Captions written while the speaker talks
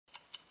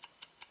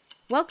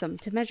Welcome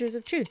to Measures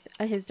of Truth,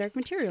 a His Dark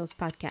Materials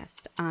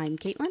podcast. I'm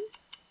Caitlin.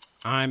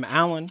 I'm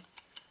Alan.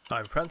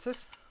 I'm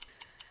Francis.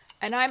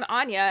 And I'm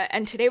Anya,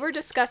 and today we're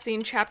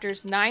discussing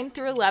chapters 9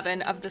 through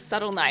 11 of The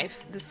Subtle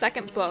Knife, the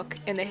second book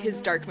in the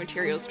His Dark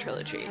Materials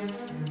trilogy.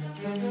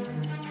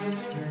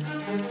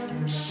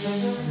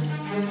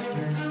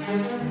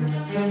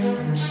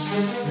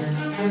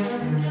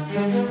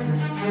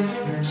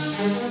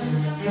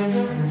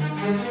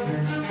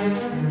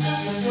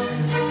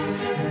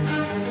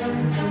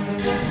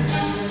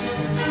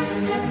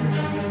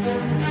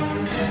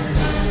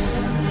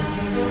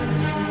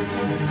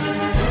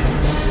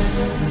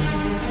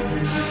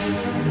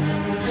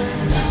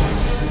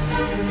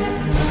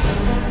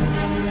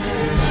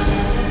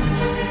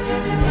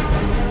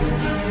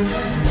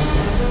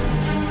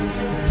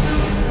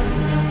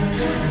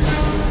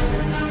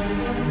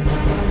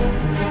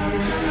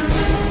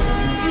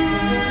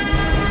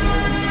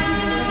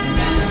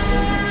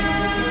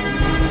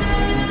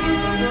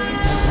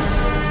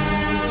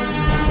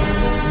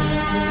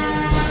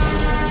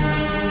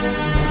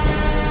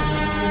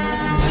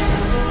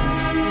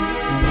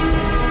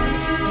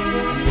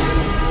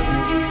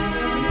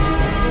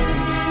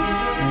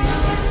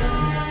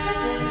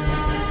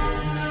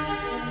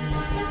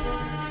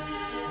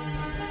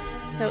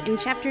 So in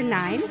Chapter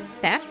 9,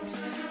 Theft,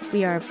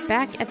 we are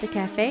back at the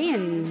cafe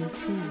in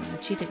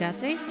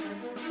Chitagatse.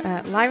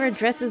 Lyra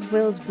dresses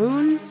Will's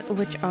wounds,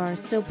 which are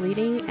still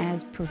bleeding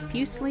as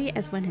profusely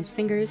as when his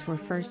fingers were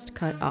first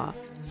cut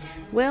off.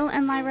 Will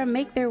and Lyra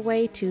make their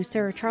way to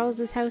Sir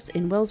Charles's house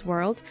in Will's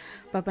world,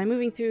 but by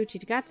moving through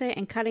Chitagatse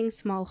and cutting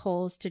small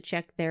holes to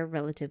check their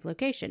relative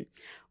location.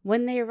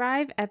 When they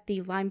arrive at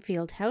the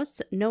Limefield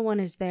house, no one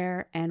is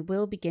there, and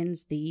Will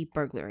begins the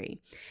burglary.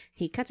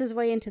 He cuts his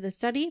way into the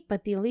study,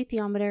 but the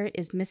alethiometer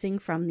is missing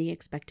from the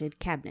expected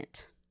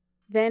cabinet.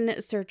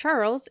 Then Sir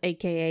Charles,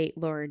 aka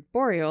Lord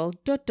Boreal,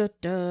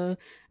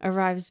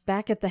 arrives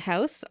back at the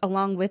house,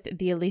 along with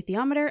the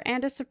alethiometer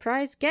and a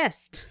surprise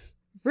guest.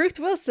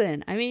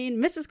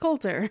 Mrs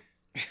Coulter.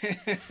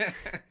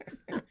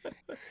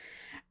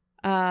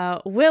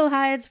 Will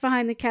hides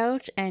behind the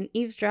couch and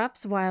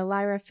eavesdrops while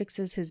Lyra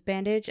fixes his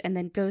bandage and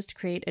then goes to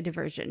create a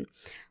diversion.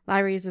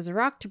 Lyra uses a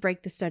rock to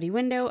break the study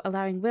window,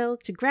 allowing Will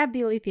to grab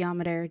the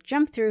alethiometer,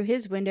 jump through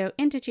his window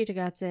into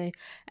Chitagatse,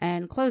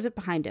 and close it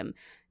behind him.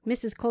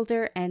 Mrs.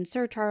 Coulter and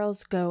Sir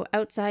Charles go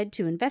outside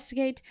to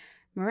investigate.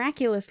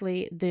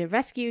 Miraculously, the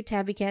rescue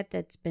tabby cat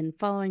that's been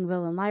following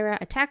Will and Lyra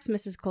attacks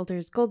Mrs.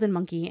 Coulter's golden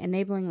monkey,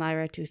 enabling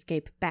Lyra to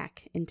escape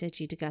back into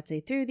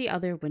Chitagatse through the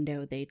other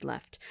window they'd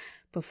left,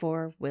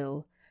 before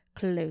Will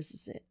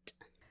closes it.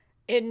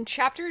 In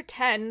Chapter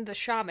 10, The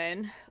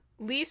Shaman,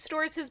 Lee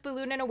stores his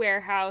balloon in a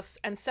warehouse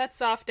and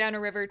sets off down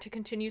a river to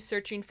continue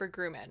searching for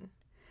Grumman.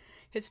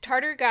 His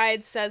Tartar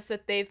guide says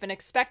that they've been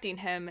expecting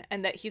him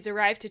and that he's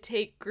arrived to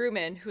take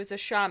Grumman, who is a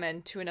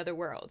shaman, to another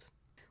world.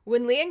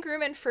 When Lee and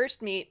Grumman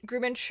first meet,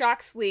 Grumman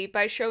shocks Lee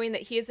by showing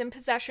that he is in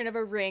possession of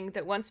a ring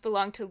that once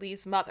belonged to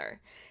Lee's mother,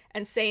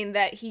 and saying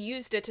that he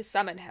used it to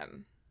summon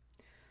him.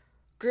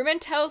 Grumman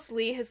tells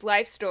Lee his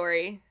life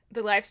story,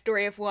 the life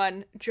story of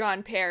one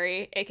John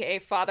Perry, aka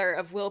father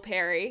of Will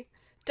Perry,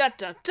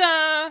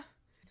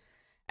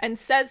 and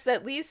says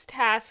that Lee's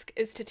task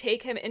is to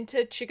take him into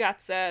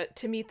Chigatsa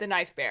to meet the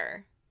knife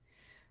bearer.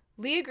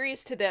 Lee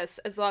agrees to this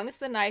as long as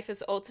the knife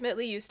is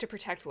ultimately used to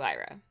protect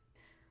Lyra.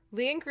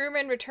 Lee and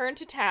Grumman return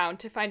to town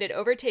to find it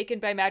overtaken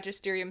by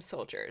Magisterium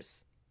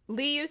soldiers.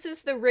 Lee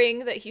uses the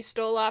ring that he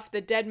stole off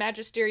the dead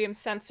Magisterium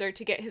censor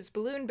to get his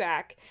balloon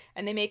back,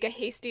 and they make a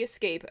hasty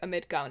escape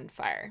amid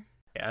gunfire.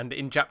 And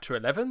in Chapter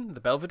 11, The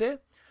Belvedere,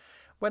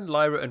 when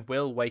Lyra and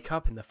Will wake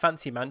up in the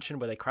fancy mansion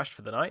where they crashed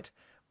for the night,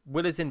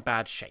 Will is in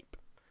bad shape.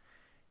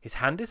 His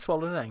hand is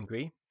swollen and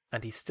angry,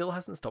 and he still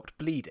hasn't stopped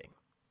bleeding.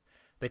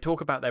 They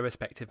talk about their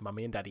respective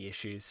mummy and daddy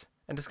issues,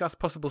 and discuss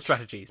possible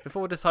strategies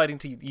before deciding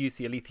to use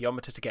the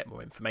alethiometer to get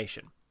more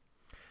information.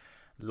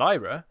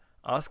 Lyra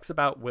asks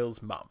about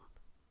Will's mum,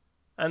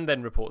 and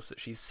then reports that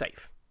she's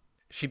safe.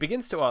 She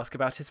begins to ask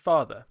about his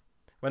father,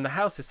 when the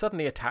house is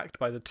suddenly attacked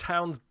by the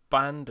town's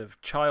band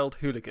of child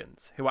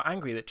hooligans, who are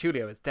angry that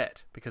Tulio is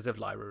dead because of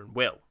Lyra and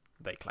Will,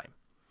 they claim.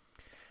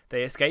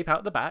 They escape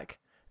out the back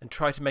and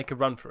try to make a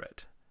run for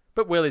it,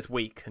 but Will is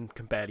weak and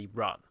can barely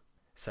run,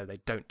 so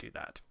they don't do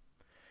that.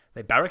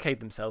 They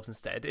barricade themselves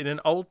instead in an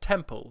old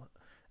temple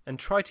and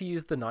try to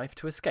use the knife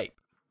to escape.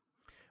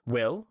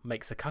 Will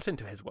makes a cut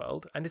into his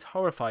world and is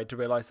horrified to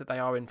realise that they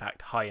are in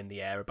fact high in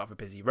the air above a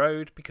busy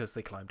road because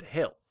they climbed a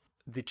hill.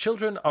 The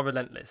children are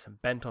relentless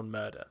and bent on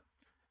murder,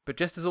 but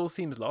just as all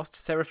seems lost,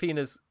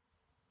 Seraphina's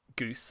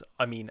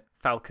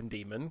falcon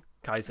demon,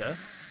 Kaiser,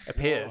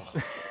 appears,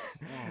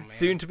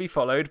 soon to be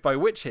followed by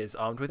witches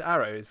armed with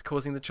arrows,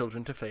 causing the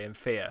children to flee in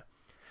fear.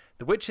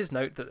 The witches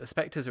note that the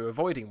spectres are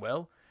avoiding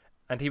Will,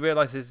 and he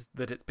realises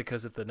that it's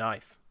because of the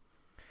knife.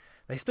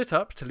 They split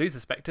up to lose the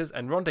spectres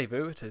and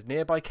rendezvous at a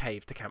nearby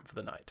cave to camp for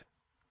the night.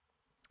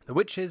 The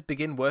witches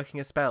begin working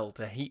a spell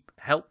to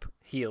help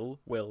heal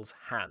Will's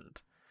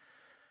hand.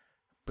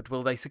 But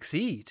will they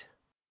succeed?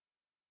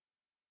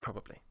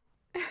 Probably.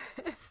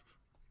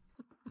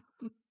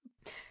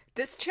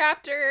 This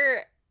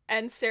chapter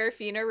and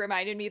Seraphina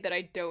reminded me that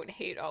I don't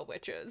hate all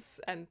witches,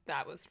 and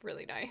that was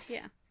really nice.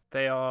 Yeah.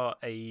 They are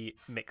a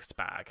mixed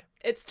bag.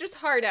 It's just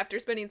hard after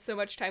spending so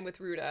much time with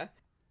Ruta.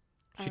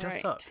 She does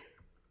suck.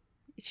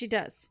 She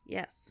does,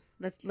 yes.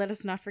 Let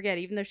us not forget,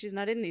 even though she's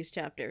not in these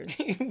chapters.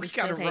 We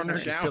gotta run her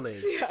She down. still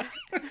is. Yeah.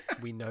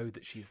 We know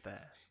that she's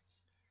there.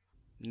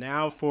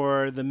 Now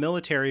for the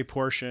military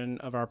portion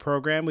of our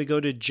program, we go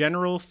to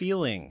general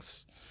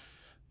feelings.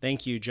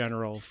 Thank you,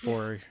 General,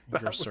 for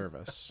your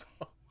service.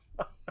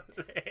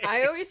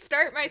 I always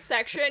start my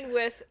section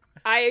with,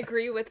 I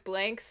agree with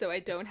blank, so I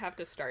don't have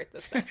to start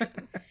the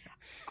section.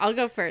 I'll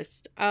go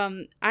first.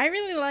 I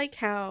really like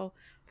how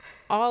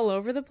all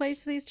over the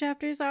place these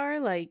chapters are.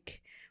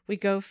 Like, we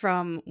go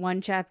from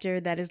one chapter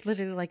that is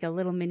literally like a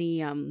little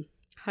mini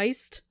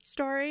heist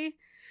story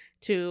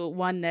to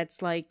one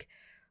that's like,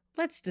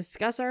 let's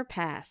discuss our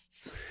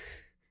pasts,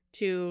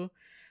 to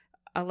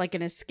like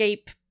an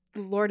escape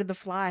Lord of the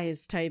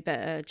Flies type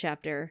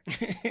chapter.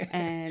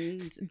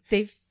 And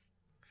they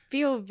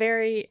feel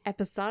very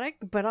episodic,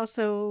 but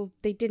also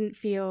they didn't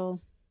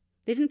feel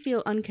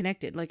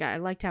unconnected. Like, I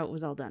liked how it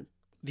was all done.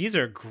 These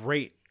are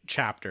great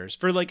chapters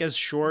for like as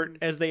short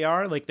as they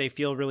are. Like, they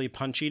feel really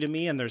punchy to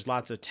me, and there's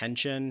lots of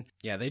tension.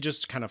 Yeah, they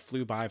just kind of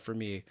flew by for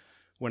me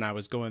when I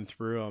was going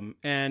through them.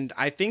 And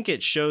I think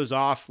it shows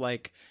off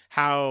like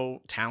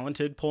how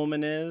talented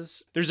Pullman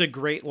is. There's a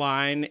great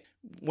line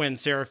when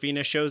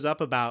Seraphina shows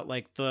up about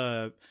like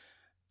the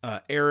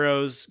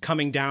arrows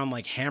coming down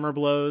like hammer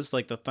blows,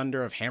 like the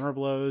thunder of hammer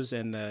blows,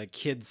 and the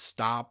kids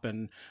stop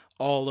and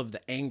all of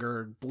the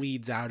anger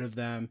bleeds out of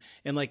them.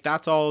 And like,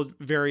 that's all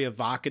very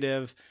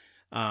evocative.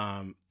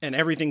 And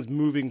everything's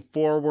moving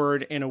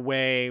forward in a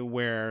way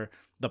where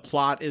the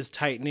plot is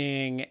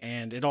tightening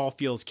and it all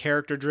feels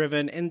character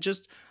driven, and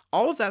just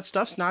all of that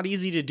stuff's not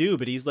easy to do,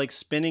 but he's like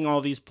spinning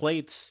all these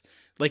plates.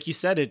 Like you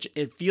said,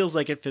 it feels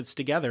like it fits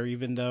together,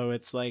 even though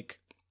it's like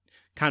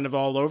kind of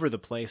all over the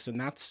place. And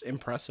that's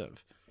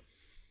impressive.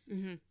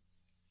 Mm-hmm.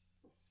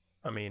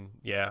 I mean,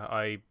 yeah,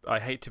 I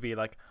hate to be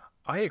like,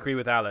 I agree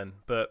with Alan,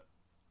 but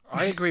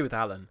I agree with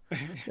Alan.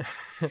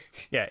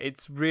 Yeah,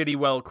 it's really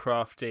well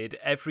crafted.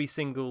 Every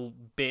single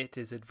bit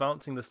is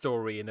advancing the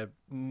story in a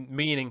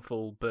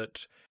meaningful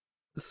but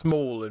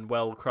small and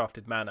well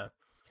crafted manner.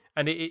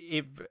 And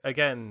it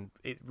again,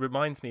 it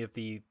reminds me of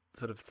the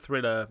sort of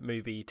thriller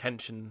movie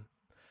tension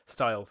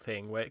style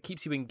thing where it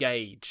keeps you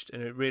engaged,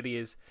 and it really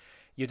is,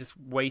 you're just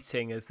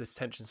waiting as this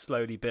tension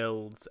slowly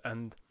builds,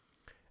 and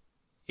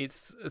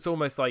it's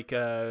almost like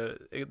the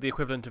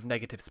equivalent of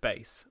negative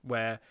space,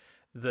 where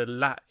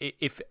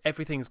if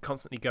everything's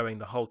constantly going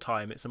the whole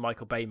time, it's a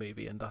Michael Bay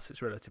movie, and thus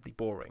it's relatively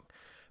boring.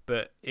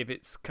 But if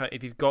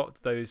you've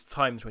got those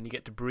times when you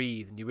get to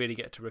breathe and you really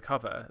get to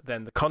recover,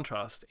 then the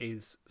contrast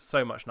is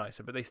so much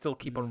nicer. But they still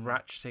keep on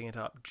ratcheting it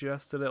up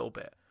just a little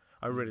bit.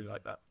 I really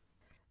like that.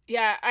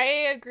 Yeah, I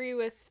agree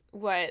with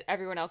what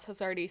everyone else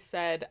has already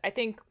said. I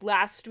think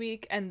last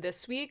week and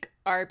this week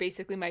are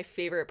basically my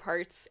favorite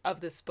parts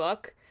of this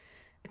book.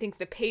 I think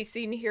the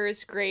pacing here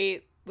is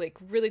great. Like,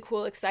 really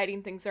cool,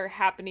 exciting things are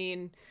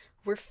happening.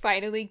 We're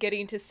finally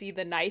getting to see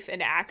the knife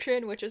in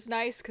action, which is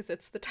nice because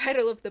it's the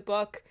title of the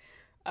book.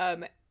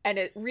 And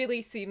it really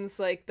seems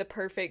like the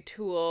perfect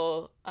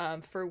tool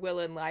for Will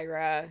and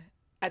Lyra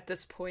at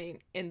this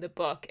point in the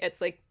book. It's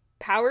like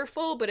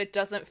powerful, but it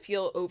doesn't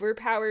feel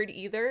overpowered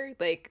either.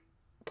 Like,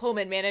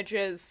 Pullman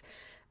manages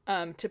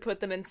to put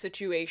them in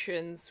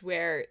situations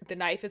where the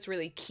knife is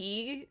really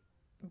key,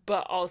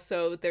 but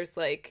also there's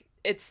like,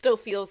 it still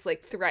feels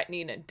like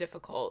threatening and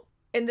difficult.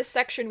 In this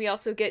section, we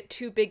also get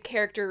two big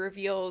character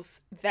reveals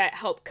that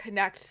help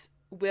connect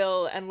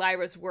Will and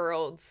Lyra's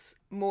worlds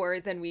more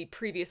than we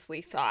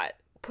previously thought.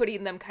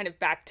 Putting them kind of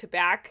back to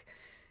back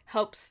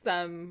helps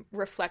them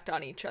reflect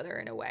on each other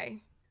in a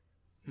way.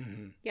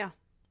 Mm-hmm. Yeah,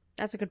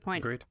 that's a good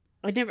point. Agreed.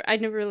 I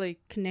never really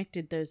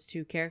connected those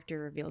two character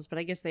reveals, but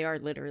I guess they are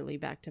literally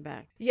back to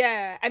back.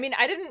 Yeah, I mean,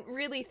 I didn't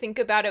really think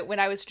about it when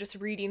I was just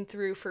reading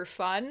through for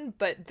fun,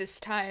 but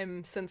this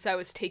time, since I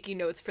was taking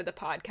notes for the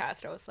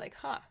podcast, I was like,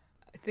 I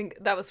think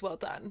that was well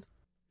done.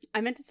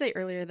 I meant to say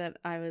earlier that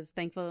I was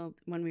thankful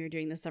when we were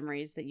doing the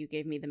summaries that you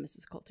gave me the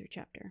Mrs. Coulter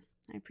chapter.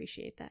 I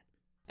appreciate that.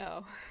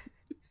 Oh.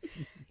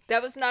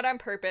 That was not on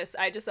purpose.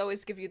 I just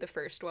always give you the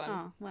first one.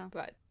 Oh, well.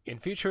 But In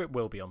future, it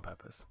will be on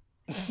purpose.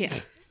 Yeah.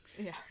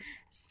 yeah.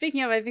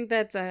 Speaking of, I think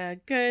that's a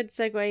good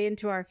segue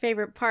into our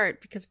favorite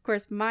part, because, of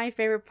course, my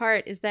favorite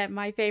part is that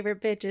my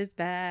favorite bitch is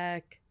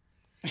back.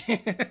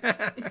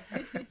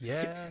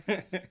 Yes.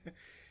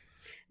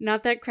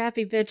 Not that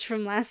crappy bitch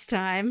from last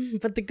time,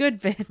 but the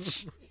good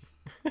bitch.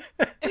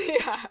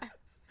 Yeah.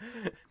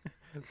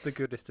 The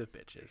goodest of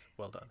bitches.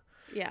 Well done.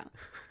 Yeah.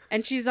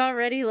 And she's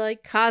already,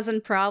 like,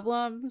 causing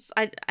problems.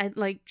 I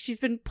like, she's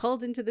been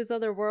pulled into this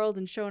other world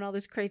and shown all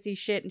this crazy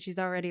shit, and she's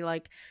already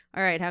like,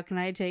 all right, how can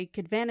I take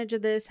advantage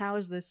of this? How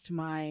is this to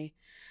my,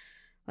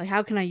 like,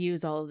 how can I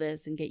use all of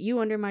this and get you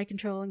under my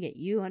control and get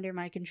you under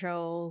my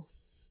control?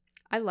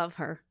 I love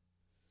her.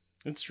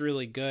 It's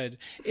really good.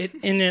 It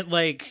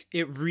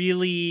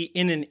really,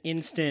 in an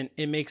instant,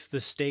 it makes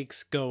the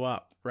stakes go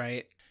up,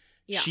 right?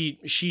 Yeah.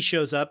 She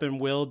shows up and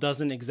Will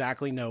doesn't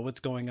exactly know what's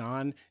going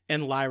on,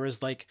 and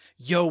Lyra's like,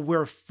 "Yo,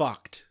 we're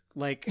fucked."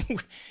 Like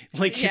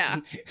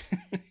Yeah.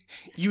 it's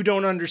you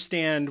don't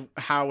understand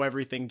how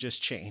everything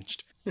just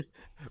changed.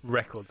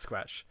 Record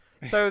scratch.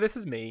 So this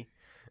is me.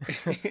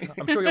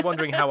 I'm sure you're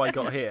wondering how I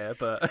got here,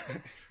 but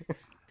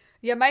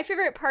Yeah, my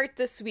favorite part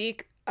this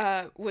week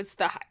was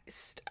the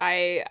heist.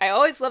 I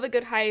always love a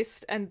good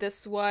heist, and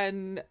this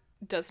one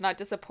does not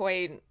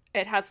disappoint.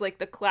 It has like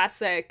the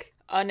classic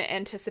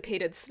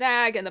unanticipated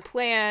snag and the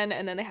plan,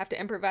 and then they have to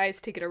improvise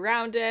to get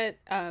around it.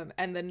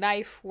 And the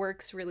knife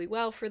works really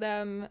well for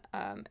them.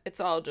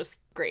 It's all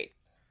just great.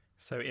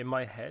 so in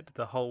my head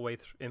the whole way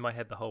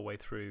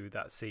through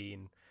that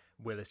scene,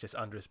 Will is just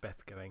under his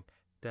breath going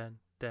dun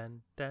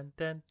dun dun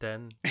dun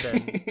dun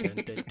dun dun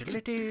dun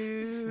dun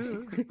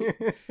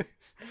dun.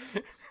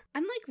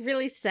 I'm like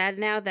really sad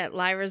now that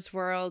Lyra's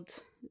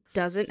world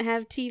doesn't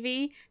have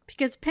TV,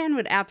 because Penn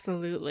would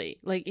absolutely,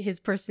 like, his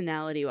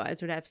personality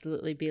wise would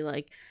absolutely be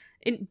like,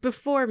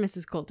 before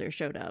Mrs. Coulter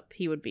showed up,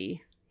 he would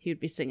be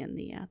singing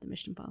the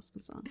Mission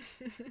Impossible song.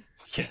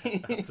 Yeah,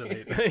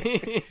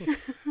 absolutely.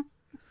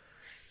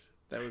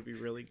 That would be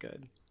really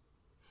good.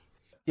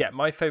 Yeah,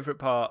 my favourite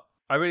part,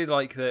 I really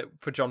like that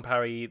for John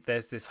Parry,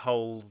 there's this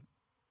whole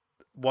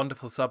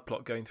wonderful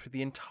subplot going through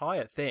the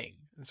entire thing,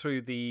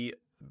 through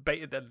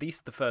at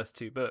least the first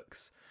two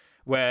books,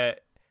 where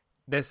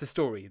there's a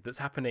story that's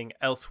happening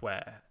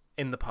elsewhere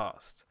in the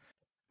past,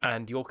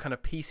 and you're kind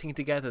of piecing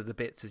together the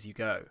bits as you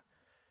go.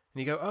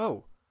 And you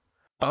go,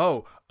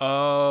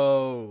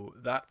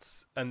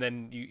 that's... And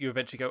then you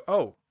eventually go,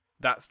 oh,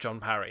 that's John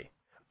Parry.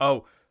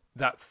 Oh,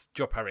 that's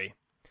Joe Parry.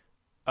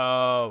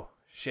 Oh,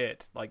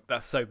 shit. Like,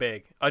 that's so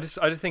big. I just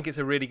think it's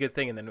a really good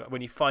thing. And then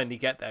when you finally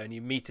get there and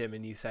you meet him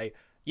and you say,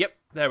 yep,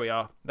 there we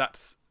are.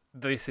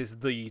 This is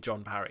the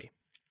John Parry.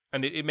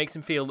 And it makes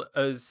him feel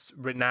as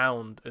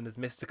renowned and as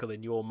mystical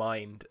in your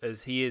mind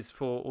as he is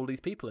for all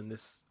these people in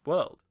this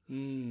world.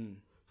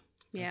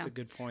 That's a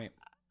good point.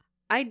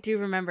 I do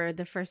remember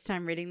the first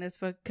time reading this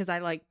book, because I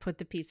like put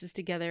the pieces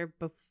together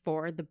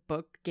before the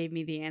book gave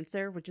me the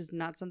answer, which is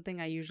not something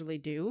I usually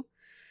do.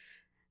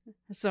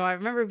 So I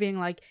remember being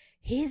like,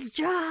 he's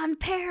John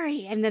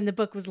Parry. And then the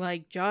book was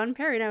like, John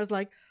Parry. And I was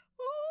like,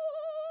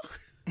 oh,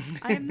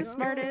 I am the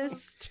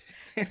smartest.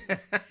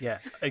 Yeah,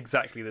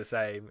 exactly the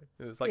same.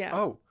 It was like,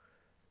 Yeah.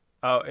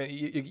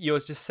 you're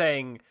just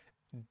saying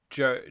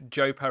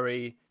Joe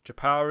Parry,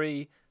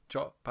 Japari,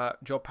 Joe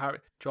Parry,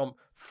 John,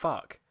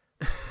 fuck.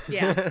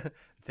 Yeah.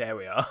 There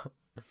we are.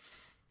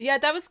 Yeah,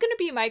 that was going to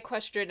be my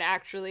question,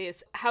 actually,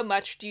 is how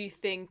much do you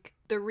think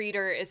the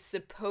reader is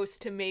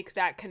supposed to make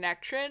that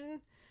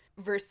connection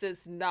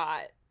versus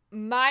not?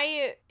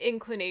 My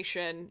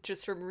inclination,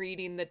 just from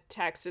reading the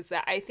text, is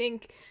that I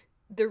think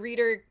the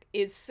reader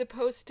is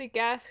supposed to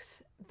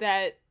guess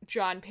that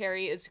John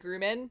Parry is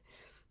Grumman,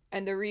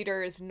 and the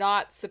reader is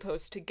not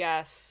supposed to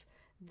guess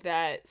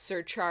that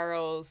Sir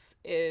Charles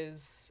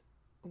is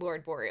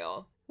Lord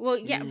Boreal. Well,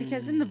 yeah,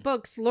 because in the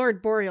books,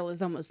 Lord Boreal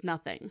is almost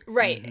nothing.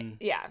 Right, Mm-hmm.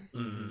 yeah.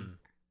 Mm-hmm.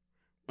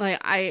 Like,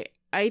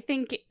 I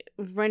think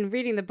when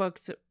reading the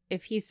books,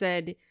 if he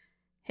said,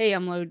 hey,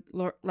 I'm Lord,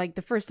 like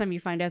the first time you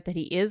find out that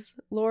he is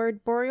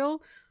Lord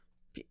Boreal,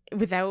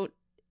 without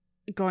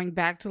going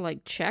back to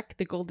like check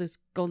the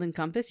golden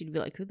compass, you'd be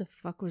like, who the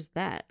fuck was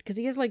that? Because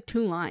he has like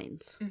 2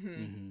 lines.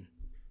 Mm-hmm.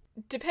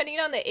 Depending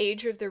on the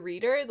age of the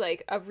reader,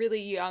 like a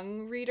really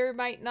young reader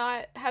might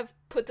not have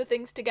put the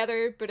things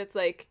together, but it's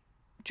like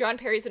John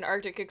Parry's an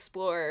Arctic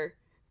explorer.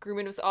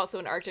 Grumman was also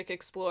an Arctic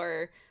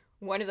explorer.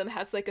 One of them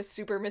has like a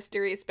super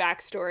mysterious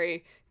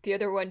backstory. The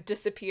other one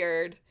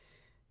disappeared.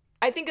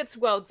 I think it's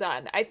well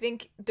done. I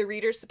think the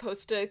reader's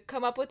supposed to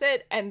come up with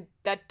it, and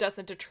that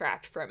doesn't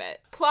detract from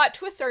it. Plot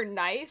twists are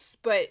nice,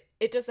 but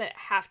it doesn't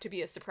have to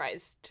be a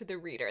surprise to the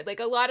reader. Like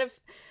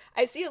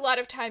I see a lot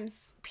of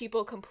times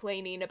people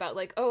complaining about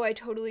like, oh, I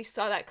totally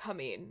saw that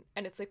coming.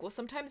 And it's like, well,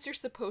 sometimes you're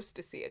supposed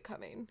to see it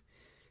coming.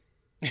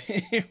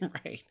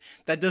 Right.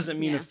 That doesn't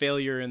mean a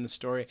failure in the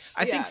story.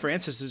 I think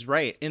Francis is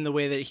right in the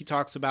way that he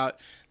talks about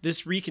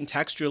this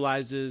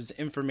recontextualizes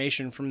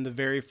information from the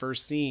very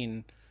first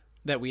scene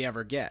that we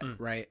ever get,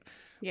 right?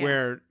 Yeah.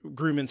 Where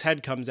Grumman's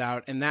head comes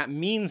out, and that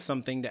means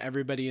something to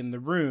everybody in the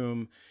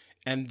room,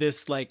 and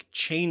this like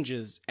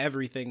changes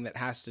everything that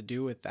has to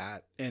do with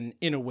that, and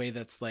in a way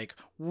that's like,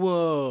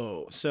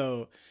 whoa.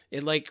 So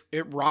it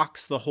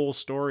rocks the whole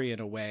story in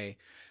a way.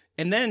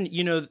 And then,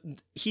 you know,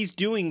 he's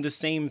doing the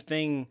same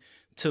thing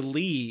to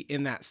Lee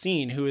in that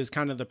scene, who is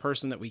kind of the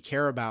person that we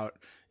care about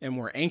and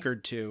we're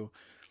anchored to,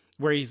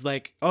 where he's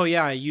like, oh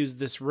yeah, I used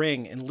this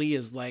ring. And Lee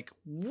is like,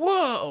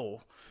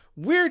 whoa,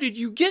 where did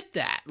you get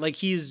that? Like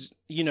he's,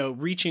 you know,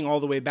 reaching all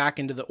the way back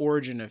into the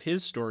origin of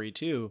his story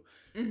too.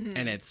 Mm-hmm.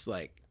 And it's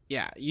like,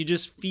 yeah, you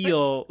just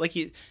feel like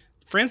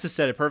Francis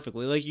said it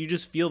perfectly. Like you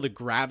just feel the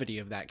gravity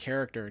of that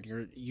character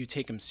and you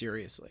take him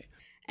seriously.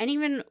 And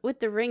even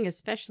with the ring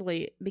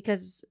especially,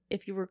 because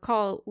if you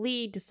recall,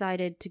 Lee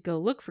decided to go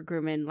look for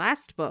Grumman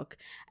last book,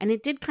 and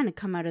it did kind of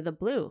come out of the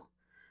blue.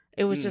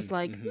 It was just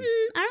like,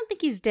 I don't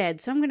think he's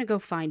dead, so I'm going to go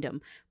find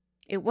him.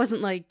 It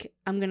wasn't like,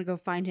 I'm going to go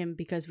find him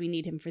because we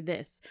need him for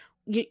this.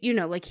 You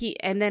know, like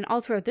and then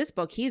all throughout this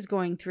book, he's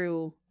going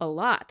through a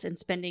lot and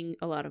spending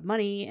a lot of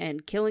money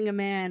and killing a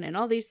man and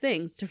all these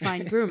things to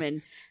find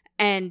Grumman.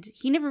 And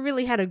he never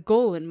really had a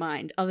goal in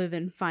mind other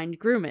than find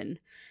Grumman.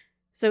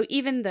 So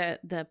even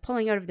the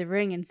pulling out of the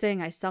ring and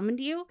saying, I summoned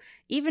you,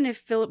 even if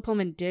Philip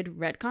Pullman did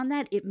retcon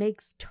that, it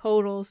makes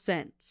total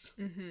sense.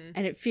 Mm-hmm.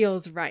 And it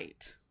feels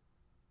right.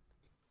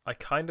 I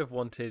kind of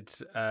wanted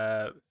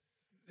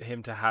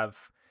him to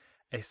have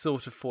a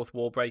sort of fourth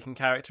wall breaking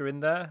character in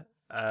there.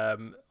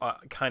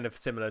 Kind of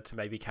similar to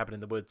maybe Cabin in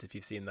the Woods, if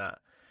you've seen that,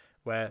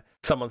 where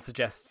someone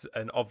suggests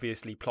an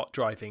obviously plot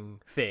driving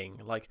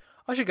thing, like,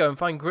 I should go and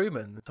find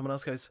Grumman. Someone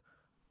else goes,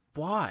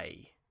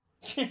 why?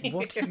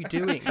 What are you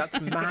doing? That's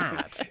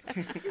mad.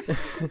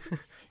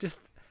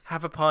 Just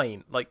have a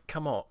pint. Like,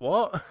 come on,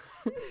 what?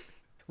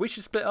 We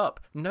should split up.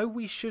 No,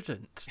 we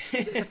shouldn't.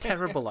 It's a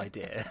terrible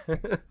idea.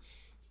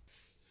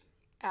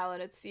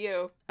 Alan, it's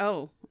you.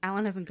 Oh,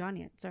 Alan hasn't gone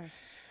yet. Sorry.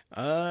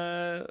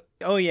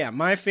 Oh yeah,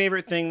 my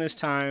favorite thing this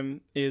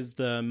time is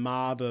the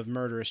mob of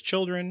murderous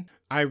children.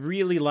 I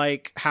really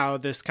like how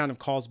this kind of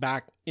calls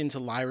back into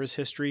Lyra's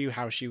history,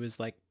 how she was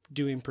like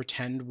doing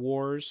pretend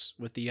wars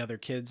with the other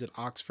kids at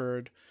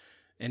Oxford,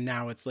 and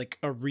now it's like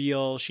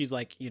she's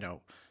like, you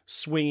know,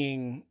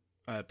 swinging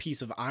a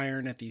piece of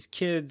iron at these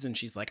kids, and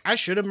she's like, I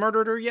should have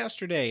murdered her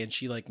yesterday, and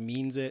she like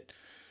means it.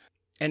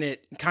 And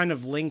it kind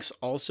of links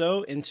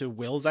also into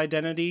Will's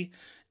identity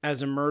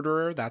as a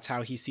murderer. That's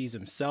how he sees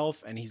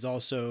himself. And he's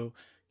also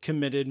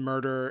committed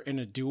murder in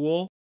a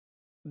duel.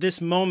 This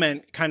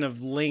moment kind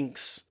of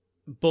links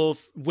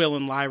both Will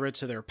and Lyra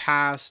to their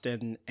past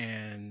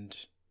and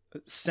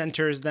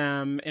centers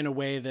them in a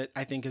way that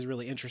I think is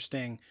really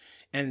interesting.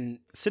 And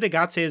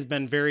Cittàgazze has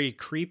been very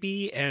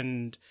creepy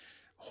and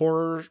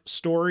horror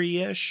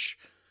story-ish,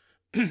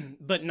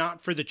 but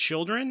not for the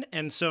children.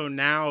 And so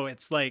now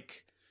it's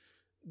like,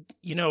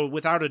 you know,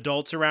 without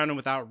adults around and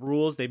without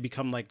rules, they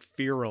become like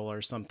feral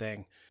or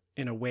something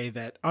in a way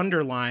that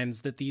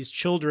underlines that these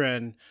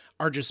children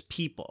are just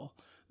people.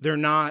 They're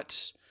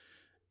not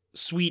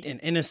sweet and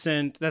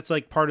innocent. That's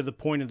like part of the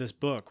point of this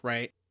book,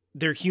 right?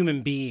 They're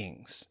human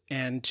beings,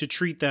 and to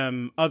treat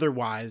them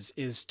otherwise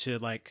is to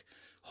like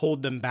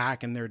hold them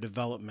back in their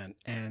development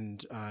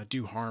and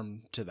do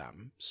harm to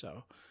them.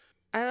 So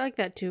I like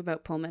that too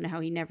about Pullman, how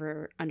he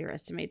never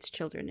underestimates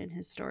children in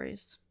his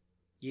stories.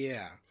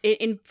 Yeah.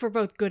 For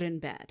both good and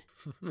bad.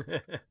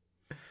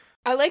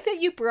 I like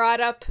that you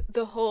brought up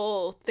the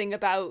whole thing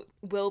about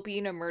Will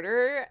being a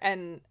murderer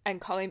and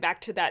calling back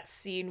to that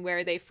scene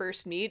where they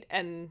first meet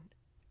and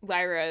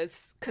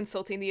Lyra's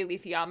consulting the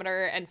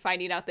alethiometer and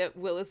finding out that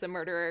Will is a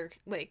murderer.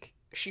 Like,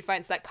 she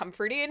finds that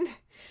comforting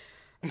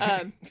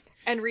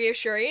and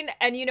reassuring.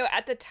 And, you know,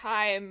 at the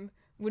time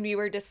when we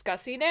were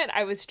discussing it,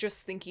 I was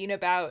just thinking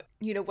about,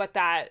 you know, what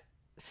that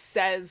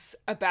says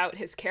about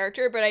his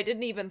character, but I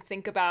didn't even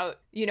think about,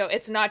 you know,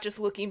 it's not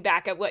just looking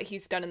back at what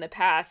he's done in the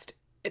past,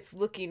 it's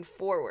looking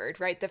forward,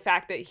 right? The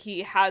fact that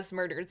he has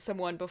murdered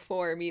someone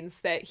before means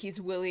that he's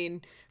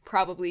willing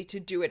probably to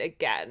do it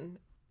again.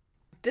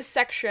 This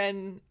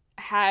section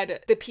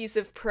had the piece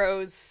of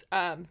prose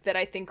that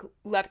I think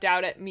leapt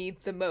out at me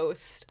the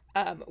most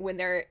when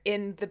they're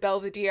in the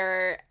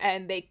Belvedere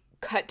and they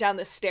cut down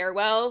the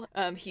stairwell.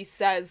 He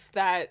says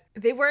that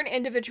they weren't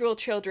individual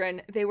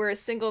children, they were a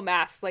single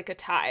mass like a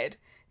tide.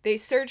 They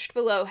surged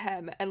below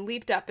him and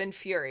leaped up in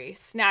fury,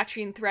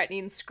 snatching,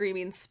 threatening,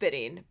 screaming,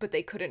 spitting, but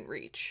they couldn't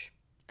reach.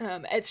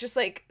 It's just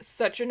like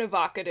such an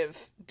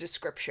evocative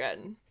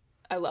description.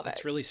 I love it.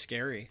 It's really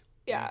scary.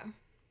 Yeah.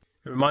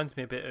 It reminds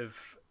me a bit of,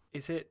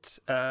 is it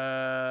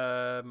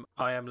I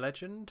Am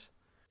Legend?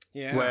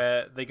 Yeah.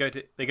 Where they go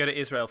to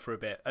Israel for a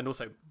bit, and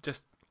also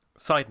just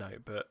side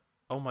note, but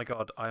oh my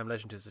god, I Am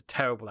Legend is a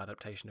terrible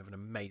adaptation of an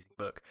amazing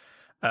book.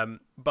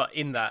 But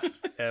in that,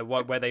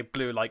 where they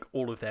blew like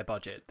all of their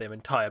budget, their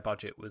entire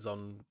budget was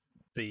on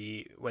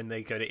when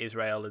they go to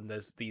Israel, and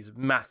there's these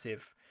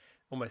massive,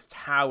 almost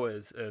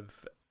towers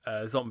of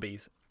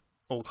zombies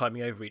all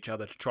climbing over each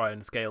other to try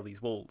and scale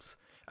these walls.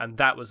 And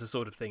that was the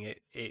sort of thing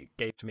it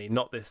gave to me.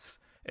 Not this,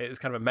 it was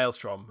kind of a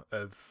maelstrom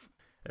of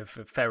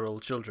feral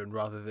children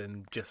rather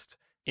than just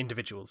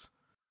individuals.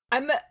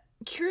 I'm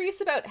curious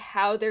about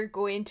how they're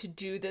going to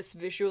do this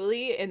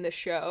visually in the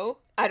show.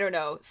 I don't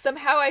know.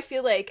 Somehow I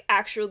feel like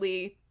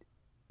actually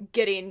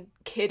getting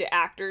kid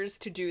actors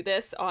to do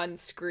this on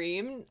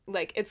screen,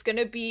 like, it's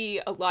gonna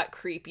be a lot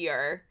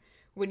creepier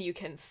when you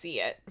can see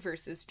it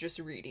versus just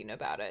reading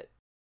about it.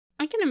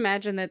 I can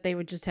imagine that they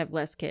would just have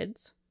less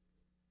kids.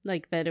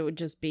 Like, that it would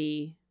just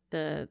be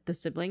the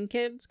sibling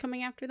kids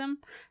coming after them.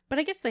 But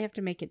I guess they have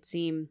to make it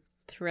seem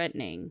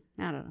threatening.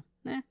 I don't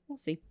know. We'll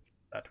see.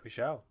 That we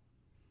shall.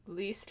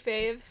 Least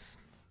faves?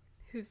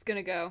 Who's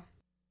gonna go?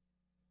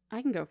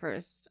 I can go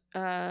first.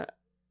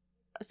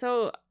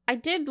 So I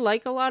did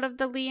like a lot of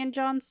the Lee and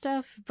John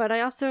stuff, but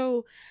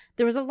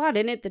there was a lot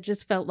in it that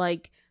just felt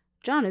like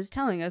John is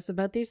telling us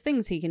about these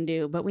things he can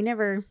do, but we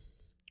never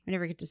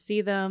get to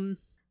see them.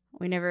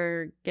 We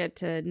never get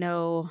to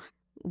know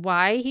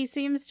why he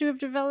seems to have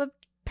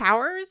developed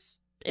powers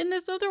in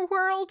this other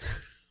world.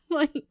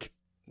 Like,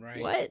 right.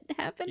 What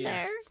happened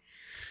there?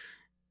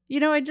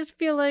 I just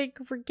feel like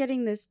we're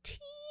getting this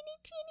teeny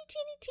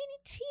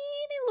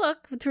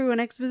look through an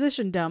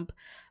exposition dump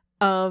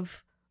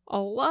of a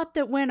lot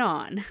that went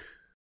on.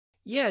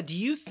 Yeah, do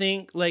you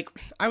think, like,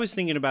 I was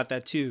thinking about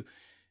that too.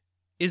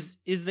 Is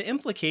the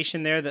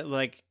implication there that,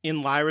 like,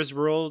 in Lyra's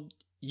world,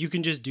 you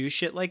can just do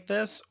shit like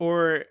this?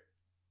 Or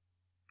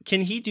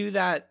can he do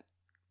that,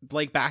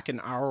 like, back in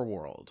our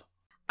world?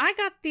 I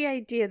got the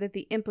idea that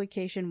the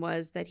implication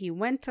was that he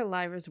went to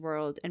Lyra's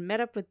world and met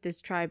up with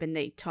this tribe and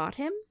they taught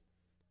him.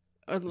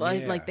 Or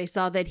like they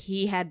saw that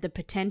he had the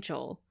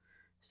potential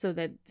so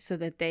that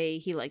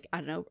he like, I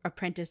don't know,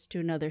 apprenticed to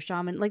another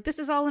shaman. Like, this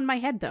is all in my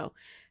head though,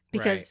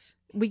 because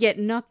we get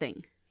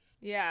nothing.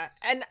 Yeah.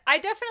 And I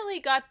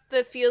definitely got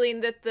the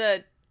feeling that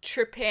the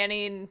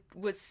trepanning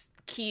was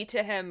key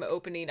to him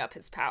opening up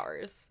his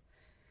powers.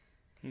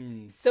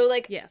 So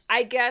like, yes.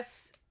 I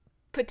guess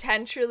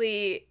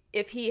potentially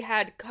if he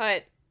had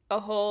cut a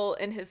hole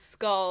in his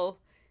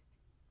skull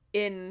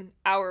in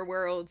our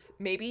world,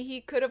 maybe he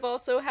could have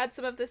also had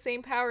some of the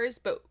same powers,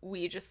 but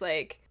we just,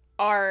 like,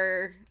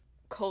 our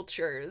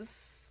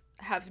cultures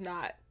have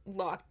not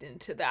locked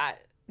into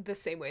that the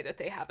same way that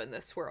they have in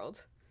this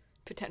world,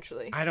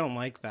 potentially. I don't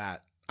like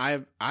that.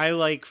 I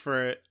like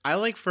for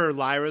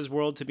Lyra's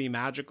world to be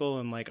magical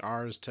and, like,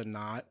 ours to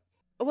not.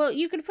 Well,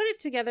 you could put it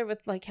together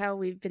with, like, how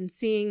we've been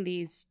seeing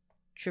these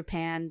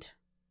trepanned,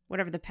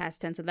 whatever the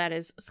past tense of that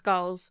is,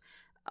 skulls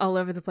all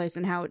over the place,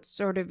 and how it's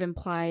sort of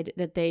implied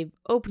that they've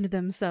opened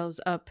themselves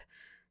up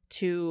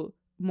to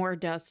more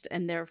dust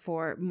and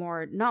therefore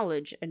more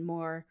knowledge and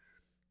more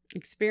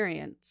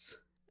experience.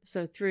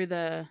 So through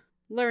the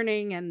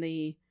learning and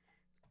the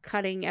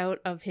cutting out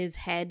of his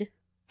head,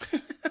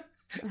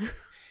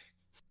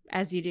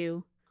 as you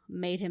do,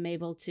 made him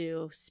able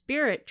to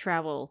spirit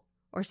travel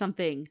or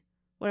something,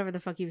 whatever the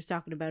fuck he was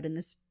talking about in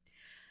this.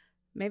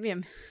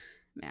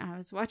 I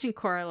was watching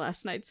Korra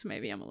last night, so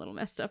maybe I'm a little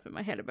messed up in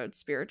my head about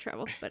spirit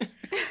travel, but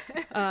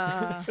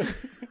I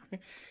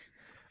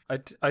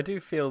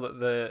do feel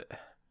that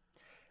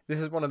this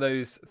is one of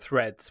those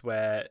threads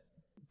where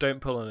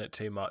don't pull on it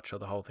too much or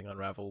the whole thing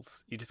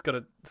unravels. You just got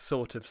to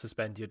sort of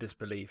suspend your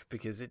disbelief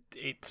because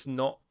it's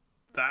not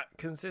that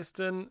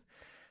consistent.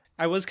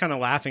 I was kind of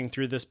laughing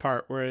through this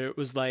part where it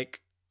was like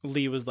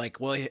Lee was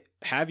like, well,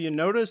 have you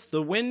noticed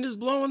the wind is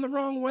blowing the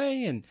wrong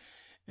way?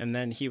 And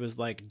then he was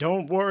like,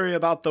 don't worry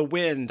about the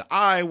wind.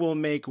 I will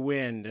make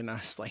wind. And I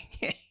was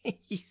like,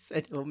 he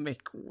said he'll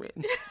make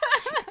wind.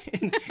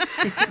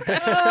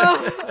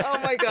 oh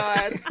my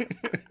God.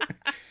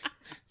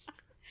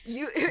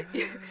 You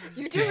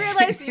do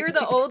realize you're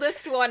the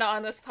oldest one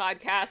on this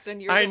podcast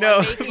and you're the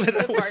one making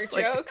the fart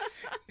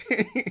jokes?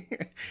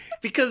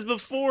 Because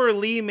before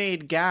Lee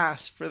made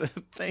gas for the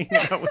thing,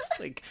 I was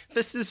like,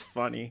 this is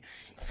funny.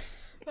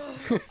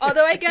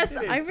 Although I guess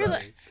I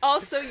really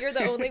also you're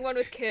the only one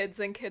with kids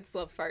and kids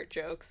love fart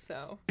jokes,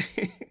 so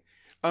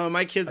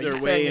my kids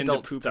are way into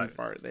poop and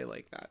fart. They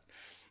like that.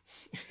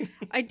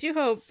 I do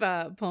hope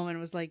Pullman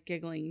was like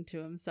giggling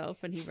to himself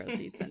when he wrote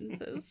these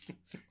sentences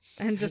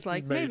and just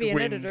like, maybe an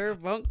editor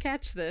won't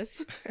catch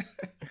this.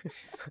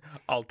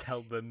 I'll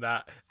tell them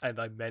that, and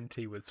I meant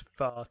he was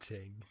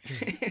farting.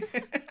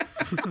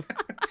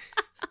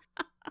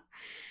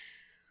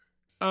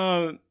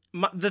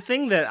 The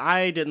thing that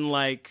I didn't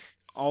like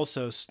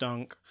also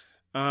stunk.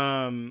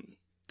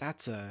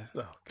 That's a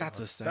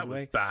segue. That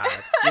was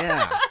bad.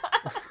 Yeah.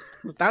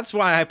 That's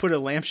why I put a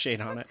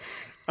lampshade on it.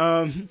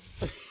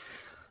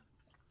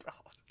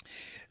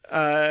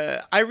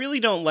 I really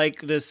don't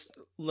like this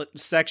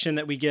section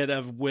that we get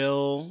of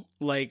Will,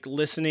 like,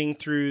 listening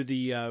through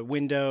the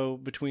window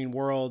between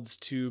worlds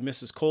to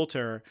Mrs.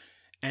 Coulter,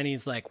 and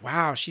he's like,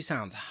 wow, she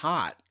sounds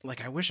hot.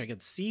 Like, I wish I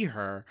could see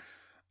her.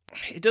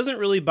 It doesn't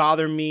really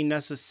bother me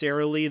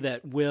necessarily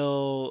that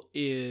Will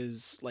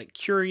is, like,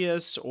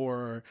 curious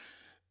or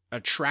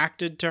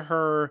attracted to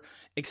her,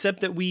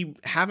 except that we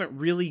haven't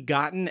really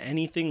gotten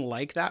anything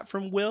like that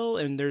from Will,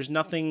 and there's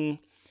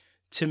nothing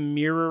to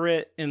mirror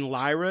it in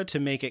Lyra to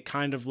make it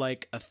kind of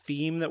like a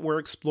theme that we're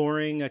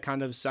exploring, a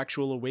kind of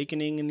sexual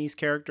awakening in these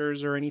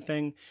characters or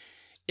anything.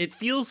 It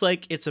feels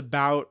like it's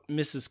about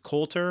Mrs.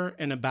 Coulter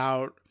and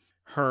about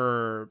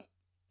her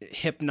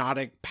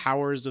hypnotic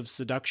powers of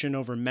seduction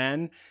over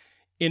men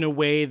in a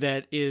way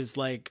that is,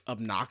 like,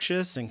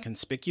 obnoxious and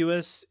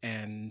conspicuous,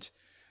 and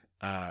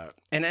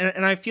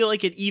I feel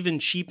like it even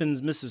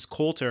cheapens Mrs.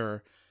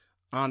 Coulter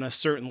on a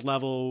certain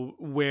level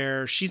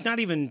where she's not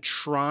even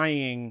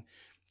trying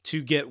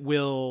to get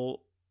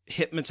Will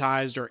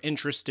hypnotized or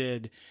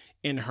interested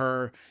in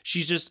her.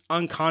 She's just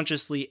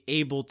unconsciously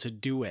able to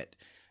do it.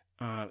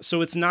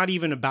 So it's not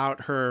even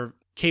about her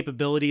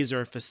capabilities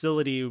or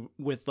facility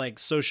with, like,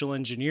 social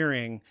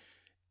engineering.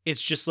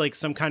 it's just like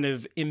some kind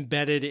of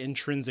embedded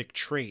intrinsic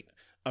trait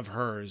of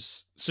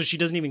hers. So she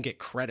doesn't even get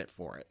credit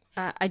for it.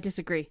 I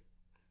disagree.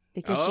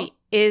 Because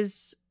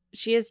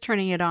she is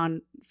turning it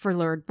on for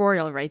Lord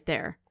Boreal right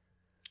there.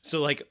 So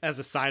like as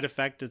a side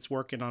effect, it's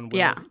working on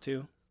Will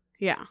too?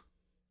 Yeah.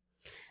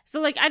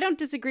 So like I don't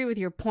disagree with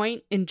your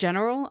point in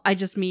general. I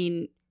just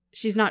mean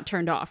she's not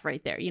turned off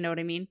right there. You know what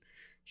I mean?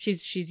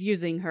 She's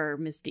using her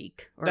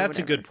mystique. That's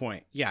whatever. A good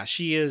point. Yeah,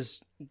 she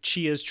is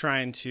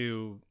trying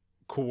to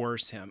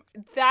coerce him.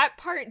 That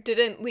part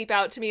didn't leap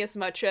out to me as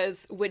much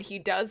as when he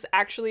does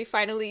actually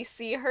finally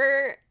see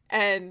her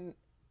and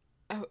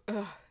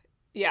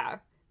yeah.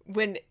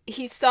 When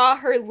he saw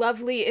her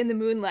lovely in the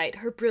moonlight,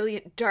 her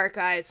brilliant dark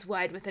eyes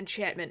wide with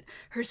enchantment,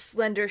 her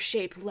slender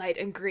shape light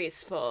and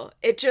graceful.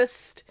 It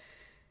just...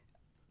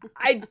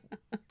 I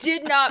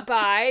did not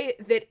buy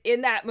that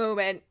in that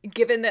moment,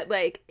 given that,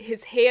 like,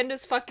 his hand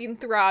is fucking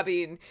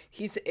throbbing,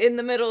 he's in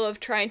the middle of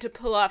trying to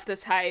pull off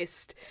this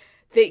heist,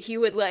 that he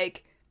would,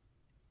 like,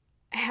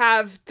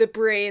 have the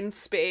brain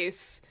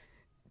space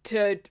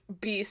to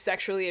be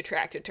sexually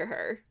attracted to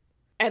her.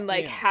 And,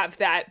 like, have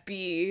that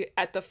be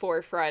at the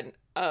forefront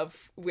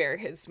of where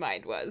his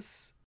mind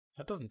was.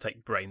 That doesn't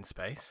take brain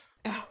space.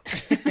 Oh.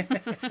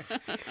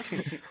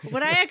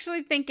 What I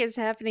actually think is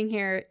happening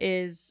here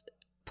is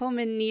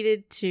Pullman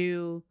needed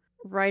to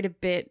write a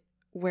bit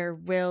where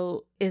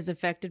Will is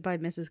affected by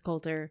Mrs.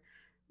 Coulter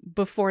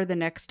before the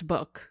next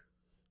book.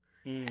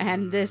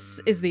 And this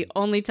is the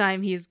only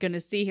time he's going to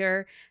see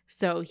her,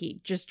 so he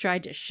just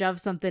tried to shove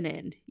something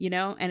in, you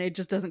know? And it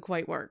just doesn't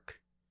quite work.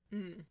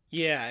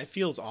 Yeah, it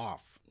feels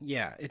off.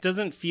 Yeah, it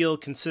doesn't feel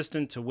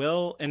consistent to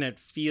Will, and it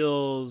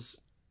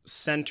feels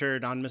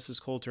centered on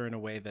Mrs. Coulter in a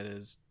way that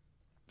is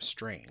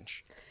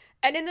strange.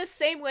 And in the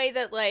same way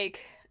that,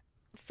 like,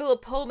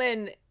 Philip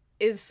Pullman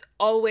is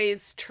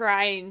always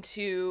trying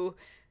to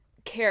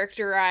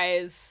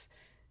characterize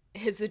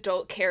his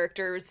adult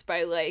characters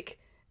by, like,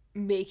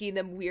 making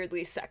them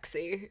weirdly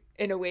sexy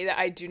in a way that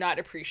I do not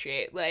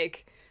appreciate.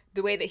 Like,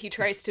 the way that he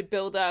tries to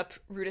build up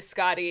Ruta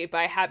Scotty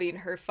by having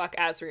her fuck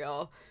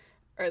Asriel,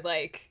 or,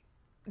 like,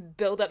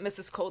 build up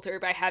Mrs. Coulter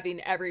by having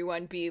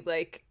everyone be,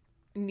 like,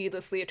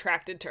 needlessly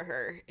attracted to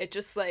her. It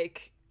just,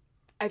 like,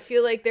 I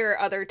feel like there are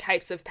other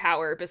types of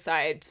power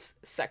besides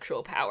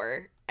sexual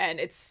power, and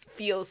it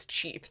feels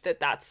cheap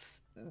that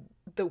that's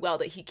the well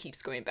that he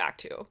keeps going back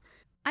to.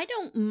 I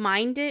don't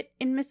mind it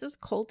in Mrs.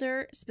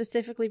 Coulter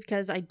specifically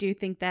because I do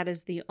think that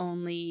is the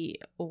only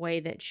way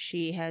that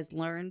she has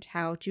learned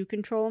how to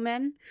control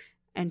men,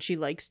 and she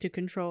likes to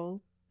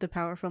control the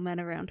powerful men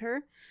around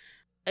her.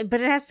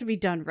 But it has to be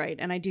done right,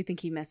 and I do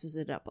think he messes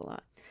it up a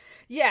lot.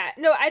 Yeah,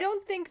 no, I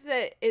don't think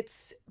that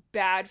it's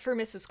bad for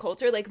Mrs.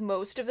 Coulter. Like,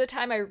 most of the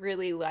time I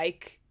really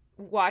like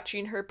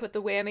watching her put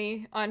the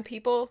whammy on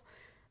people.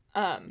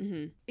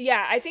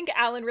 Yeah, I think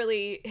Alan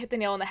really hit the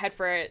nail on the head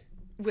for it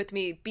with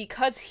me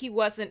because he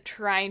wasn't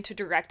trying to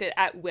direct it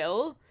at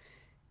Will.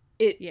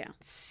 It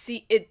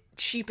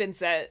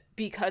cheapens it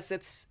because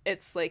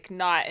it's like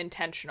not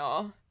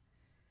intentional.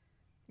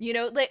 You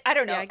know, like, I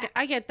don't know. Yeah,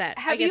 I get that.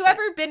 Have you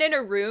ever been in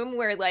a room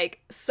where,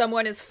 like,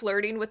 someone is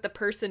flirting with the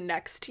person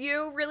next to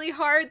you really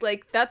hard?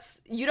 Like,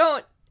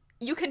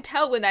 you can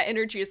tell when that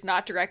energy is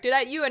not directed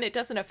at you and it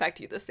doesn't affect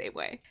you the same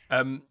way.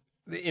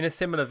 In a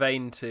similar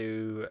vein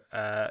to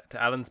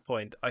Alan's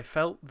point, I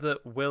felt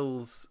that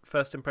Will's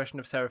first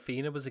impression of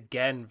Serafina was,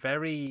 again,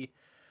 very,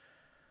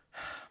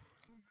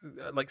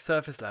 like,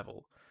 surface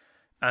level.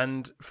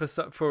 And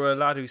for a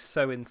lad who's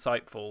so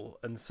insightful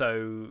and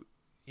so,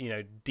 you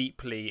know,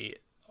 deeply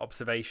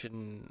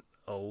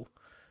observational,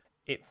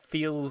 it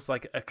feels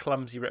like a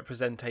clumsy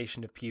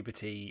representation of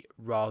puberty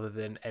rather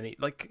than any,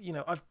 like, you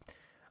know, I've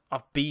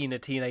been a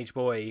teenage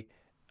boy,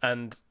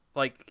 and,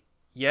 like,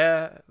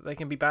 yeah, they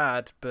can be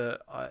bad,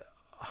 but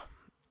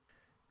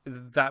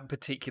that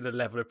particular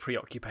level of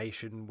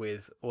preoccupation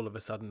with all of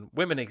a sudden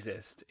women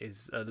exist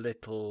is a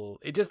little,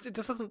 it just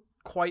doesn't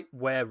quite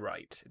wear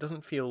right. It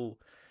doesn't feel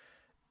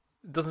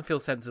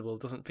sensible.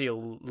 It doesn't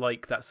feel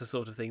like that's the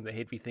sort of thing that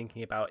he'd be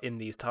thinking about in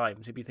these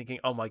times. He'd be thinking,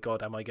 oh my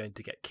god, am I going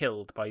to get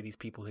killed by these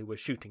people who were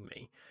shooting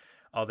me?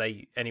 Are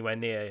they anywhere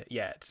near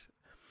yet?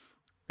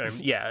 It's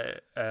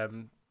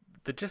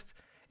just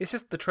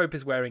the trope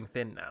is wearing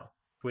thin now.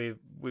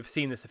 We've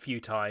seen this a few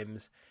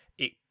times.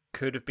 It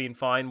could have been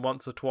fine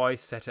once or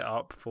twice, set it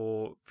up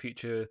for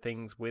future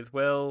things with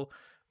Will,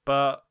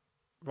 but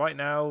right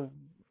now,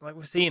 like,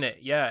 we've seen it.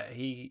 Yeah,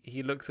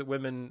 he looks at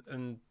women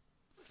and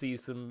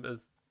sees them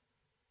as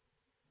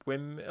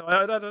women.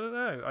 I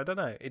don't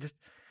know. It just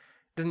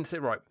didn't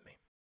sit right with me.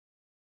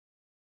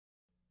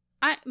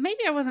 Maybe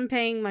I wasn't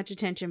paying much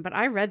attention, but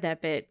I read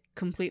that bit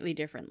completely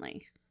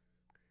differently.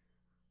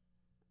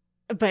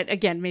 But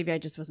again, maybe I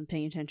just wasn't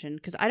paying attention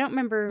because I don't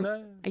remember.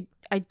 No.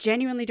 I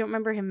genuinely don't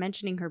remember him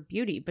mentioning her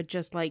beauty, but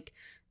just like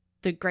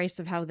the grace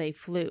of how they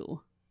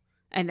flew,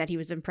 and that he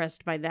was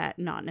impressed by that,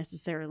 not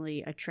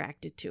necessarily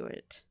attracted to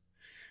it.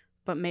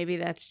 But maybe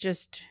that's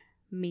just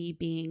me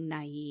being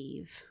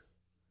naive.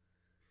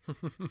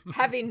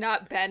 Having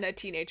not been a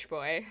teenage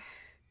boy.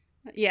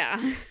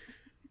 Yeah.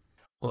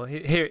 Well,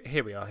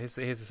 here we are. Here's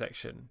the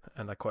section,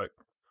 and I quote: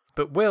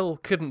 "But Will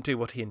couldn't do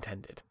what he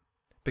intended,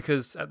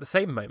 because at the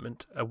same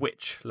moment a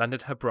witch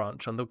landed her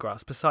branch on the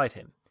grass beside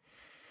him.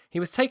 He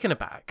was taken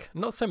aback,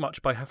 not so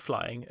much by her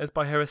flying as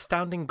by her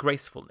astounding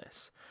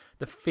gracefulness,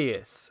 the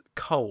fierce,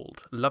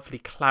 cold, lovely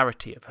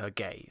clarity of her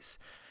gaze,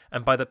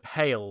 and by the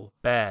pale,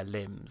 bare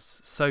limbs,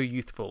 so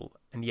youthful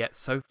and yet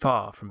so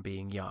far from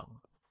being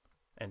young."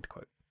 End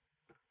quote.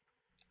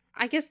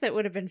 I guess that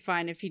would have been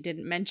fine if he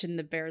didn't mention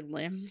the bare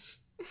limbs.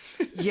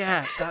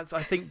 Yeah,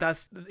 I think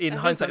that's in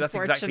hindsight, that's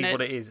exactly what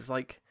it is. It's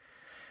like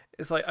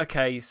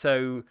okay,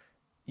 so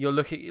you're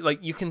looking,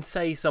 like, you can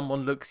say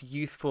someone looks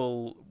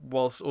youthful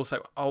whilst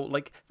also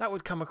that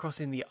would come across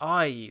in the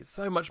eye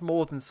so much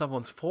more than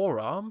someone's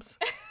forearms.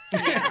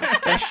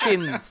 Their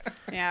shins.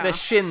 Yeah. Their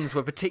shins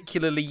were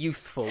particularly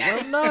youthful.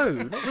 Well, no,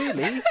 not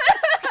really.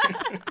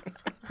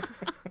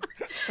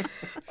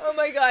 Oh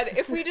my god,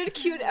 if we did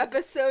cute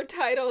episode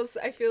titles,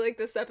 I feel like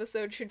this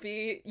episode should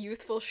be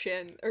Youthful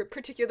Shin, or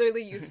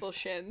particularly Youthful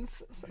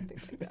Shins, something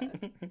like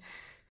that.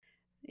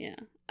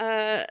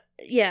 Yeah.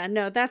 Yeah,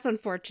 no, that's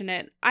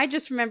unfortunate. I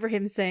just remember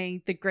him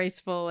saying the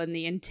graceful and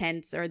the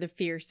intense, or the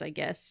fierce, I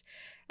guess.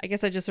 I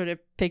guess I just sort of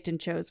picked and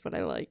chose what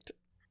I liked.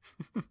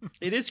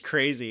 It is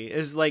crazy.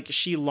 It's like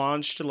she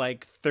launched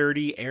like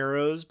 30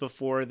 arrows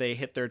before they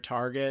hit their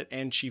target,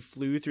 and she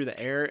flew through the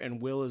air,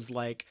 and Will is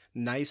like,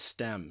 nice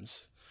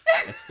stems.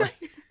 It's like...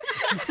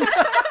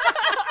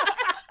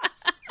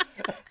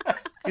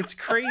 It's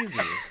crazy.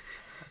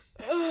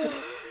 I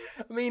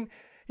mean,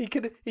 he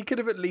could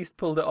have at least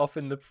pulled it off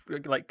in the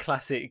like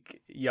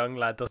classic young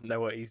lad doesn't know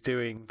what he's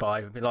doing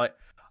vibe and be like,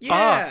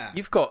 yeah,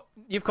 you've got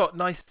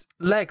nice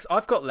legs.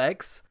 I've got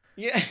legs.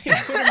 Yeah, you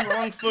put him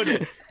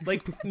wrong-footed.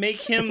 Like, make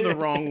him the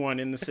wrong one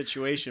in the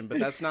situation, but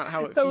that's not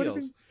how it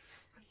feels.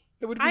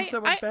 It would have been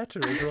so much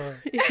better as well.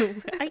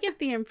 I get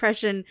the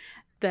impression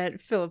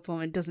that Philip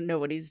Pullman doesn't know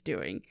what he's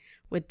doing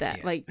with that.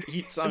 Yeah, like,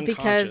 he's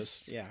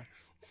unconscious.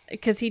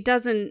 Because he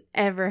doesn't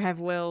ever have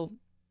Will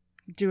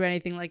do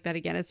anything like that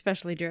again,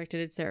 especially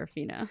directed at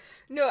Serafina.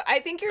 No, I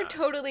think you're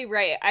totally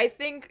right. I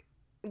think,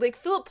 like,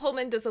 Philip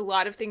Pullman does a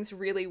lot of things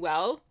really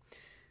well.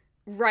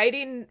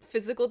 Writing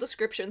physical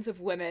descriptions of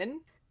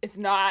women is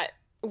not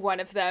one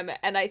of them,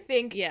 and I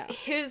think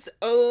his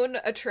own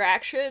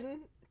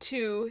attraction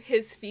to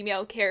his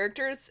female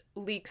characters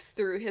leaks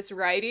through his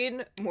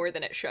writing more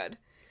than it should.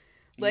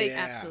 Like,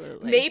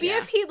 absolutely. Maybe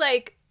if he,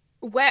 like,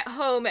 went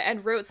home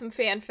and wrote some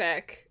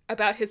fanfic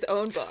about his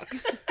own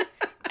books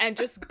and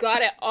just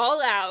got it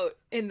all out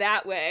in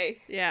that way.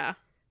 Yeah.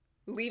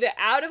 Leave it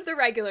out of the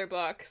regular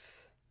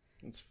books.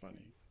 That's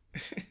funny.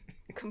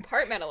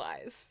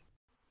 Compartmentalize.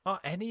 Are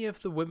any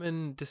of the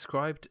women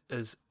described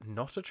as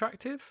not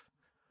attractive?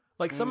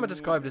 Like, some are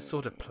described as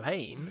sort of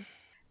plain.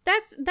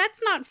 That's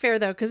not fair,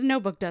 though, because no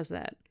book does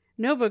that.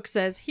 No book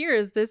says, here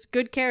is this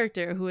good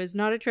character who is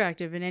not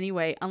attractive in any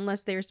way,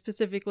 unless they're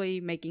specifically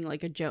making,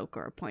 like, a joke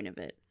or a point of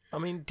it. I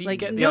mean, do you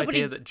get the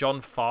idea that John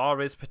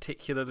Farr is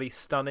particularly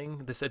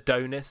stunning? This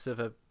Adonis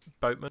of a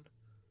boatman?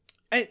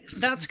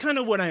 That's kind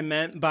of what I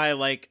meant by,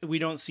 like, we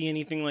don't see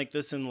anything like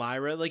this in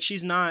Lyra. Like,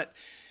 she's not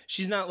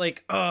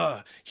like,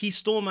 he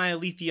stole my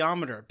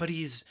alethiometer, but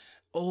he's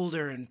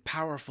older and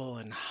powerful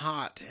and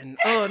hot, and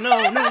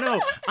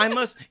no, I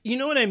must, you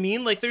know what I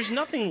mean? Like, there's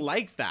nothing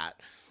like that.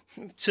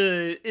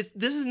 This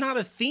is not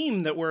a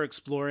theme that we're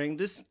exploring.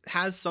 This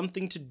has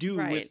something to do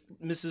with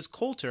Mrs.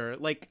 Coulter.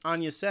 Like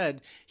Anya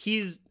said,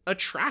 he's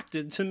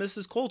attracted to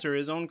Mrs. Coulter,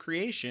 his own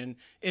creation,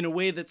 in a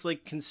way that's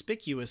like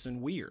conspicuous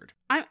and weird.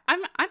 I'm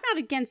not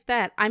against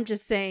that. I'm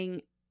just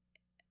saying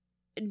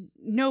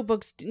no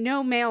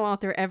male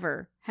author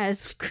ever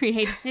has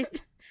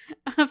created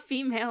a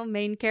female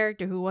main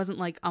character who wasn't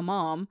like a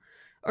mom,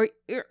 or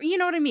you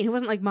know what I mean, who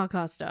wasn't like Ma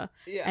Costa,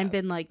 and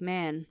been like,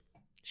 man,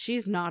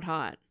 she's not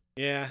hot.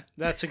 Yeah,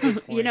 that's a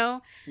good point. You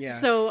know? Yeah.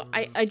 So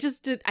I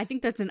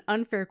think that's an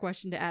unfair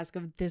question to ask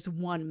of this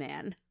one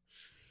man.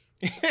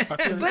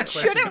 But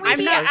shouldn't we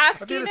be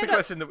asking? I feel it's a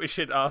question that we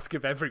should ask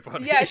of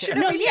everybody. Yeah,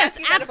 shouldn't we be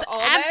asking that of all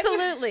men?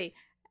 Absolutely.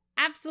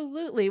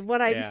 Absolutely.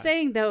 What I'm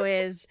saying, though,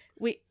 is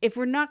if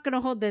we're not going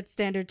to hold that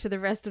standard to the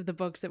rest of the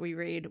books that we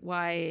read,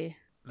 why...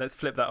 Let's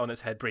flip that on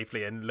its head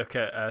briefly and look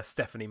at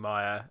Stephanie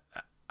Meyer.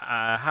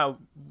 I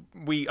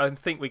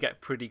think we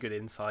get pretty good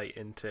insight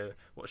into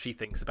what she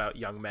thinks about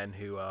young men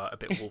who are a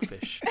bit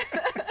wolfish.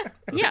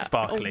 Yeah,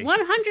 sparkly.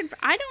 100.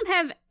 I don't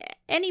have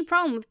any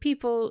problem with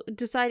people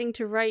deciding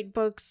to write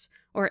books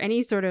or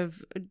any sort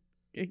of,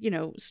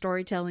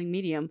 storytelling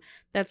medium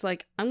that's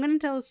like, I'm going to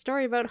tell a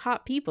story about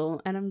hot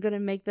people and I'm going to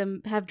make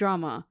them have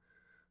drama.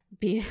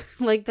 Be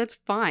like, that's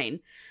fine.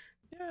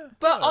 Yeah.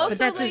 But also,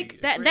 that's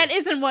like, that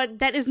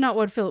is not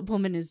what Philip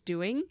Pullman is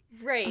doing.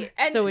 Right.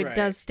 And so it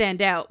does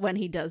stand out when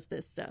he does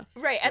this stuff.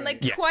 Right. And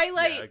like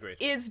Twilight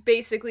is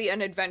basically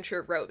an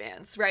adventure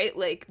romance, right?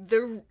 Like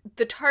the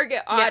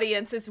target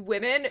audience is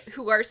women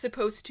who are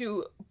supposed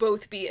to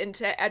both be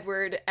into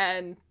Edward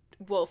and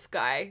Wolf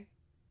Guy.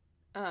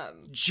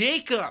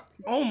 Jacob.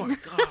 Oh my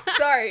god.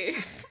 Sorry.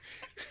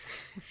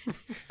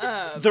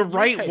 The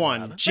right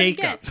one,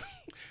 Jacob.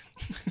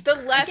 The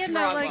less Again,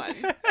 wrong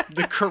like- one.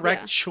 The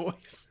correct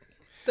choice.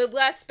 The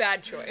less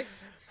bad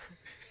choice.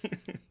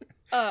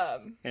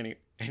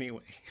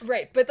 Anyway.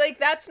 Right, but like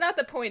that's not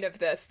the point of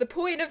this. The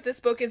point of this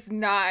book is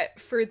not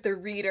for the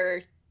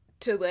reader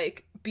to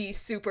like be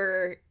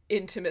super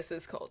into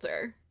Mrs.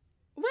 Coulter.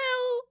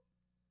 Well,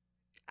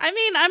 I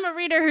mean, I'm a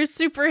reader who's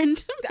super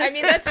into I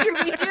mean, that's true.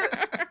 We do.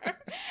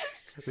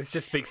 This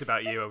just speaks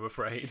about you, I'm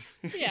afraid.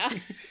 Yeah,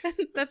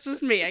 that's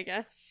just me, I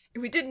guess.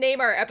 We did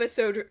name our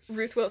episode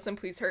Ruth Wilson,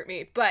 Please Hurt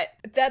Me, but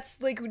that's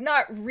like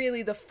not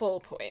really the full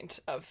point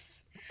of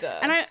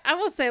the... And I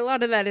will say a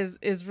lot of that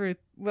is Ruth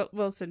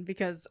Wilson,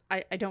 because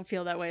I don't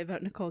feel that way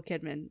about Nicole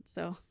Kidman,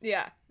 so...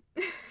 Yeah.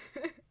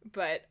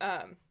 But,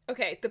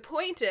 okay, the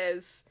point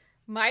is,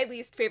 my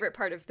least favorite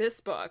part of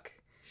this book,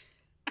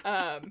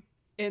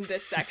 in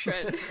this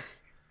section...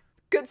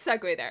 Good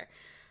segue there.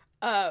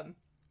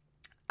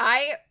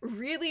 I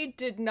really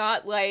did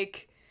not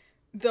like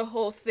the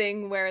whole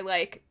thing where,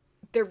 like,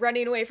 they're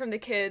running away from the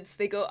kids,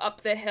 they go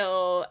up the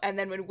hill, and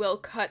then when Will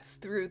cuts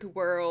through the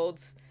world,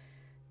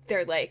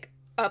 they're, like,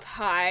 up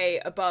high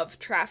above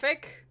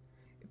traffic,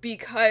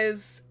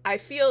 because I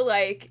feel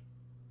like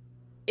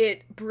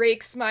it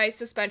breaks my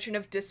suspension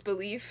of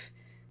disbelief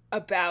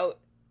about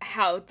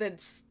how the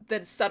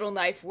subtle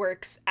knife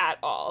works at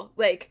all.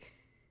 Like,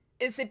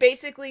 is it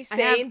basically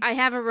saying... I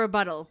have a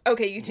rebuttal.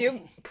 Okay, you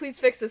two,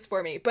 please fix this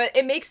for me. But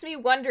it makes me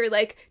wonder,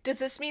 like, does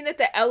this mean that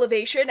the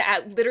elevation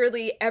at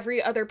literally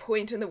every other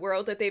point in the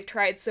world that they've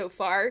tried so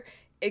far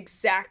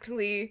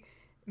exactly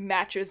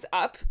matches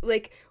up?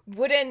 Like,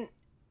 wouldn't,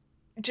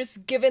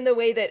 just given the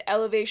way that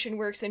elevation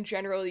works in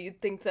general, you'd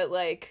think that,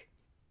 like,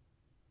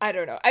 I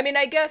don't know. I mean,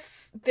 I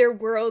guess their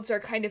worlds are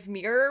kind of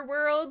mirror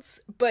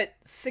worlds, but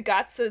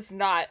Sagazza's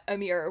not a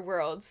mirror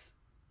world.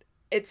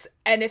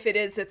 And if it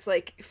is, it's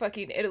like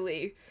fucking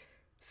Italy.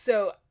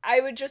 So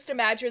I would just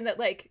imagine that,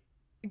 like,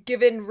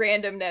 given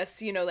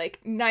randomness, you know, like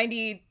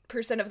 90%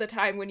 of the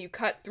time when you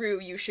cut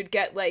through, you should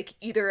get like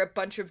either a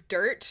bunch of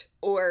dirt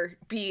or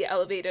be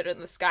elevated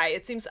in the sky.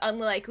 It seems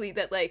unlikely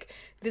that like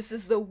this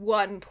is the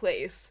one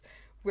place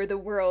where the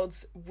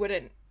worlds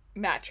wouldn't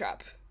match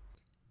up.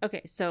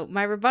 Okay, so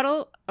my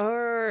rebuttal,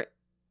 or...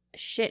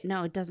 Shit,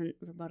 no, it doesn't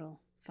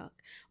rebuttal. Fuck.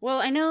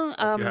 Well, I know...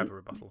 You have a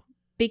rebuttal.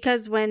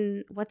 Because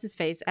when,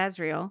 what's-his-face,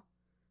 Asriel,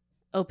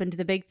 opened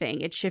the big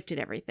thing, it shifted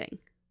everything.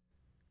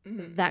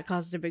 Mm-hmm. That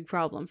caused a big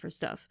problem for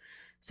stuff.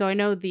 So I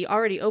know the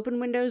already open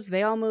windows,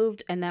 they all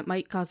moved, and that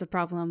might cause a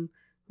problem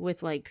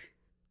with, like,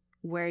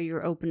 where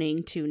you're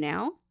opening to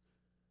now.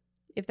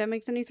 If that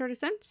makes any sort of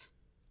sense.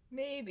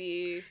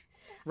 Maybe.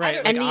 Right,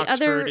 like And the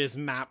Oxford other- is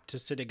mapped to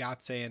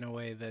Cittàgazze in a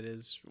way that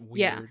is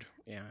weird.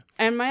 Yeah.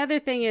 And my other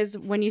thing is,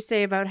 when you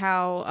say about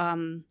how...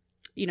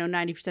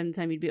 90% of the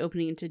time you'd be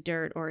opening into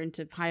dirt or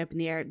into high up in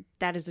the air,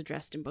 that is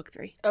addressed in book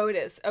 3. Oh, it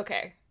is.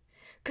 Okay.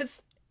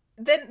 Because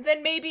then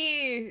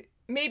maybe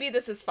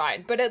this is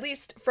fine. But at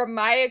least from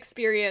my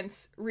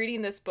experience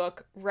reading this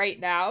book right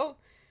now,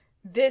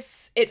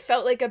 it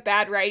felt like a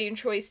bad writing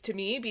choice to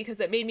me because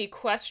it made me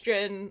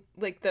question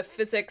like the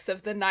physics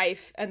of the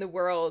knife and the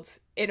world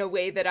in a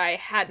way that I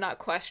had not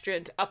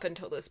questioned up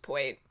until this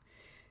point.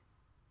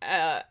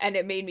 And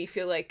it made me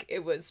feel like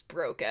it was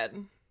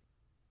broken.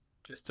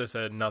 Just as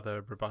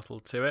another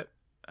rebuttal to it,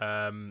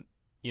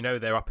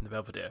 they're up in the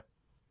Belvedere.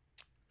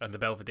 And the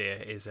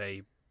Belvedere is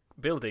a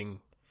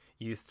building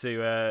used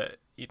to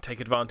you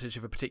take advantage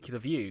of a particular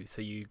view.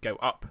 So you go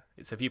up.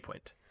 It's a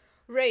viewpoint.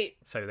 Right.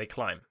 So they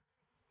climb.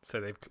 So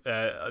they've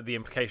the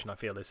implication, I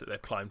feel, is that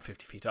they've climbed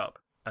 50 feet up,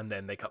 and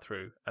then they cut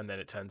through. And then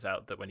it turns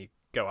out that when you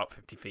go up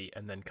 50 feet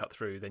and then cut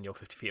through, then you're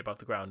 50 feet above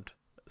the ground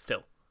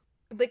still.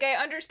 Like, I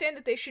understand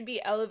that they should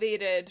be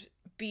elevated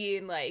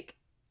being, like,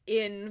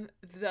 in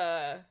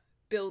the...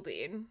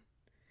 building,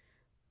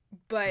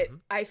 but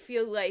I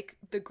feel like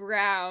the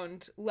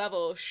ground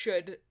level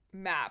should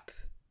map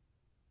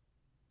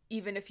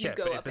even if you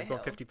go but up if they've a hill.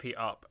 gone 50 feet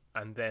up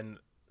and then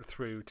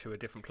through to a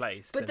different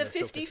place, But then the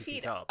they're 50 still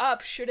feet up.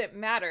 up shouldn't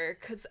matter,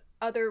 because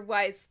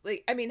otherwise,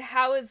 like, I mean,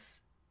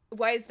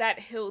 why is that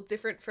hill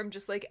different from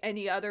just like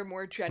any other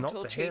more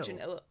gentle the change in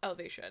hill.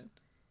 Elevation?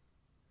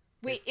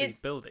 Wait, It's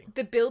the building.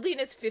 The building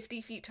is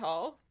 50 feet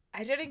tall?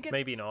 I didn't get...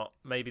 Maybe not.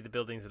 Maybe the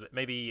building's...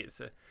 Maybe it's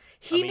a...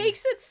 He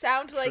makes it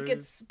sound like true.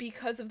 it's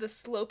because of the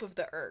slope of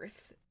the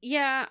earth.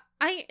 Yeah,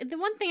 the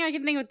one thing I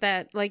can think with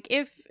that, like,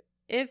 if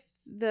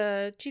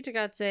the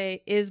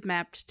Cittàgazze is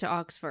mapped to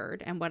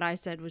Oxford, and what I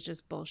said was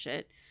just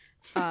bullshit,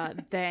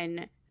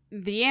 then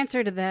the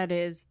answer to that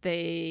is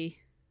they...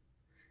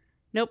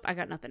 Nope, I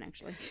got nothing,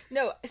 actually.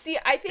 No, see,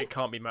 I think... It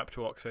can't be mapped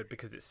to Oxford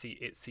because it's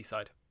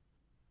seaside.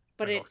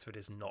 But and Oxford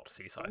is not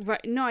seaside.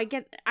 Right, no,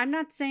 I'm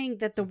not saying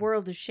that the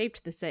world is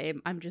shaped the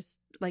same. I'm just,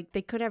 like,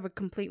 they could have a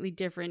completely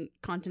different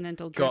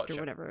continental drift Gotcha.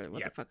 or whatever,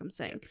 the fuck I'm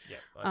saying. Yeah,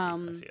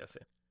 I see.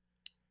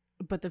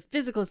 But the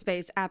physical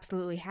space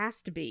absolutely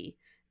has to be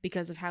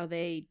because of how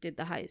they did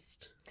the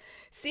heist.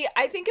 See,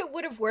 I think it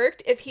would have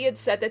worked if he had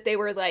said that they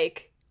were,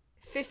 like,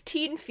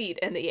 15 feet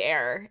in the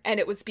air, and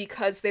it was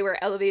because they were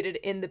elevated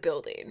in the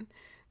building.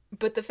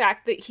 But the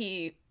fact that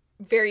he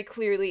very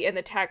clearly in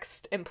the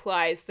text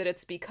implies that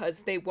it's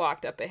because they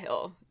walked up a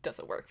hill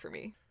doesn't work for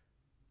me.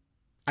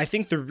 I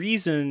think the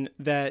reason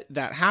that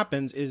that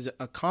happens is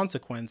a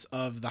consequence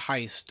of the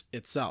heist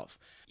itself.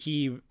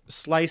 He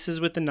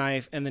slices with the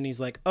knife and then he's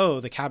like,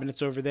 oh, the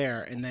cabinet's over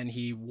there. And then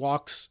he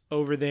walks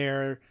over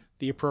there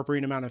the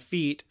appropriate amount of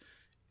feet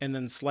and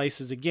then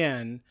slices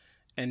again.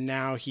 And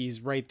now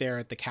he's right there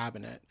at the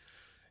cabinet.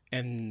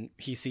 And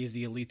he sees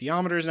the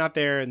alethiometer's not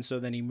there. And so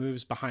then he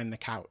moves behind the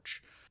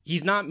couch.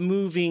 He's not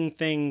moving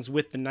things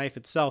with the knife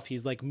itself.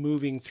 He's like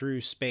moving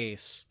through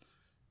space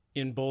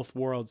in both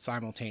worlds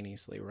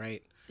simultaneously,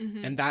 right?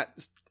 Mm-hmm. And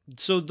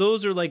so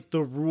those are like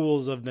the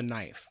rules of the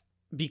knife.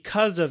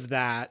 Because of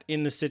that,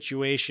 in the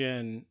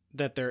situation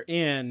that they're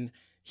in,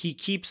 he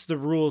keeps the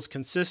rules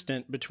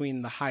consistent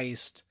between the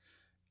heist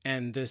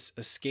and this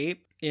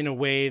escape in a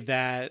way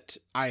that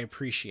I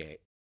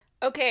appreciate.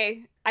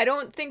 Okay, I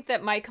don't think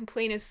that my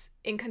complaint is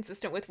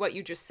inconsistent with what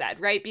you just said,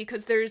 right?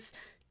 Because there's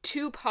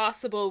two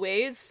possible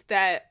ways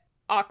that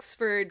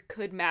Oxford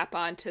could map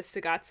onto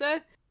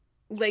Sagatsa.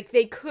 Like,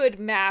 they could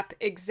map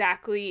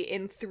exactly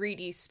in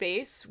 3D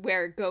space,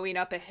 where going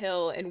up a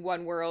hill in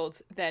one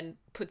world then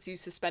puts you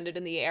suspended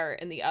in the air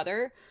in the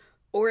other.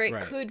 Or it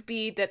could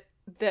be that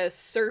the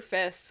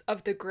surface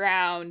of the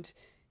ground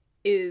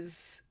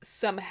is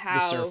somehow...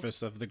 The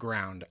surface of the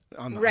ground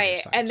on the right,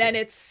 other side, and too. then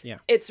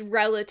it's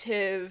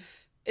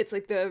relative... It's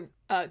like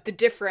the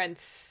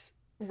difference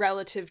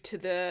relative to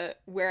the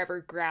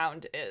wherever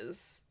ground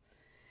is.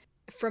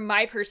 From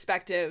my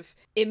perspective,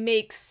 it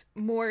makes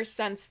more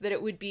sense that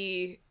it would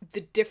be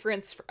the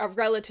difference of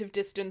relative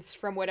distance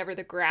from whatever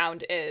the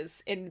ground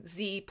is in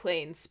Z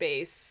plane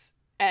space,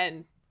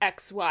 and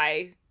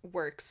XY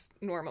works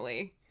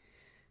normally.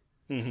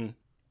 Mm-hmm.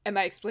 Am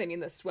I explaining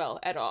this well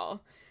at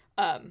all?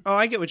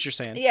 I get what you're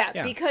saying.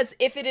 Yeah, because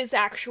if it is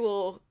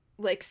actual,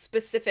 like,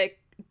 specific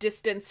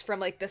distance from,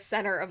 like, the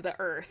center of the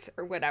Earth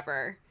or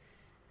whatever,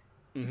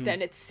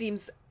 then it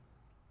seems...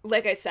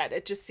 Like I said,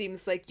 it just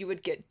seems like you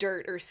would get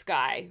dirt or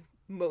sky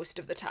most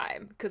of the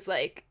time. Because,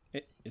 like,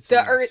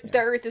 the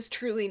Earth is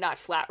truly not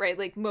flat, right?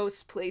 Like,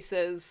 most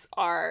places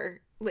are,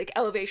 like,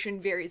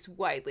 elevation varies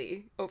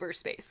widely over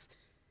space.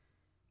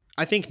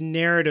 I think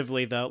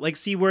narratively, though, like,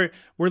 see, we're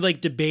like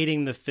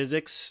debating the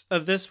physics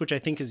of this, which I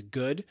think is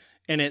good.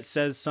 And it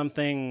says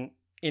something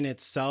in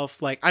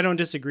itself. Like, I don't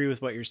disagree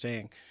with what you're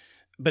saying.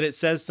 But it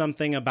says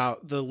something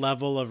about the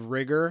level of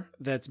rigor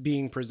that's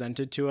being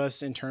presented to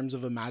us in terms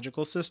of a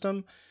magical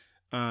system.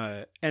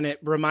 And it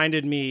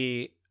reminded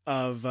me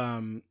of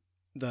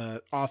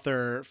the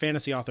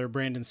fantasy author,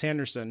 Brandon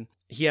Sanderson.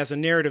 He has a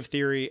narrative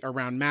theory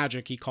around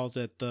magic. He calls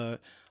it the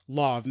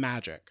law of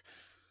magic.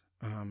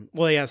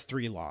 Well, he has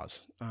 3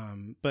 laws,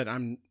 but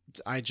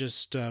I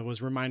just was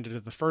reminded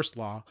of the first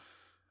law.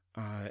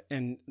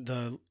 And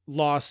the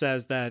law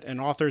says that an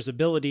author's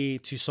ability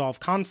to solve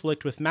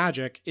conflict with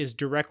magic is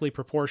directly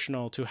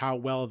proportional to how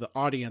well the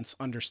audience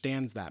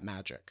understands that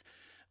magic,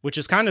 which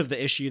is kind of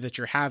the issue that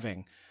you're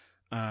having.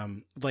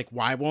 Like,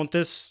 why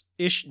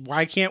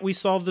can't we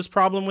solve this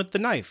problem with the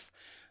knife?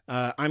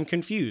 I'm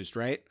confused,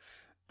 right?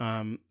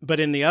 But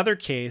in the other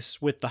case,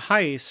 with the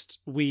heist,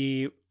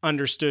 we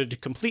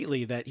understood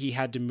completely that he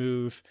had to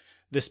move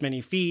this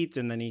many feet,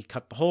 and then he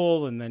cut the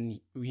hole, and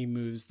then he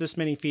moves this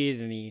many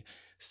feet, and he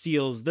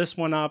seals this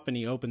one up and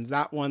he opens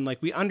that one.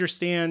 Like, we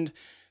understand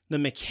the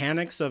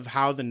mechanics of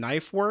how the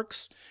knife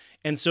works.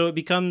 And so it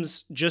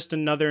becomes just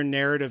another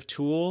narrative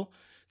tool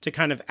to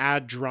kind of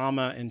add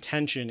drama and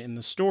tension in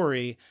the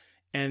story.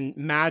 And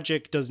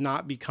magic does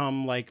not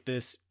become like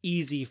this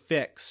easy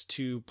fix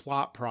to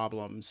plot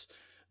problems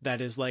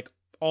that is like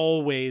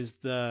always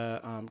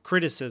the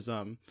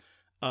criticism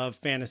of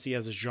fantasy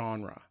as a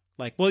genre.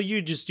 Like, well,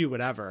 you just do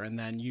whatever, and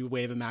then you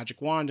wave a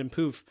magic wand and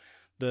poof,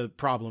 the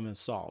problem is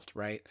solved,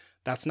 right?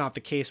 That's not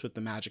the case with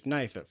the magic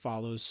knife. It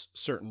follows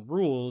certain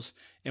rules,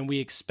 and we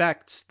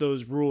expect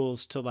those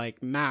rules to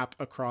like map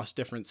across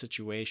different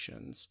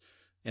situations.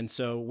 And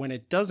so when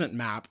it doesn't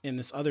map in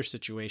this other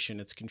situation,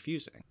 it's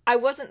confusing. I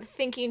wasn't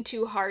thinking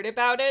too hard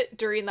about it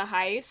during the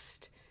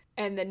heist,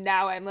 and then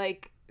now I'm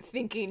like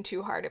thinking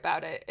too hard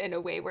about it in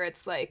a way where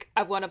it's like,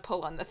 I want to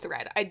pull on the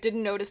thread. I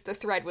didn't notice the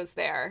thread was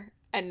there,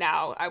 and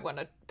now I want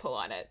to pull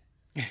on it.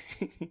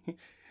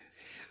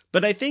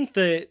 But I think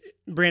that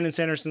Brandon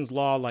Sanderson's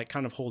law like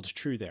kind of holds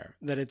true there,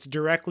 that it's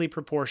directly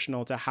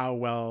proportional to how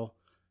well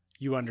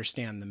you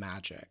understand the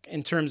magic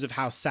in terms of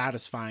how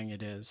satisfying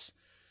it is.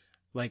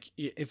 Like,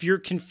 if you're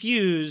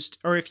confused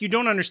or if you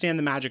don't understand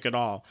the magic at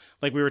all,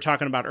 like we were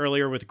talking about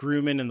earlier with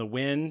Grumman and the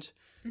wind,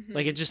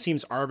 like it just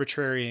seems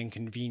arbitrary and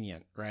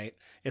convenient, right?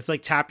 It's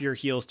like tap your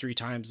heels 3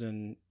 times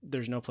and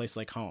there's no place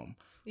like home.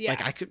 Yeah.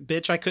 Like,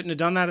 I couldn't have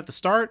done that at the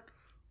start.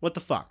 What the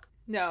fuck?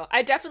 No,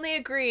 I definitely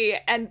agree.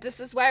 And this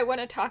is why I want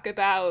to talk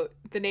about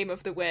The Name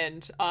of the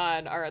Wind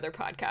on our other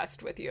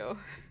podcast with you.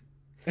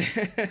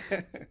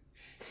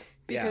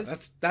 Yeah,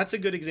 that's a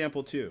good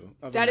example too.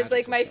 That is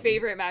like my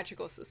favorite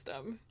magical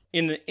system.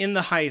 In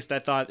the heist, I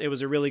thought it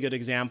was a really good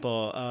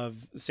example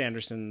of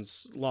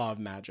Sanderson's law of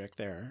magic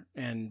there.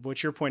 And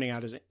what you're pointing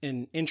out is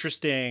an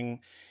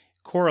interesting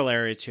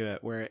corollary to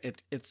it where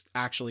it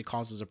actually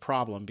causes a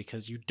problem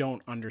because you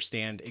don't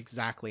understand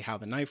exactly how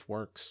the knife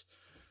works.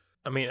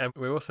 I mean, and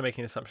we're also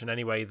making an assumption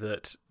anyway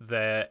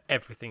that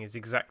everything is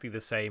exactly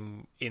the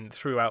same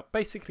throughout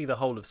basically the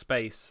whole of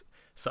space,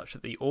 such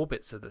that the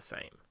orbits are the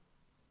same.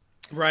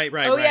 Right.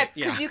 Oh, yeah,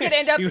 because you could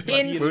end up in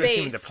We're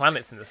assuming space. the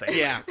planet's in the same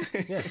Yeah.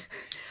 place. Yeah.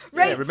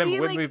 Right, Yeah, remember, see,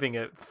 we're like- moving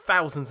at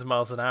thousands of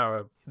miles an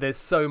hour. There's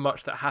so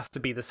much that has to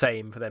be the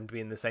same for them to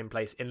be in the same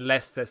place,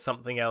 unless there's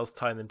something else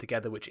tying them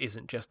together, which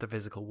isn't just the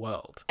physical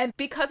world. And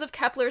because of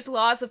Kepler's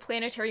laws of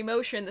planetary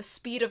motion, the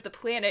speed of the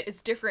planet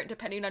is different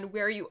depending on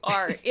where you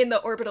are in the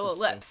orbital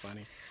ellipse. So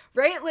funny.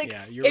 Right? Like,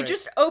 Yeah, you're it right.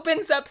 just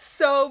opens up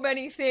so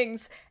many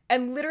things.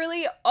 And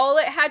literally, all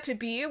it had to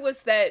be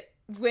was that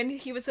when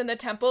he was in the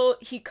temple,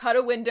 he cut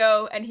a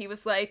window and he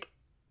was like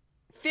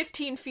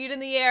 15 feet in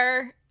the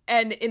air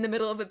and in the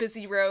middle of a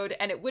busy road,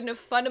 and it wouldn't have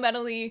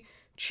fundamentally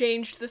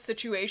changed the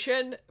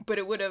situation, but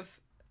it would have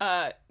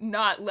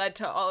not led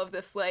to all of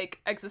this like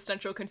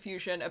existential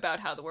confusion about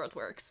how the world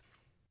works.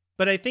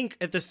 But I think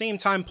at the same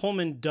time,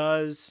 Pullman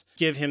does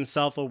give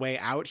himself a way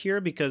out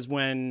here, because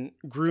when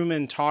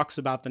Grumman talks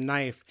about the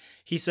knife,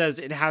 he says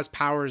it has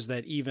powers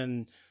that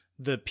even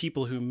the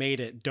people who made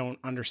it don't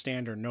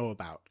understand or know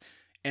about.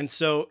 And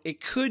so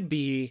it could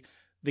be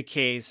the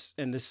case,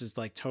 and this is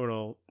like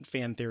total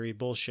fan theory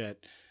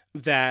bullshit,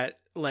 that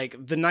like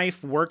the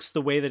knife works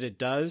the way that it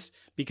does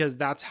because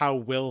that's how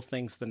Will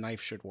thinks the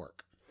knife should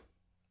work.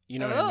 You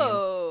know what I mean?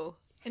 Oh,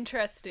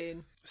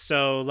 interesting.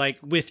 So like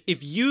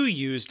if you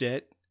used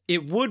it,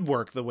 it would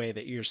work the way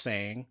that you're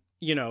saying,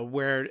 you know,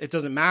 where it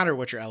doesn't matter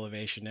what your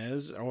elevation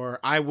is, or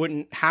I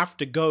wouldn't have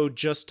to go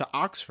just to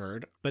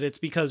Oxford, but it's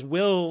because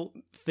Will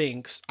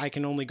thinks I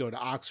can only go to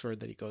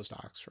Oxford that he goes to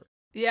Oxford.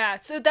 Yeah,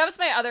 so that was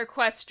my other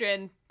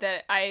question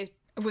that I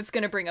was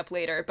going to bring up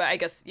later, but I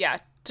guess, yeah,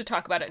 to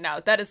talk about it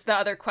now. That is the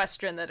other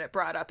question that it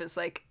brought up is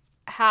like,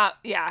 how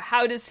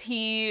does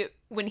he,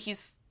 when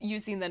he's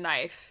using the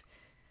knife,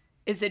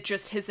 is it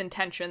just his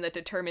intention that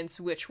determines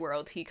which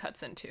world he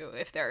cuts into,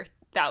 if there are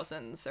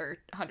thousands or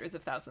hundreds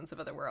of thousands of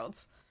other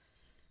worlds?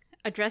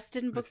 Addressed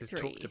in book This is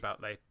 3. talked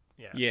about later.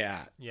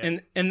 Yeah. Yeah.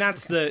 And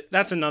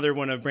that's another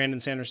one of Brandon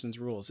Sanderson's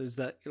rules, is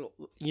that,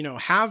 you know,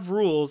 have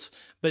rules,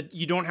 but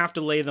you don't have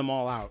to lay them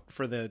all out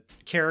for the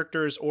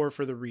characters or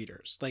for the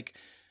readers. Like,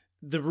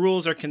 the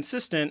rules are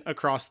consistent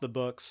across the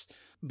books,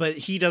 but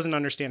he doesn't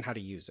understand how to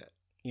use it,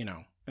 you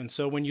know? And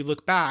so when you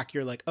look back,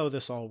 you're like, oh,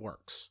 this all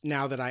works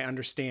now that I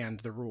understand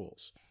the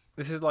rules.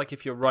 This is like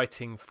if you're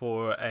writing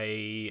for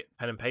a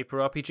pen and paper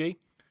RPG,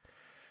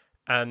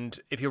 and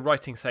if you're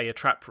writing, say, a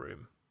trap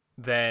room,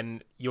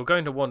 then you're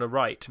going to want to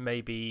write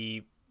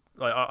maybe,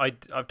 like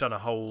I've done a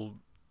whole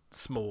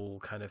small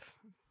kind of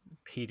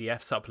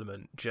PDF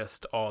supplement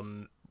just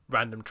on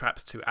random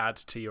traps to add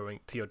to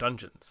your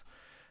dungeons,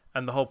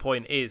 and the whole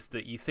point is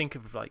that you think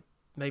of like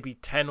maybe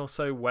 10 or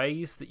so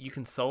ways that you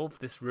can solve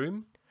this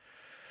room.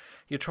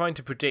 You're trying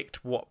to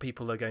predict what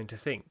people are going to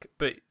think,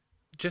 but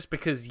just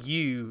because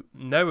you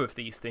know of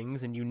these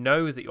things and you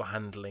know that you're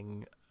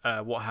handling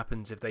what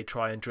happens if they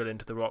try and drill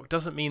into the rock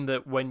doesn't mean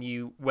that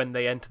when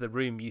they enter the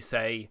room you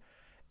say,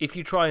 if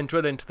you try and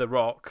drill into the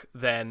rock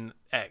then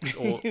X,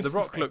 or the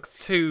rock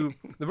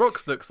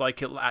looks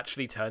like it'll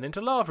actually turn into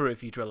lava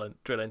if you drill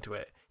into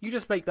it. You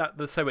just make that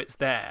so it's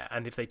there,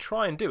 and if they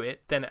try and do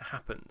it then it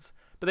happens.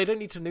 But they don't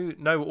need to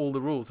know all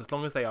the rules as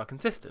long as they are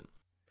consistent.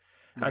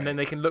 Right. And then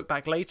they can look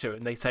back later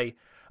and they say,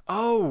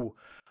 oh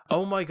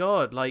my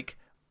god, like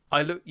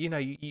I look, you know,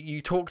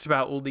 you talked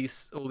about all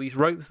these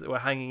ropes that were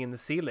hanging in the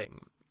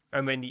ceiling,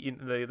 and then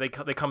they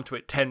come to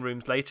it 10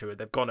 rooms later and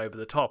they've gone over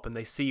the top and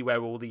they see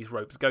where all these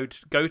ropes go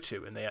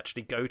to, and they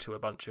actually go to a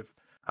bunch of,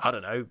 I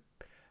don't know,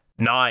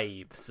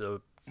 knives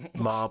or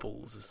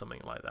marbles or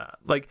something like that.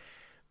 Like,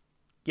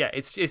 yeah,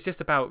 it's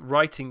just about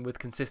writing with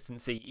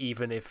consistency,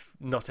 even if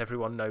not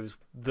everyone knows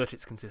that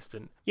it's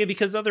consistent. Yeah,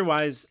 because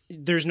otherwise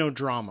there's no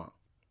drama.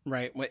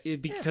 Right,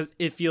 because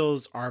it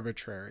feels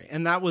arbitrary.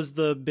 And that was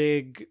the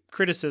big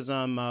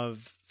criticism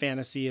of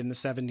fantasy in the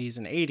 70s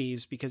and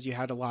 80s, because you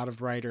had a lot of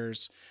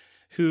writers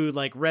who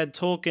like read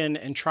Tolkien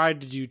and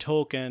tried to do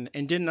Tolkien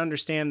and didn't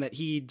understand that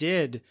he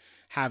did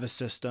have a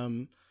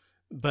system,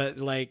 but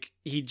like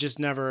he just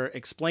never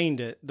explained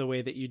it the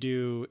way that you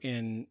do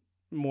in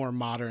more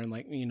modern,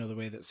 like, you know, the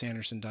way that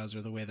Sanderson does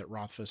or the way that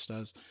Rothfuss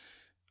does.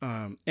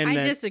 I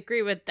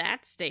disagree with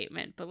that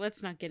statement, but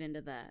let's not get into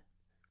that.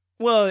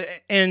 Well,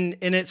 and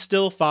it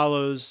still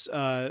follows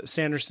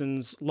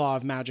Sanderson's law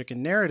of magic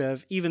and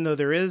narrative, even though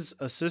there is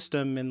a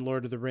system in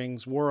Lord of the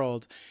Rings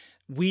world.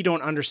 We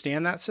don't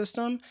understand that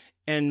system,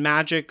 and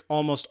magic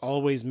almost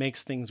always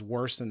makes things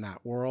worse in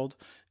that world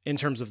in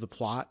terms of the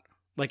plot.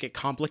 Like, it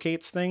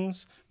complicates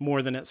things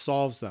more than it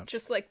solves them.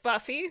 Just like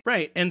Buffy.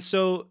 Right. And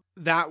so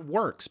that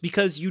works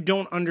because you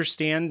don't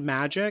understand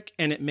magic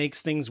and it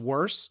makes things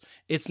worse.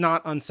 It's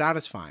not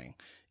unsatisfying.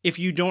 If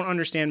you don't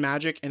understand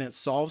magic and it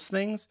solves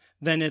things,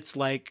 then it's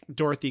like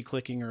Dorothy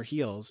clicking her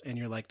heels and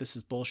you're like, this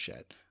is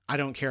bullshit. I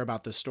don't care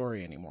about this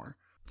story anymore.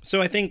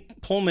 So I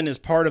think Pullman is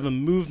part of a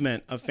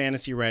movement of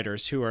fantasy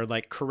writers who are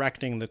like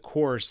correcting the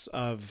course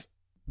of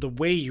the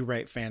way you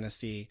write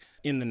fantasy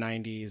in the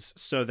 90s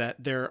so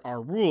that there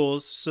are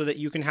rules so that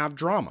you can have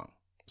drama,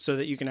 so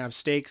that you can have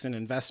stakes and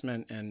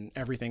investment and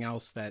everything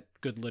else that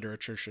good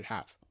literature should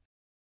have.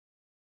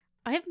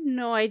 I have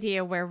no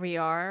idea where we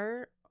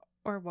are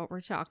or what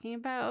we're talking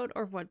about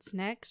or what's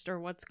next or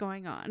what's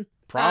going on.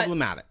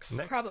 Problematics.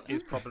 Next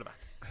is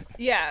problematics.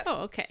 Yeah.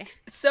 Oh, okay.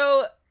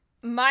 So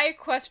my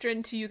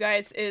question to you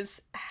guys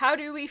is, how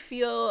do we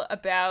feel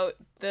about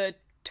the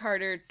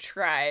Tartar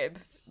tribe?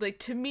 Like,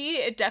 to me,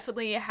 it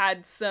definitely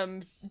had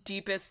some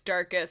deepest,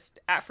 darkest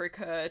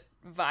Africa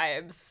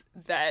vibes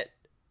that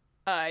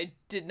I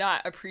did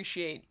not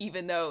appreciate,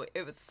 even though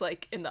it was,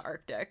 like, in the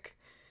Arctic.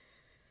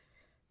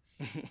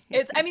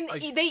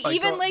 They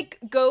even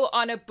go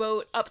on a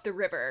boat up the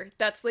river.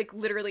 That's, like,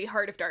 literally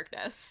Heart of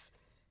Darkness.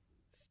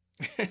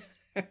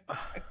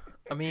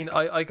 I mean,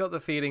 I got the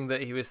feeling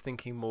that he was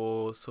thinking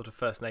more sort of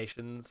First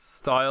Nations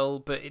style,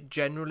 but it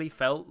generally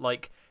felt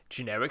like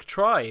generic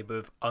tribe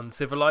of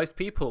uncivilized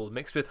people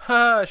mixed with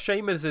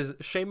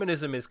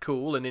shamanism is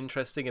cool and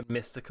interesting and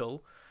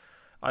mystical.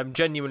 I'm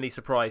genuinely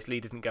surprised Lee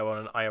didn't go on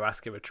an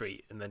ayahuasca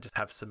retreat and then just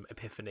have some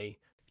epiphany.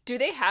 Do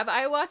they have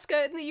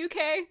ayahuasca in the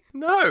UK?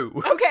 No.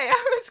 Okay,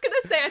 I was gonna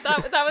say, I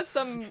thought that was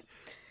some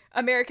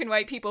American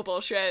white people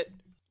bullshit.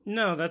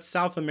 No, that's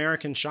South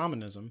American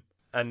shamanism.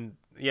 And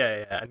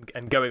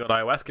and going on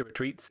ayahuasca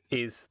retreats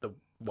is the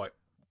white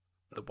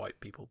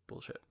people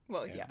bullshit.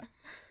 Well, yeah.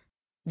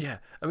 Yeah,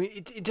 I mean,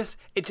 it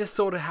just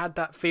sort of had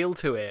that feel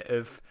to it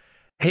of,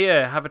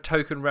 here, have a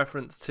token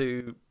reference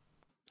to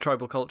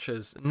tribal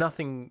cultures.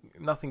 Nothing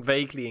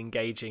vaguely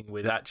engaging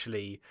with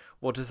actually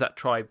what does that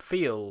tribe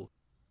feel.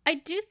 I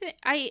do think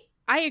I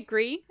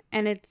agree,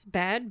 and it's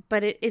bad,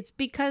 but it's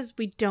because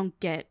we don't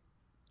get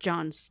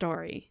John's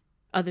story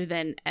other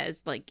than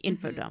as like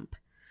info dump.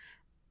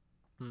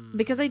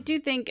 Because I do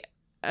think,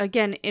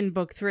 again, in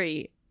book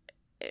 3,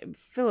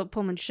 Philip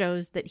Pullman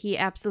shows that he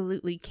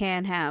absolutely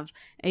can have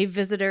a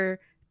visitor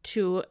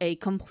to a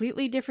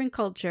completely different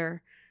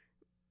culture,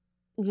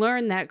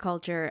 learn that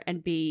culture,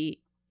 and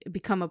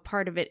become a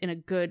part of it in a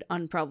good,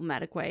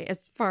 unproblematic way,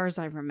 as far as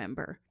I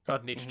remember.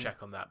 I'd need to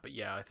check on that, but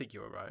yeah, I think you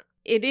were right.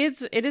 It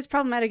is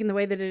problematic in the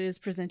way that it is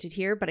presented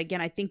here, but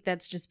again, I think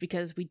that's just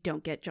because we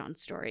don't get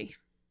John's story.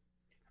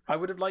 I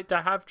would have liked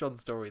to have John's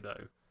story,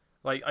 though.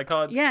 Like, I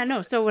can't... Yeah,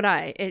 no, so would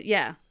I.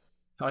 Yeah.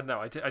 I don't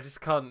know, I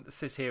just can't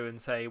sit here and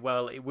say,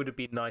 well, it would have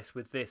been nice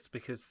with this,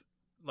 because,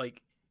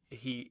 like,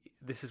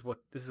 this is what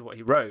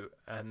he wrote,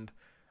 and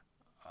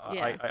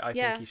I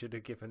think he should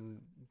have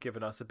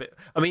given us a bit...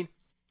 I mean,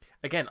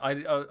 again, I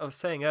was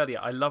saying earlier,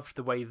 I loved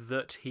the way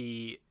that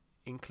he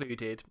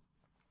included,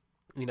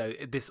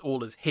 this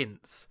all as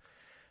hints,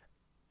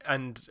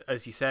 and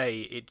as you say,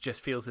 it just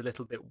feels a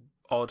little bit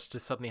odd to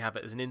suddenly have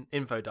it as an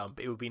info dump.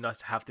 It would be nice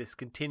to have this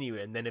continue,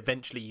 and then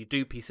eventually you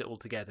do piece it all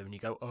together and you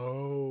go,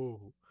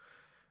 oh,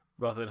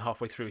 rather than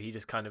halfway through he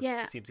just kind of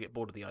seems to get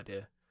bored of the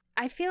idea.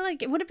 I feel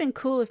like it would have been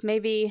cool if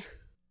maybe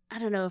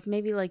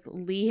like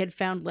Lee had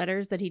found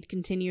letters that he'd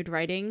continued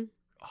writing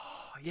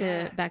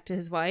back to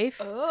his wife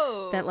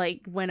that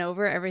like went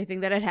over everything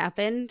that had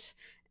happened,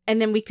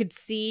 and then we could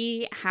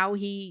see how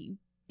he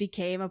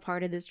became a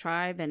part of this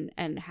tribe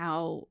and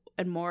how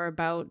and more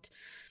about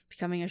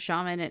becoming a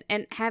shaman,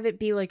 and have it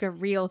be like a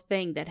real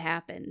thing that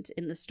happened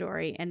in the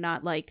story, and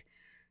not like,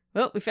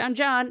 well, we found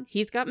John,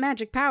 he's got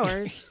magic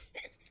powers.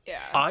 Yeah.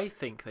 I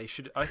think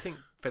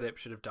Philip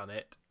should have done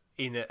it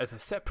as a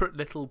separate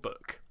little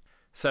book.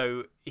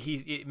 So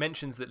it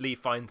mentions that Lee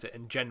finds it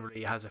and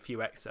generally has a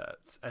few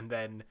excerpts, and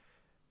then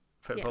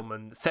Philip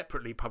Pullman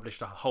separately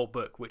published a whole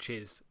book, which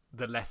is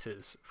the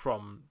letters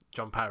from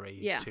John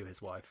Parry to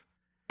his wife.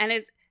 And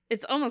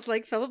it's almost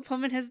like Philip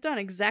Pullman has done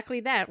exactly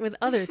that with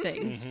other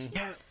things.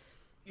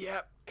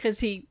 Yeah. Because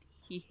he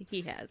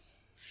has.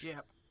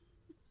 Yeah.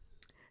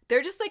 There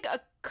are just like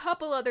a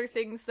couple other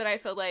things that I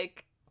feel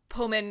like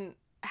Pullman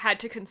had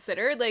to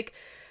consider. Like,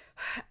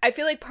 I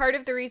feel like part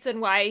of the reason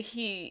why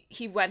he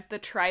went the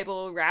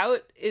tribal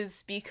route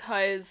is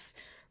because,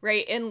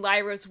 right, in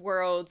Lyra's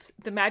world,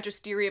 the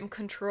Magisterium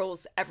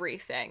controls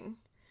everything.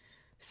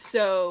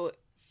 So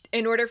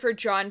in order for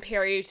John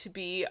Parry to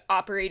be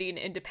operating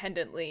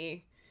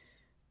independently,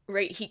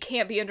 right, he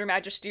can't be under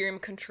Magisterium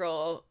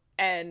control,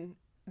 and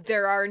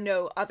there are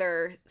no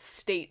other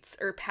states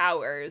or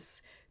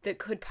powers that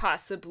could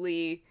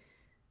possibly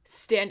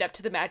stand up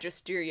to the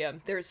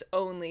Magisterium. There's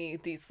only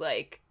these,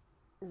 like,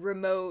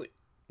 remote,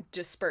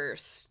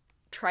 dispersed,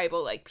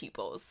 tribal-like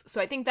peoples.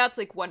 So I think that's,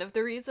 like, one of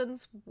the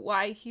reasons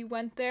why he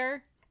went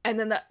there. And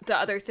then the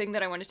other thing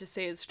that I wanted to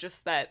say is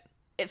just that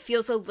it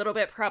feels a little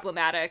bit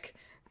problematic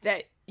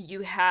that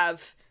you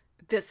have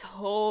this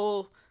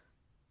whole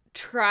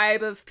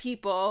tribe of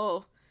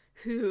people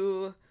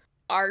who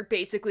are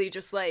basically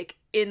just, like,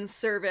 in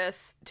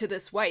service to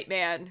this white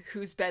man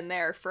who's been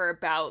there for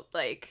about,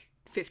 like,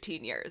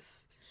 15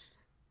 years.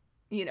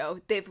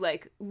 They've,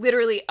 like,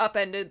 literally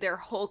upended their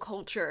whole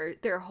culture,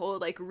 their whole,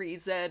 like,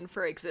 reason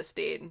for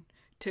existing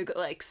to,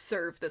 like,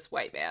 serve this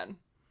white man.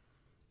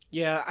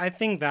 Yeah, I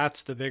think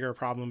that's the bigger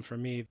problem for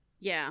me.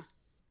 Yeah.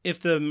 If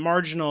the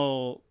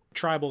marginal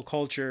tribal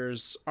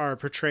cultures are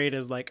portrayed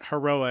as like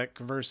heroic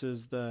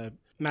versus the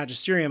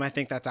magisterium, I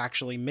think that's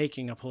actually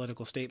making a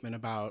political statement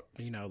about,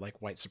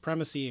 like white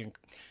supremacy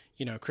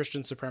and,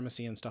 Christian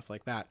supremacy and stuff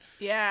like that.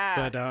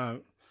 Yeah.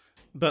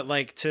 But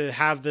like to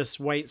have this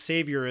white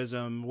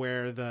saviorism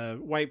where the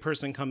white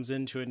person comes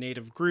into a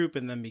native group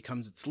and then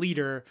becomes its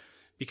leader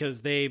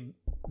because they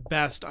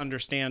best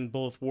understand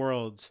both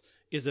worlds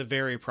is a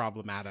very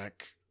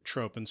problematic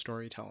trope in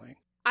storytelling.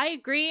 I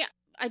agree.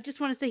 I just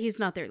want to say he's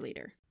not their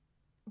leader.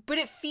 But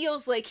it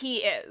feels like he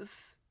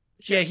is.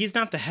 Sure. Yeah, he's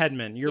not the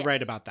headman. You're Yes.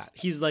 right about that.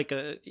 He's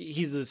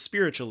a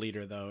spiritual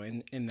leader though,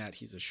 in that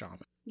he's a shaman.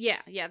 Yeah.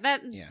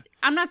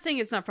 I'm not saying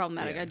it's not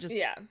problematic. Yeah. I just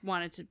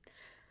wanted to.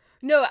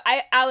 No,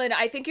 Alan,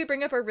 I think you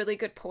bring up a really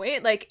good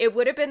point. Like, it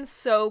would have been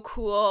so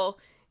cool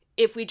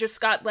if we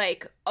just got,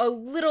 like, a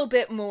little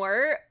bit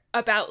more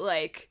about,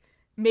 like,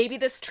 maybe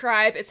this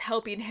tribe is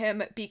helping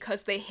him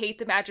because they hate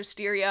the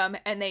magisterium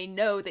and they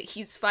know that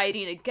he's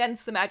fighting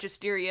against the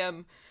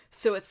magisterium.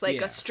 So it's like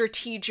a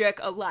strategic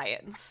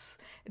alliance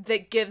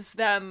that gives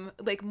them,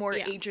 like, more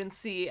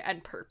agency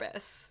and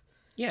purpose.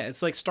 Yeah,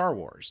 it's like Star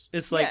Wars.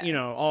 It's like,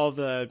 all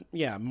the,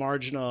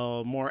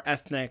 marginal, more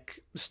ethnic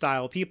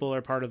style people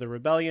are part of the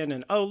rebellion.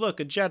 And, oh, look,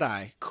 a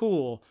Jedi.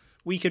 Cool.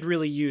 We could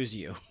really use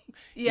you.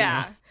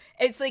 Yeah.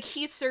 It's like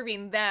he's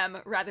serving them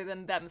rather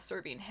than them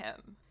serving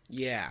him.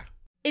 Yeah.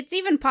 It's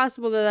even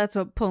possible that that's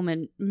what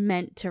Pullman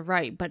meant to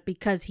write, but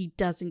because he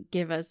doesn't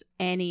give us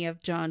any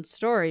of John's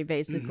story,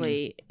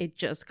 basically, it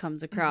just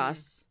comes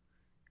across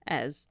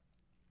as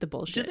the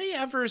bullshit. Did they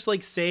ever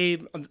like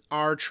say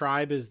our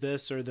tribe is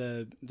this or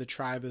the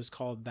tribe is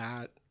called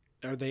that?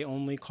 Are they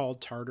only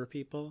called Tartar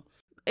people?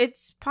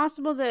 It's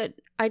possible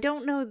that I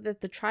don't know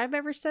that the tribe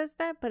ever says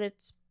that, but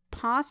it's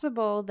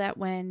possible that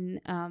when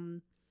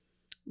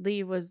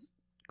Lee was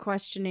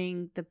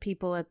questioning the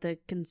people at the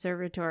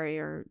conservatory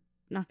or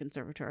not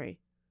conservatory,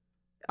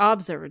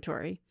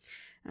 observatory,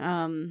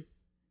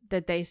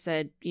 that they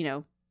said,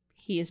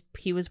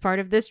 he was part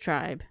of this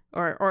tribe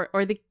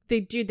or the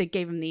dude that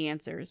gave him the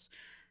answers.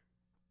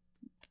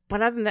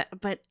 But other than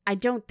that, but I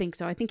don't think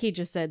so. I think he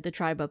just said the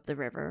tribe up the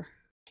river.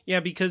 Yeah,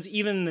 because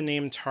even the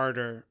name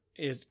Tartar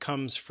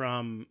comes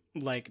from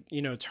like,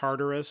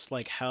 Tartarus,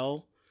 like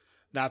hell.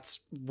 That's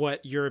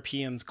what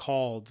Europeans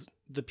called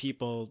the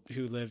people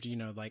who lived,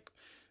 like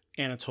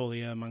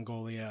Anatolia,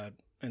 Mongolia,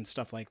 and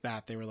stuff like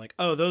that. They were like,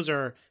 oh, those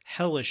are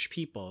hellish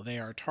people. They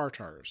are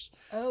Tartars.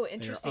 Oh,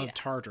 interesting. They're of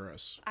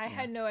Tartarus. I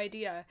had no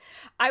idea.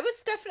 I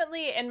was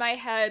definitely in my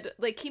head,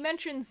 like he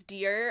mentions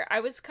deer. I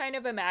was kind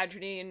of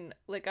imagining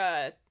like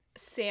a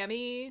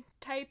Sami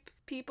type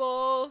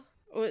people.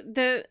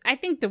 I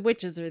think the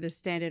witches are the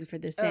stand-in for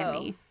the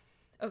Sami.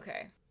 Oh,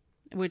 okay.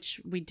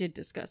 Which we did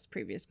discuss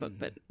previous book,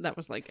 but that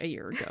was like a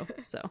year ago.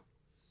 So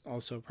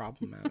also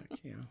problematic,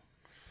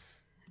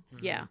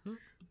 yeah.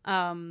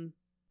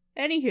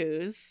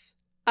 Anywho's,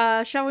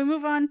 shall we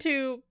move on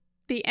to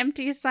the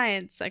empty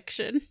science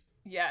section?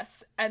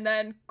 Yes, and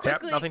then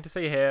quickly. Yep, nothing to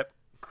see here.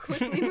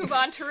 Quickly move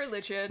on to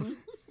religion.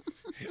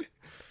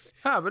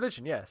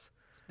 Religion, yes.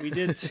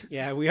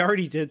 We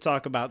already did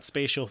talk about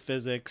spatial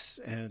physics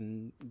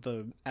and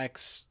the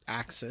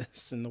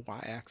x-axis and the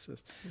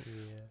y-axis.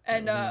 Yeah.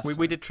 And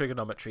we did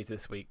trigonometry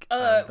this week,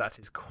 and that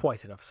is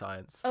quite enough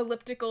science.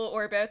 Elliptical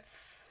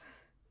orbits.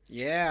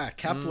 Yeah,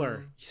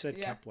 Kepler. You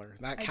said Kepler.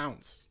 That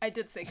counts. I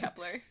did say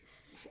Kepler.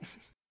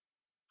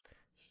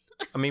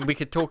 I mean, we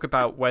could talk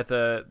about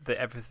whether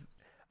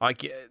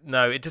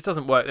no, it just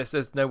doesn't work.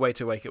 There's no way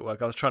to make it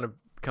work. I was trying to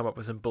come up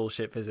with some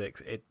bullshit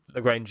physics.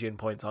 Lagrangian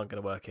points aren't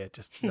going to work here.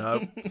 Just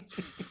no.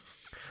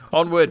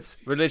 Onwards,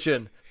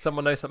 religion.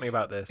 Someone knows something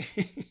about this.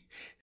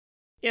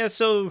 Yeah,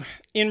 so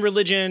in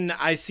religion,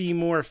 I see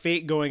more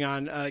fate going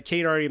on.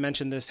 Kate already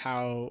mentioned this,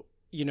 how,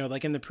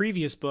 like in the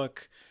previous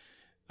book,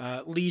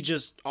 Lee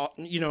just,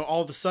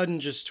 all of a sudden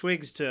just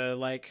twigs to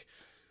like,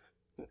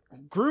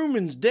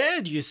 Grumman's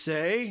dead, you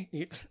say?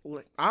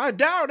 I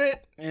doubt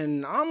it,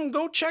 and I'm gonna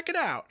go check it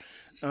out.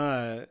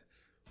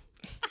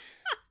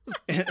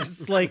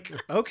 It's like,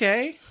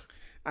 okay,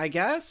 I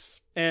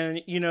guess.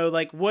 And,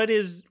 like what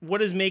is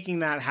making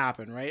that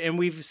happen, right? And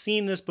we've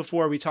seen this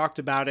before. We talked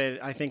about it,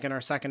 I think, in our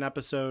second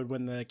episode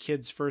when the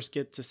kids first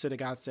get to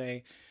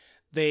Sitagatse.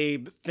 They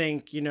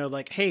think,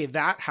 like, hey,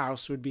 that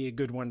house would be a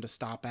good one to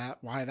stop at.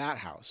 Why that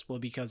house? Well,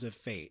 because of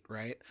fate,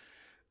 right?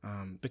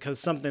 Because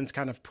something's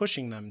kind of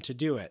pushing them to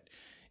do it.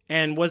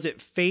 And was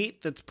it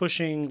fate that's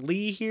pushing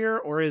Lee here,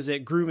 or is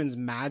it Grumman's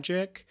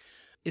magic?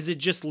 Is it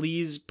just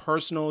Lee's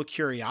personal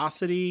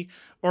curiosity,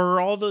 or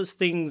are all those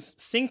things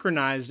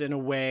synchronized in a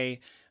way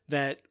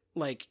that,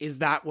 like, is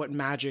that what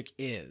magic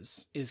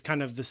is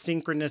kind of the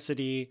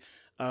synchronicity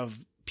of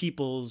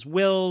people's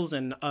wills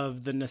and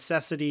of the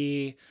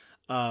necessity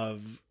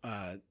of,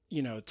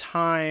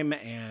 time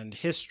and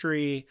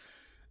history.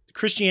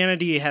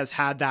 Christianity has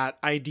had that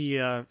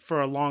idea for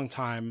a long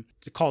time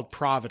called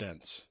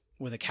providence,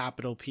 with a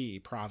capital P,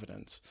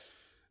 providence.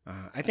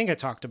 I think I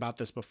talked about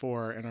this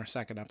before in our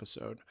second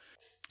episode.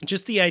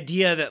 Just the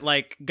idea that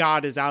like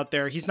God is out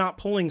there. He's not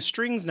pulling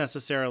strings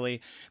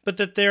necessarily, but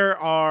that there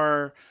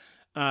are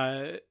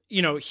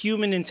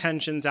human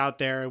intentions out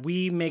there.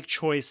 We make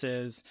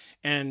choices,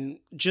 and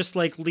just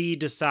like Lee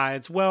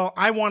decides, well,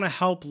 I want to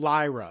help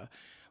Lyra.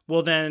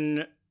 Well,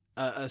 then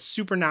a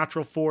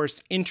supernatural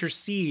force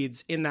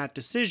intercedes in that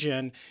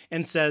decision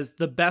and says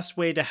the best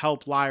way to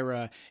help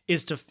Lyra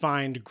is to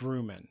find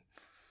Grumman.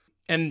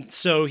 And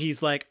so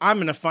he's like, I'm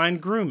going to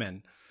find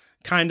Grumman,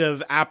 kind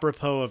of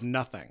apropos of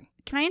nothing.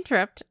 Can I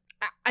interrupt?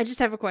 I just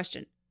have a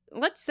question.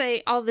 Let's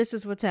say all this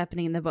is what's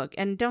happening in the book,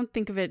 and don't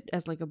think of it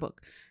as like a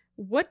book.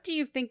 What do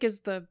you think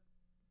is the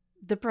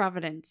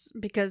providence?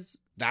 Because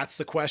that's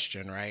the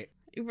question, right?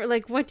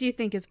 Like, what do you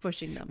think is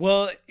pushing them?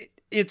 Well,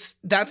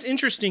 that's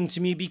interesting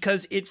to me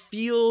because it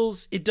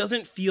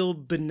doesn't feel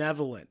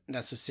benevolent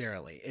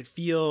necessarily. It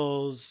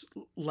feels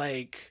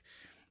like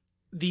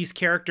these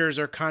characters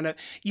are kind of,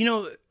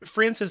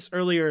 Francis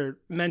earlier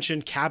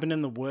mentioned Cabin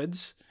in the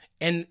Woods,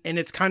 and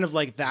it's kind of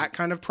like that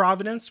kind of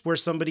providence where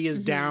somebody is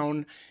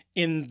down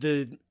in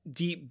the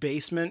deep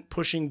basement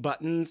pushing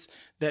buttons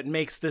that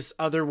makes this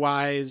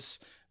otherwise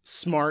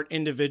smart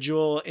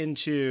individual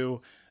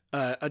into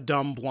a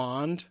dumb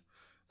blonde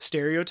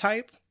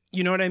stereotype.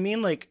 You know what I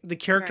mean? Like the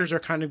characters are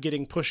kind of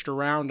getting pushed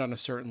around on a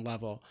certain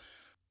level.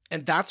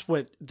 And that's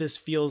what this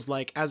feels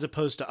like, as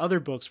opposed to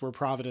other books where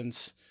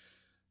providence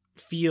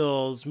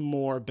feels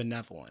more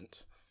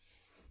benevolent.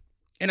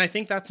 And I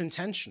think that's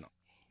intentional.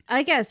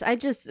 I guess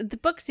the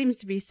book seems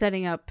to be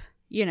setting up,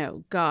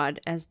 God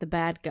as the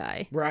bad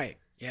guy. Right.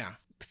 Yeah.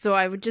 So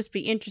I would just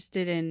be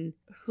interested in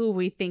who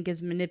we think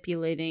is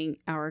manipulating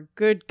our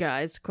good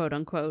guys, quote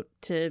unquote,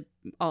 to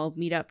all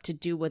meet up to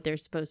do what they're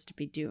supposed to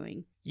be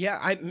doing. Yeah,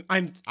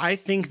 I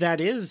think that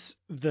is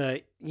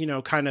the,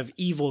 kind of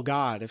evil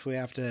God, if we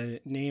have to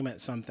name it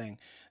something,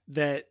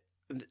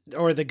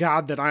 or the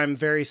God that I'm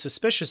very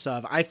suspicious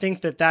of. I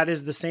think that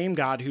is the same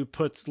God who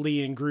puts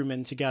Lee and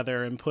Grumman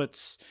together and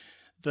puts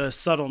the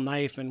subtle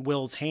knife in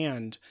Will's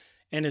hand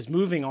and is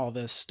moving all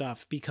this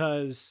stuff,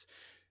 because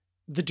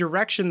the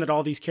direction that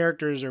all these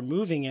characters are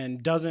moving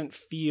in doesn't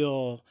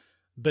feel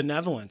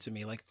benevolent to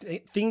me. Like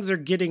things are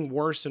getting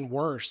worse and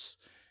worse.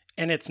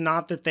 And it's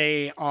not that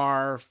they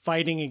are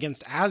fighting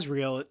against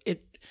Azrael.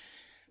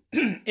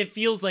 It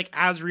feels like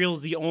Azrael's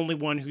the only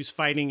one who's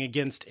fighting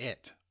against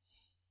it.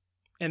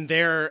 And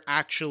they're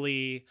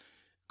actually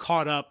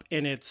caught up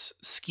in its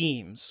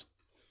schemes.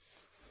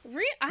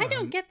 I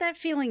don't get that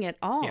feeling at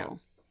all. Yeah.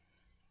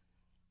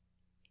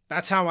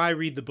 That's how I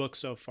read the book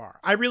so far.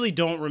 I really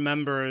don't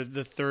remember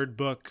the third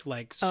book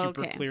like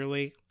super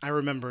clearly. I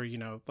remember,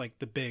 like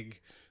the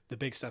big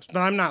steps, but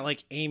I'm not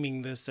like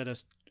aiming this at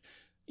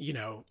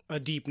a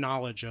deep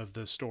knowledge of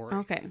the story.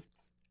 Okay.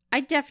 I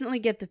definitely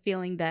get the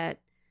feeling that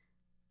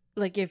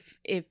like if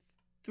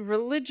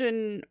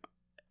religion,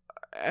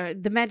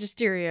 the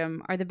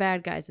magisterium are the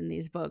bad guys in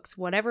these books,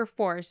 whatever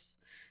force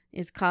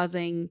is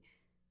causing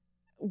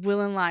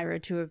Will and Lyra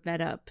to have met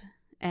up,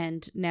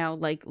 and now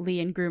like Lee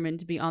and Grumman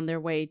to be on their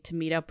way to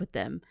meet up with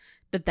them,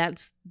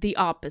 that's the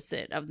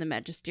opposite of the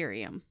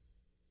magisterium.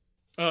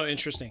 Oh,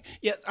 interesting.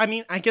 Yeah, I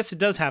mean, I guess it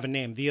does have a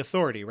name, the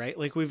Authority, right?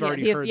 Like we've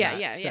already heard that.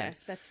 Yeah,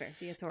 that's fair.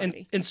 The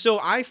Authority. And so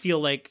I feel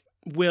like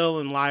Will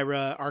and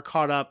Lyra are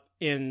caught up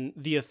in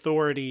the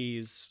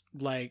Authority's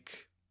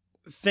like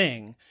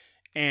thing,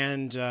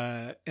 and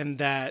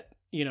that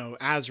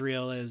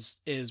Azrael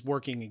is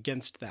working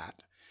against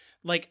that.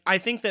 Like, I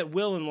think that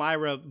Will and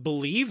Lyra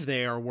believe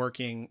they are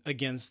working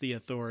against the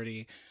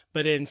Authority,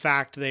 but in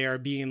fact they are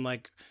being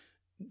like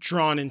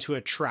drawn into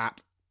a trap,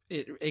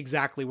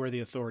 exactly where the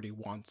Authority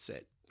wants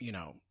it,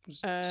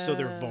 so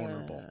they're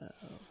vulnerable,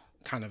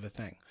 kind of a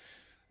thing.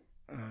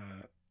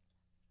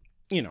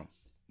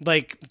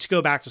 Like to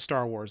go back to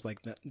Star Wars,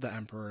 like the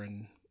Emperor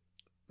and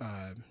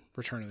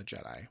Return of the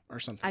Jedi or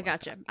something. I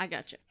gotcha.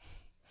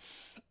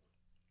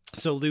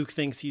 So Luke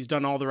thinks he's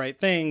done all the right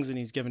things and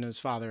he's given his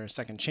father a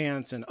second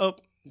chance, and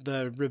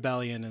the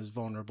rebellion is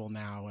vulnerable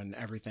now and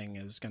everything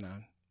is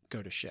gonna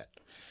go to shit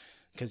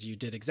because you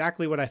did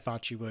exactly what I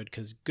thought you would,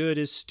 because good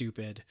is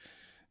stupid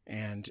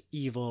and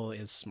evil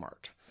is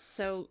smart.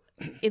 So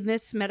in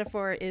this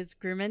metaphor, is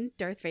Grumman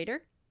Darth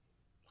Vader?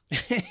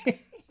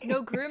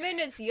 No, Grumman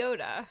is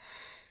Yoda.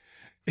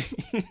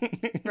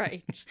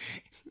 Right.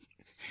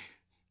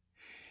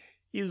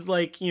 He's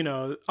like,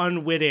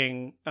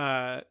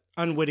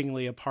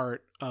 unwittingly a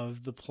part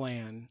of the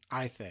plan,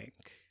 I think.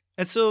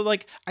 And so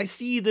like I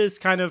see this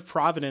kind of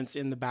providence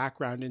in the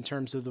background in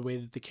terms of the way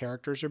that the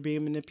characters are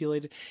being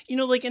manipulated.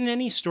 Like in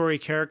any story,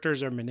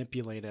 characters are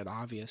manipulated,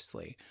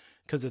 obviously,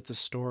 because it's a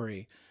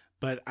story.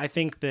 But I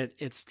think that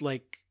it's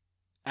like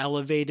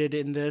elevated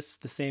in this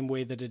the same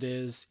way that it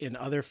is in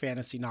other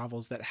fantasy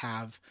novels that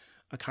have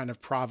a kind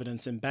of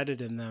providence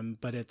embedded in them,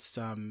 but it's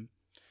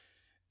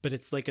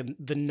like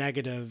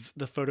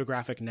the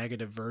photographic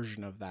negative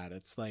version of that.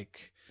 It's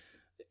like,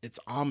 it's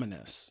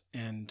ominous,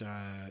 and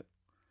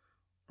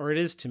or it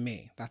is to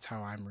me. That's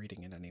how I'm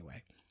reading it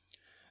anyway.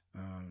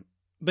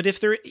 But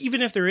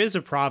even if there is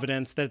a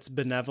providence that's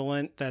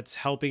benevolent, that's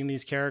helping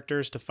these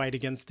characters to fight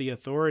against the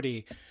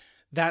Authority,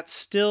 that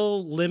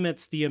still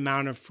limits the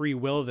amount of free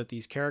will that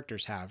these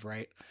characters have,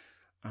 right?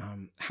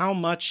 How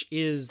much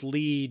is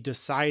Lee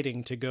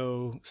deciding to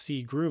go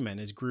see Grumman?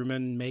 Is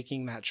Grumman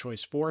making that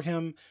choice for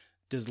him?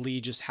 Does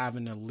Lee just have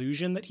an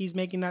illusion that he's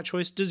making that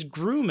choice? Does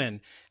Grumman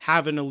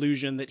have an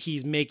illusion that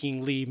he's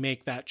making Lee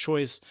make that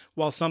choice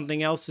while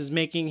something else is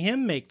making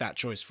him make that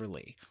choice for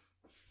Lee?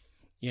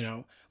 You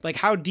know, like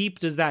how deep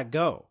does that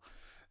go?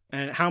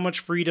 And how much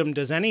freedom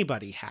does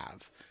anybody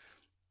have?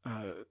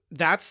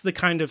 That's the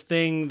kind of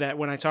thing that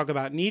when I talk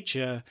about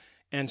Nietzsche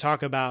and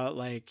talk about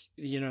like,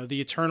 you know,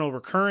 the eternal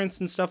recurrence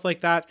and stuff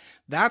like that,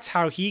 that's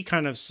how he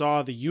kind of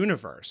saw the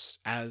universe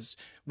as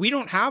we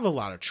don't have a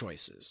lot of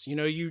choices. You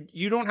know,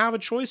 you don't have a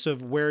choice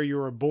of where you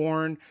were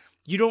born.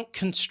 You don't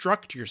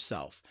construct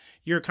yourself.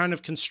 You're kind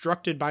of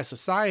constructed by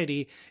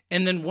society.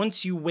 And then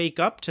once you wake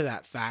up to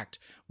that fact,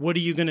 what are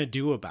you going to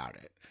do about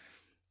it?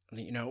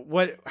 You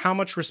know, how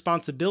much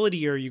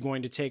responsibility are you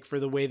going to take for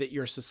the way that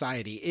your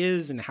society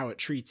is and how it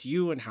treats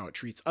you and how it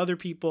treats other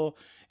people?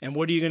 And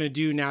what are you going to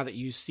do now that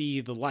you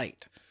see the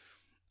light?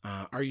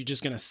 Are you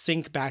just going to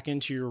sink back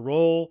into your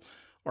role?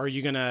 Or are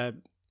you going to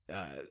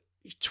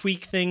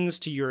tweak things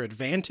to your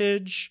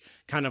advantage,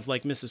 kind of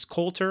like Mrs.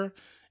 Coulter,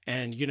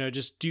 and, you know,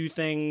 just do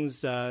things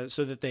so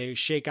that they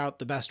shake out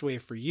the best way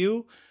for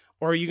you?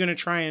 Or are you going to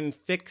try and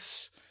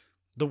fix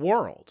the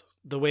world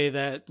the way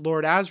that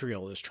Lord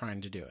Asriel is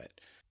trying to do it?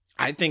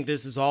 I think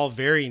this is all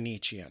very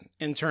Nietzschean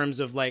in terms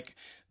of like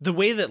the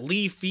way that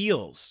Lee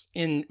feels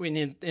in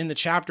the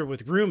chapter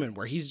with Grumman,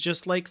 where he's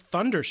just like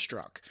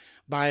thunderstruck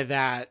by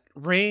that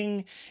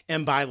ring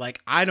and by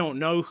like, I don't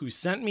know who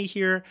sent me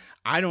here.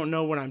 I don't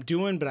know what I'm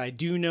doing, but I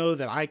do know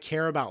that I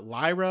care about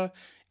Lyra.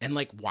 And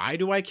like, why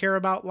do I care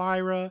about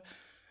Lyra?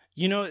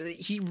 You know,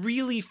 he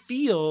really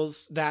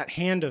feels that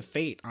hand of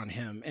fate on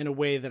him in a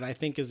way that I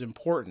think is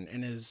important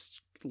and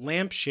is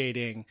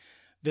lampshading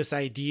this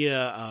idea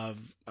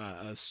of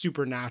a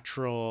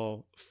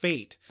supernatural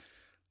fate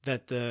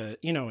that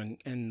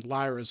and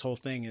Lyra's whole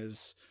thing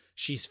is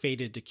she's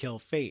fated to kill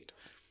fate.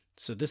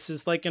 So this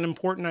is like an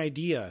important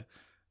idea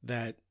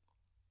that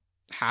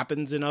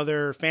happens in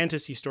other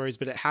fantasy stories,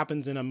 but it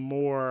happens in a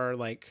more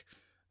like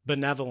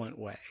benevolent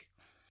way.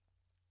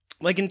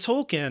 Like in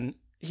Tolkien,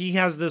 he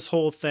has this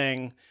whole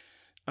thing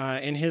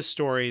in his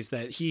stories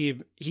that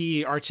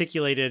he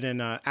articulated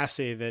in an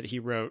essay that he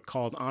wrote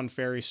called On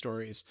Fairy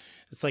Stories.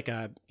 It's like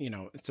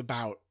it's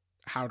about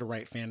how to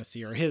write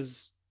fantasy, or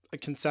his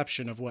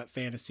conception of what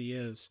fantasy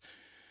is.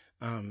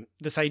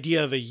 This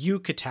idea of a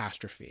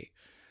eucatastrophe.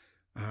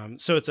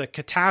 So it's a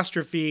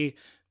catastrophe,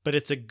 but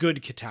it's a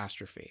good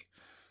catastrophe.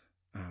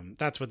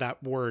 That's what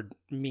that word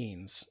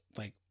means,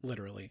 like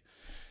literally.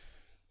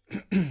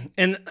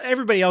 And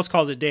everybody else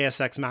calls it Deus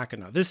Ex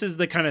Machina. This is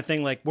the kind of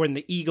thing like when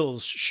the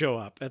Eagles show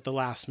up at the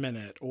last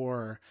minute,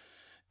 or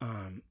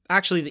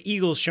actually the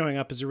Eagles showing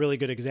up is a really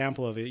good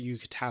example of a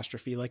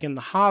eucatastrophe. Like in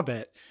The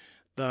Hobbit,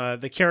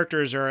 the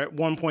characters are at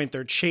one point,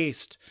 they're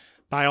chased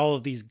by all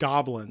of these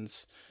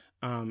goblins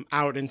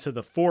out into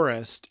the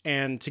forest.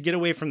 And to get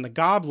away from the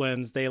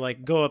goblins, they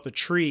like go up a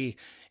tree,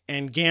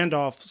 and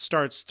Gandalf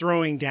starts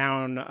throwing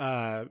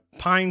down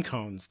pine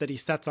cones that he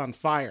sets on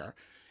fire.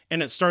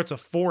 And it starts a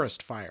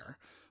forest fire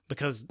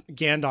because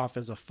Gandalf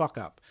is a fuck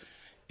up.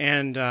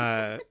 And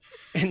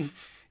then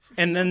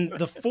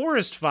the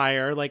forest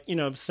fire,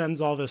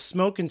 sends all this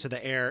smoke into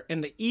the air,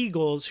 and the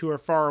eagles who are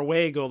far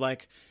away go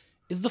like,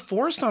 is the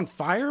forest on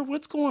fire?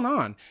 What's going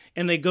on?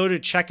 And they go to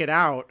check it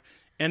out,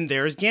 and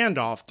there's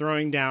Gandalf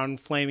throwing down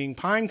flaming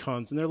pine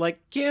cones. And they're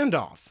like,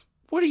 Gandalf,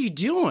 what are you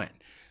doing?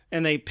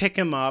 And they pick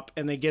him up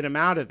and they get him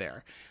out of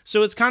there.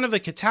 So it's kind of a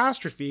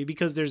catastrophe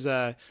because there's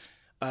a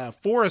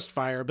forest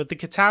fire, but the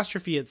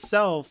catastrophe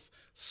itself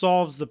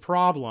solves the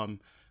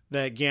problem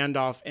that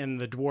Gandalf and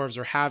the dwarves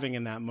are having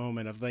in that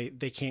moment of they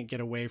can't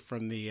get away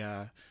from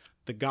the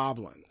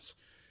goblins.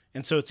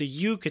 And so it's a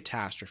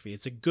eucatastrophe.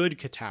 It's a good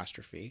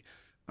catastrophe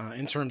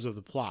in terms of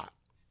the plot.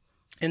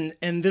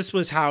 And this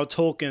was how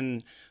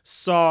Tolkien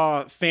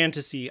saw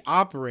fantasy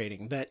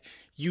operating, that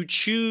you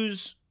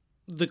choose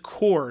the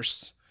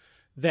course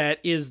that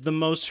is the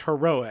most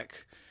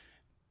heroic,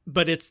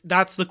 but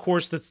that's the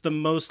course that's the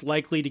most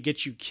likely to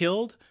get you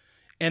killed.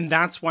 And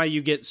that's why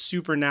you get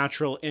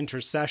supernatural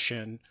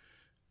intercession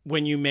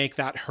when you make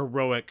that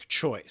heroic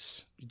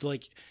choice.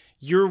 Like,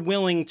 you're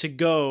willing to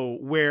go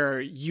where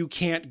you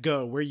can't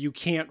go, where you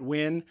can't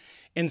win.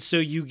 And so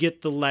you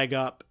get the leg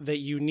up that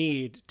you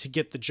need to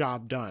get the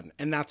job done.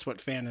 And that's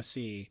what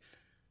fantasy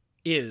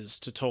is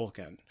to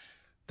Tolkien.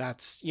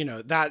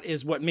 That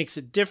is what makes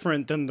it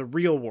different than the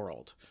real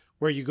world,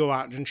 where you go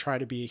out and try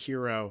to be a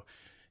hero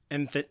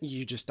and that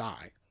you just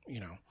die.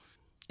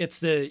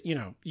 It's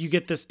you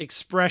get this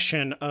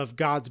expression of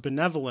God's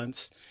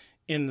benevolence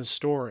in the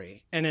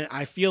story. And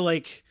I feel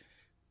like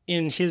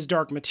in his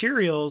Dark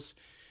Materials,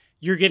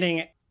 you're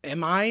getting,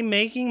 am I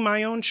making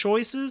my own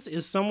choices?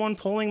 Is someone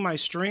pulling my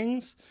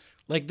strings?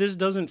 Like, this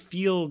doesn't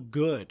feel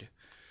good.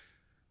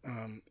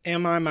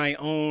 Am I my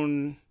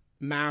own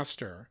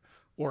master,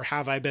 or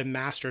have I been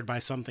mastered by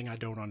something I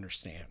don't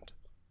understand?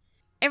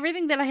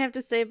 Everything that I have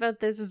to say about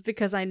this is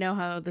because I know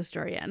how the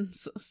story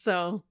ends.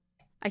 So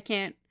I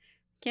can't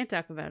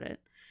talk about it.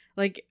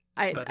 Like,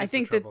 I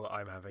think the trouble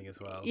I'm having as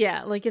well.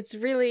 Yeah, like it's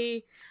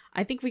really,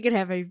 I think we could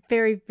have a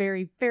very,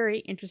 very, very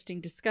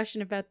interesting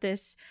discussion about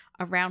this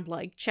around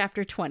like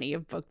chapter 20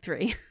 of book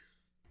 3.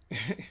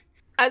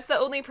 As the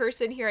only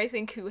person here, I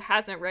think, who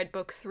hasn't read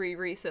book 3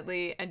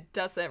 recently and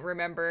doesn't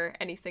remember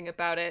anything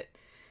about it.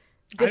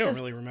 I don't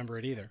really remember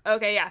it either.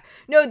 Okay, yeah.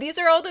 No, these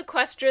are all the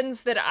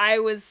questions that I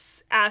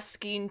was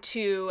asking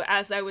too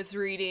as I was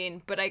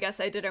reading, but I guess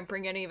I didn't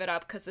bring any of it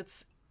up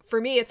because for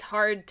me, it's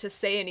hard to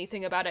say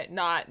anything about it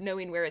not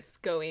knowing where it's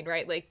going,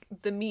 right? Like,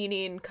 the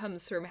meaning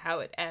comes from how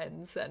it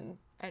ends, and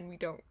we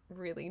don't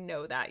really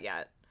know that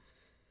yet.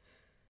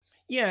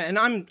 Yeah, and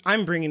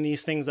I'm bringing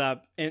these things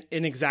up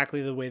in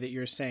exactly the way that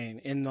you're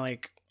saying. In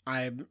like,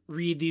 I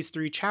read these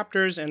 3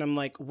 chapters, and I'm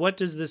like, what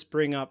does this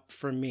bring up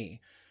for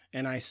me?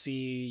 And I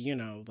see, you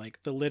know,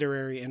 like the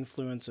literary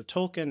influence of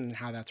Tolkien and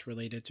how that's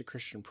related to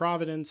Christian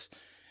Providence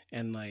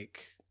and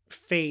like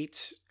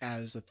fate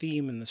as a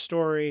theme in the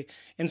story.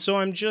 And so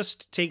I'm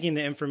just taking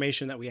the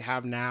information that we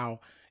have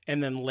now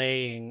and then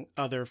laying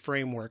other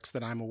frameworks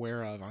that I'm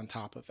aware of on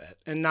top of it,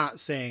 and not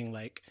saying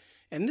like,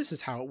 and this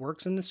is how it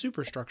works in the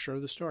superstructure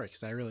of the story,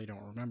 because I really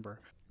don't remember.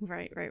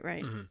 Right.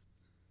 Mm-hmm.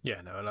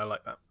 Yeah, no, and I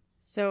like that.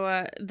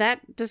 So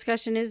that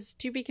discussion is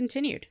to be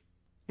continued.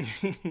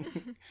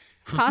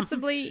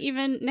 Possibly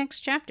even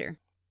next chapter.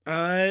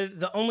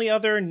 The only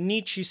other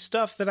Nietzsche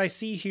stuff that I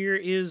see here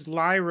is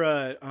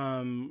Lyra,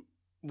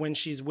 when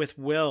she's with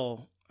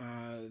Will.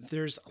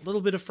 There's a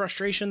little bit of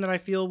frustration that I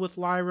feel with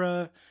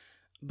Lyra,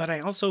 but I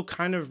also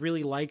kind of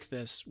really like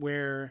this,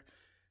 where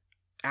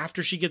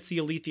after she gets the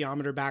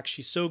alethiometer back,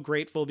 she's so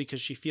grateful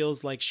because she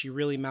feels like she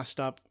really messed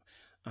up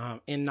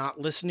in not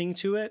listening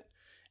to it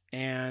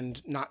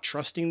and not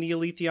trusting the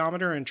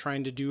alethiometer and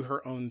trying to do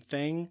her own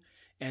thing.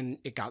 And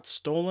it got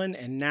stolen,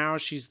 and now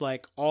she's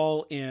like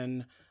all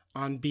in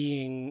on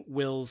being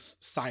Will's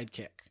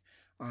sidekick,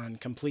 on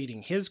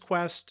completing his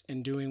quest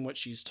and doing what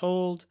she's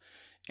told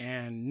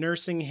and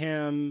nursing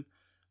him,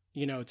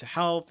 you know, to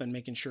health and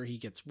making sure he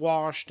gets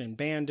washed and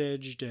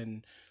bandaged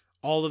and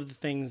all of the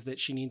things that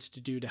she needs to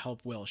do to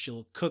help Will.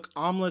 She'll cook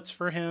omelets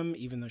for him,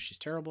 even though she's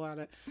terrible at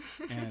it,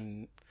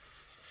 and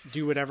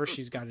do whatever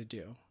she's got to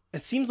do.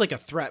 It seems like a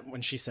threat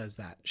when she says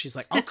that. She's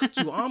like, I'll cook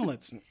you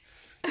omelets.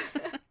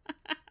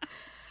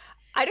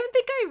 I don't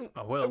think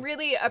I will.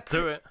 Really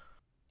do it.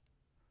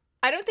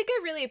 I don't think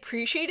I really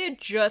appreciated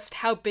just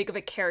how big of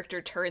a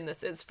character turn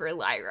this is for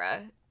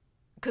Lyra.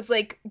 Because,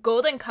 like,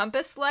 Golden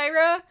Compass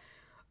Lyra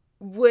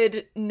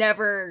would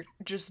never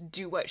just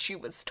do what she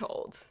was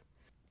told.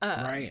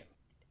 Right.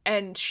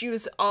 And she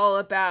was all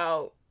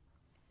about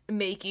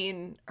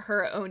making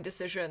her own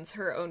decisions,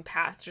 her own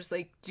path, just,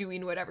 like,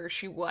 doing whatever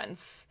she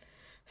wants.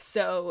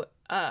 So,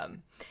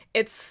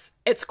 it's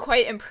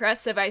quite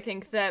impressive, I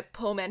think, that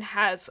Pullman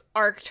has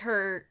arced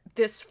her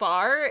this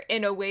far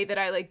in a way that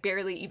I, like,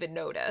 barely even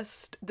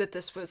noticed that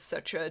this was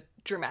such a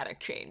dramatic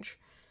change.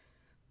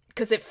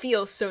 Because it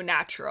feels so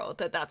natural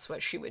that that's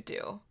what she would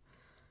do.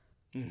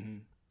 Mm-hmm.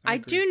 I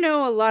do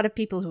know a lot of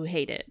people who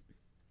hate it.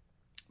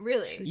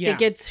 Really? Yeah.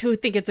 Who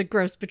think it's a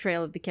gross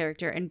portrayal of the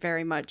character and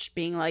very much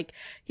being like,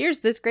 here's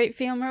this great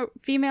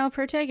female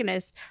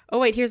protagonist. Oh,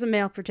 wait, here's a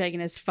male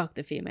protagonist. Fuck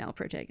the female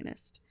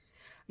protagonist.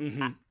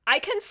 Mm-hmm. I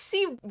can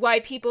see why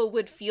people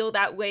would feel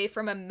that way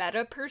from a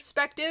meta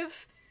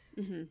perspective,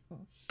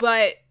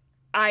 but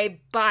I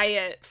buy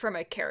it from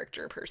a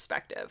character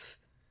perspective.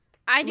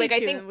 I do like, too, I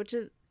think, which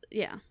is,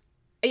 yeah.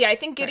 Yeah, I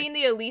think getting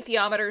the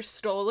alethiometer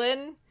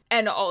stolen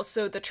and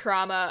also the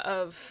trauma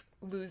of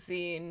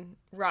losing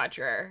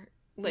Roger,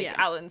 like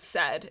Alan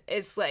said,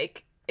 is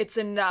like, it's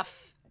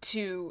enough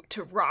to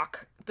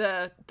rock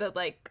the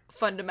like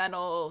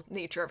fundamental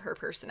nature of her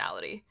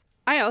personality.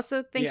 I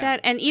also think that,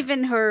 and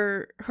even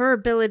her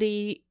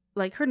ability,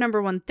 like her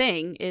number one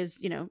thing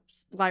is, you know,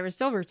 Lyra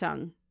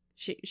Silvertongue.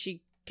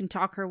 She can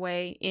talk her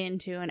way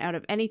into and out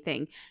of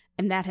anything,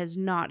 and that has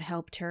not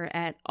helped her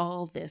at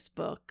all this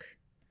book.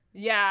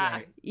 Yeah.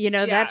 Right. You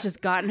know, that's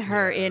just gotten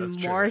her in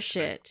more true.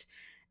 shit.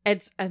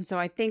 And so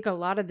I think a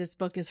lot of this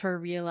book is her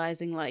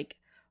realizing like,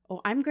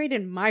 oh, I'm great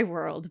in my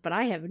world, but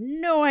I have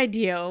no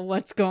idea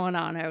what's going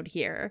on out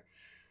here.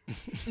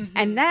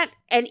 And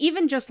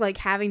even just like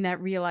having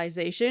that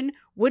realization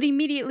would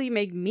immediately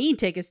make me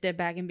take a step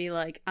back and be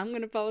like, I'm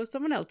going to follow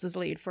someone else's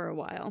lead for a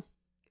while.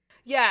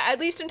 Yeah, at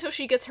least until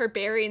she gets her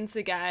bearings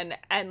again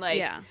and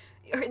like,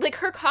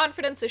 her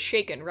confidence is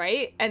shaken,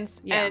 right?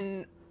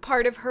 And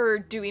part of her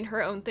doing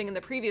her own thing in the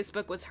previous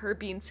book was her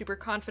being super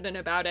confident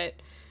about it.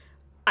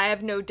 I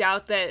have no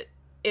doubt that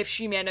if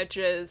she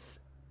manages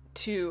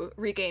to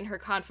regain her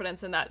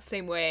confidence in that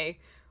same way,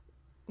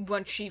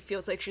 once she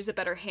feels like she's a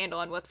better handle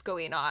on what's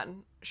going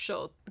on,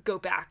 she'll go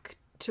back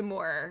to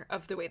more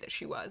of the way that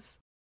she was.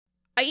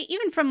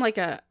 Even from like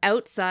a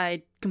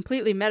outside,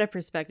 completely meta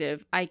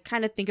perspective, I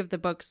kind of think of the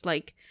books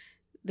like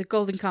The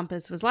Golden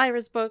Compass was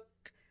Lyra's book,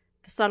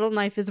 The Subtle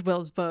Knife is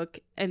Will's book,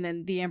 and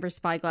then The Amber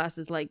Spyglass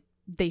is like,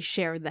 they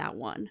share that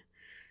one.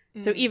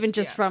 So even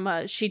just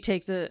from she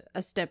takes a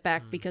step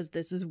back because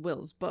this is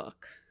Will's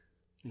book.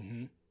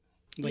 Mm-hmm.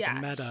 Like a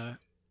meta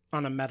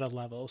on a meta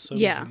level, so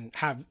Yeah. we can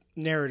have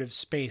narrative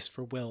space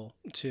for Will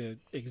to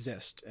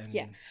exist. And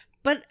Yeah.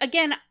 But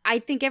again, I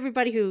think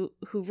everybody who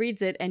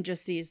reads it and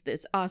just sees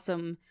this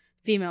awesome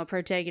female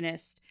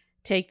protagonist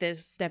take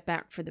this step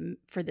back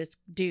for this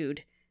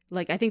dude,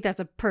 like, I think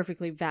that's a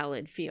perfectly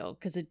valid feel,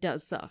 because it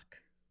does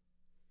suck.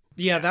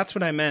 Yeah, that's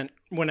what I meant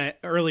when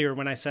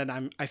I said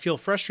I feel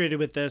frustrated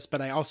with this,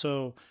 but I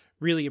also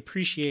really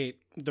appreciate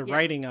the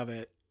writing of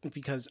it,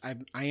 because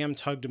I am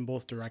tugged in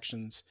both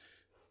directions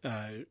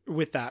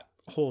with that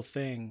whole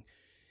thing.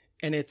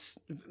 And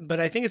but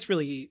I think it's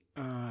really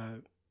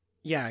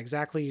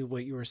exactly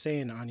what you were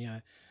saying,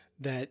 Anya,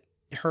 that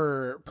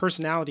her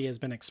personality has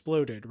been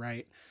exploded,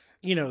 right?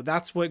 You know,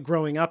 that's what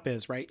growing up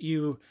is, right?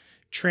 You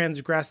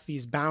transgress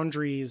these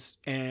boundaries,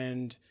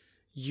 and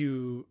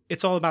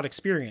it's all about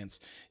experience.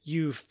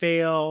 You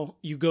fail,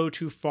 you go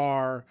too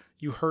far,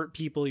 you hurt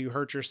people, you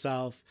hurt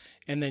yourself,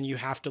 and then you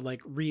have to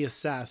like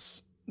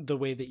reassess the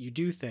way that you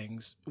do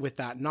things with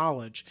that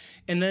knowledge.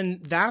 And then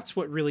that's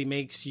what really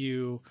makes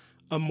you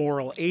a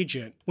moral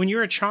agent. When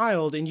you're a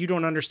child and you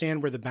don't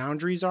understand where the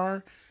boundaries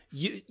are,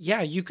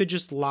 you could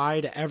just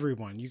lie to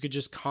everyone. You could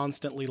just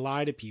constantly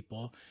lie to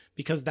people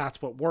because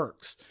that's what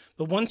works.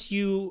 But once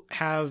you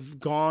have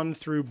gone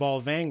through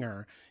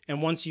Bolvanger,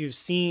 and once you've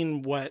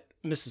seen what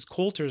Mrs.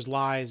 Coulter's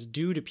lies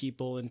do to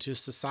people and to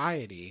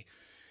society,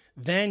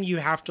 then you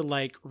have to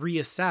like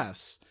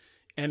reassess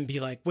and be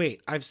like,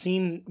 wait, I've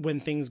seen when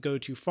things go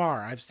too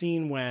far. I've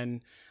seen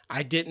when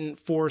I didn't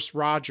force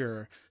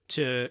Roger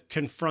to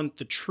confront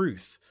the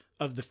truth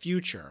of the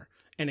future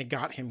and it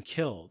got him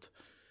killed.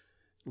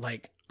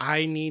 Like,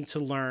 I need to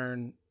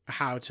learn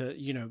how to,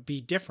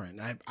 be different.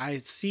 I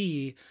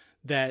see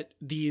that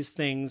these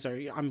things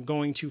I'm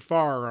going too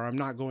far, or I'm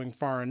not going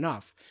far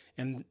enough.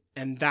 And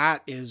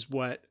that is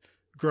what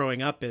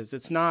growing up is.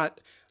 It's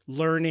not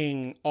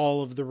learning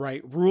all of the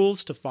right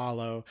rules to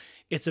follow.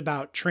 It's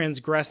about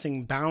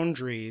transgressing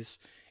boundaries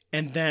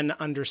and then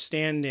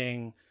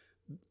understanding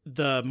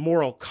the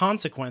moral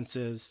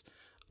consequences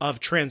of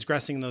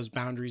transgressing those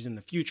boundaries in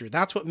the future.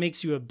 That's what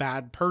makes you a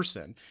bad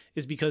person,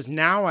 is because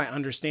now I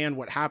understand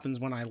what happens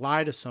when I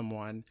lie to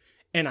someone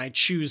and I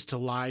choose to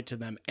lie to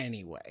them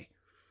anyway.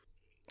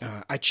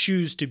 I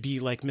choose to be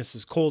like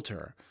Mrs.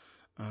 Coulter.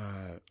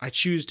 I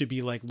choose to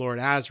be like Lord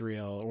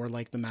Asriel or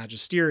like the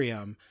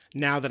Magisterium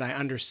now that I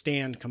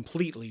understand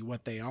completely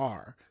what they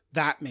are.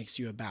 That makes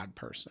you a bad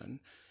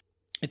person.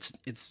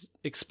 It's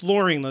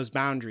exploring those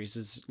boundaries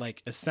is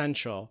like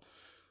essential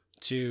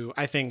to,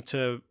 I think,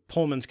 to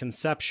Pullman's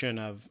conception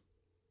of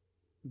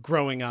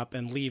growing up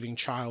and leaving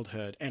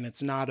childhood. And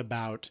it's not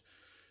about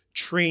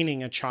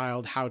training a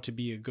child how to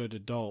be a good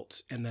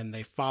adult and then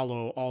they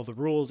follow all the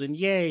rules and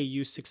yay,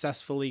 you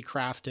successfully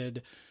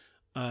crafted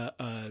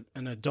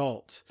an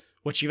adult.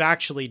 What you've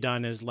actually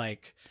done is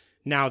like,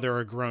 now they're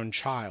a grown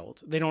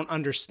child. They don't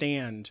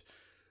understand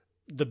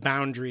the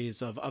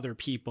boundaries of other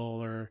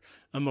people or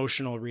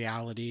emotional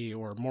reality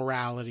or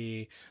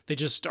morality. They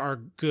just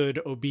are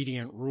good,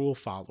 obedient rule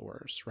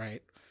followers,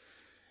 right?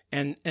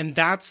 And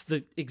that's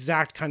the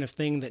exact kind of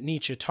thing that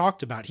Nietzsche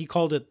talked about. He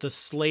called it the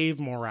slave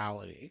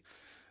morality,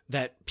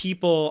 that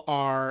people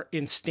are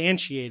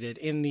instantiated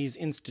in these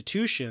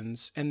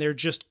institutions and they're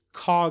just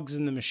cogs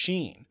in the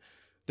machine.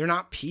 They're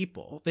not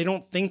people. They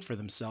don't think for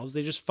themselves.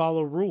 They just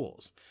follow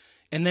rules.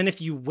 And then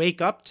if you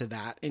wake up to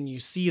that and you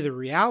see the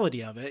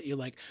reality of it, you're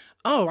like,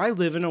 oh, I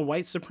live in a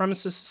white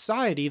supremacist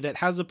society that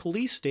has a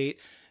police state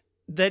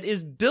that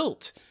is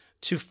built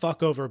to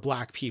fuck over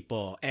black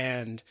people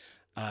and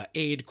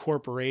aid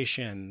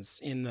corporations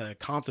in the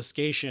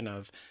confiscation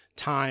of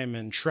time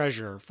and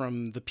treasure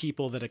from the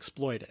people that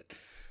exploit it.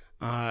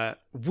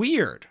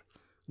 Weird.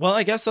 Well,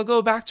 I guess I'll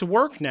go back to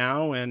work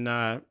now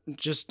and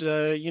just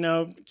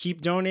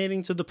keep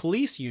donating to the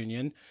police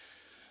union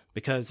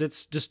because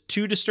it's just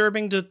too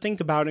disturbing to think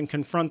about and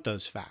confront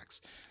those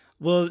facts.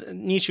 Well,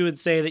 Nietzsche would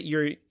say that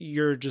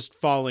you're just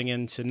falling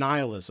into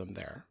nihilism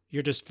there.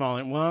 You're just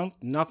falling, well,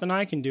 nothing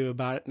I can do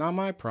about it, not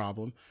my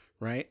problem,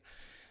 right?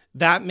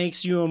 That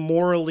makes you a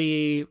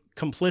morally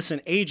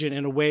complicit agent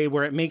in a way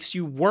where it makes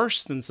you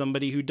worse than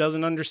somebody who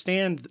doesn't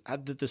understand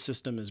that the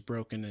system is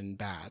broken and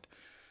bad.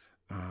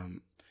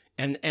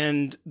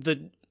 And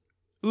the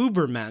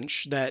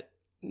Übermensch that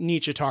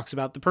Nietzsche talks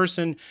about, the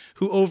person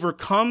who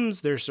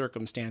overcomes their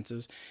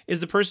circumstances, is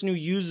the person who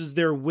uses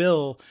their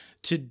will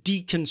to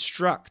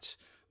deconstruct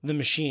the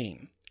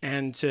machine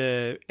and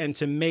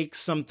to make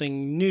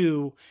something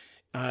new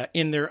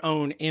in their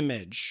own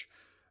image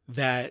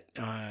that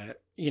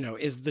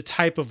is the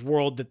type of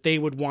world that they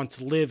would want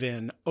to live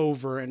in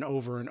over and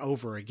over and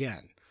over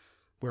again,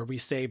 where we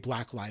say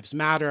Black Lives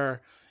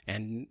Matter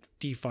and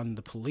defund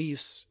the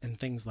police and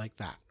things like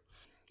that.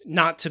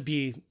 Not to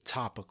be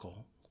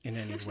topical in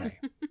any way.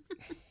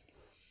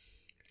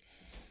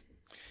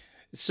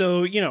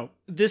 So,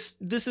 this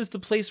is the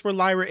place where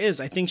Lyra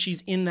is. I think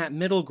she's in that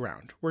middle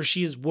ground where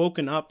she is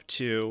woken up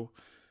to,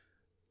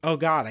 oh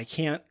God, I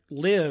can't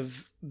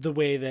live the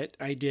way that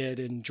I did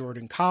in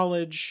Jordan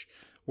College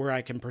where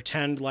I can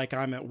pretend like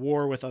I'm at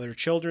war with other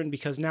children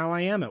because now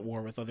I am at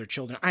war with other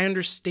children. I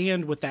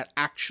understand what that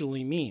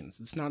actually means.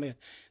 It's not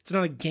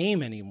a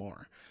game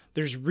anymore.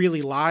 There's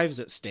really lives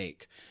at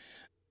stake.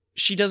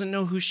 She doesn't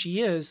know who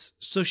she is,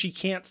 so she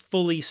can't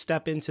fully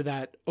step into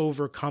that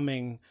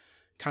overcoming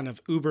kind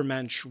of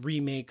Ubermensch,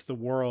 remake the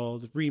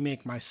world,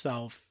 remake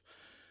myself,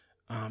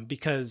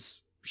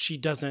 because she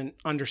doesn't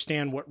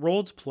understand what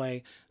role to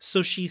play.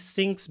 So she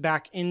sinks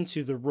back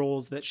into the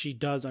roles that she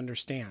does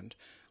understand,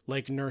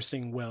 like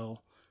nursing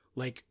Will,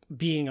 like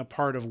being a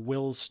part of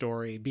Will's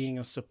story, being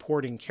a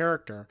supporting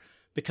character,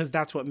 because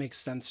that's what makes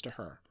sense to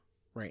her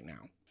right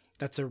now.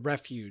 That's a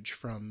refuge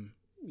from,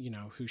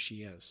 who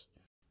she is.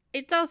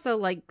 It's also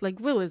like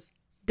Will is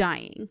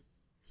dying.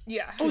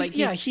 Yeah. Oh, like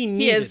yeah,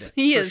 he is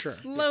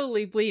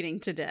slowly bleeding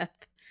to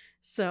death.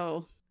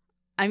 So,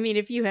 I mean,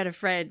 if you had a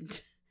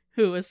friend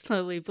who was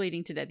slowly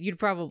bleeding to death, you'd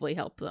probably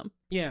help them.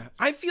 Yeah,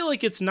 I feel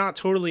like it's not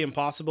totally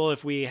impossible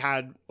if we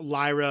had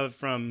Lyra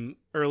from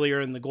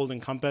earlier in the Golden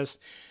Compass,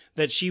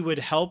 that she would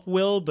help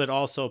Will, but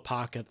also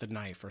pocket the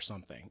knife or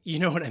something. You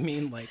know what I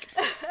mean? Like,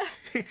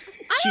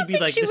 she'd be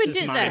like, "This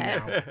is mine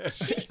now."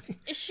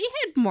 She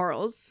had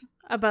morals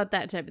about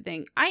that type of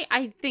thing.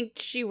 I think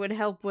she would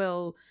help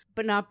Will,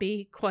 but not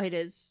be quite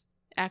as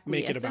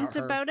acquiescent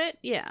about it.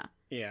 Yeah.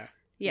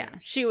 Yeah,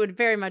 she would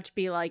very much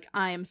be like,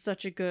 I am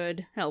such a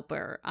good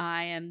helper.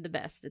 I am the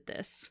best at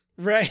this.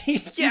 Right?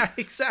 Yeah,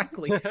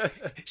 exactly.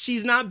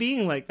 She's not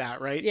being like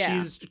that, right? Yeah.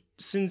 She's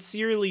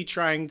sincerely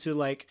trying to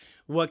like,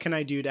 what can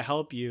I do to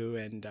help you?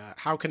 And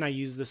how can I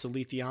use this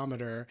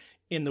alethiometer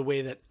in the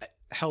way that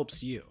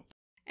helps you?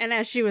 And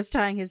as she was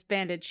tying his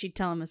bandage, she'd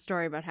tell him a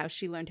story about how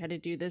she learned how to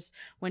do this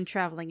when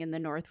traveling in the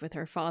north with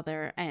her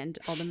father and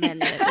all the men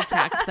that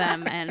attacked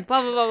them and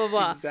blah, blah, blah, blah,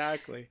 blah.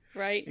 Exactly.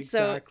 Right?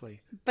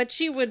 Exactly. So, but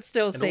she would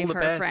still and save all the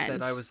her bears friend.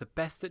 said I was the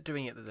best at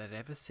doing it that they'd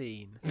ever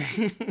seen.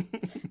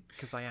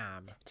 Because I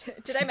am.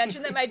 Did I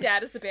mention that my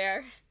dad is a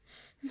bear?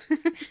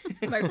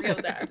 My real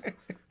dad.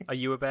 Are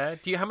you a bear?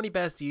 How many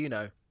bears do you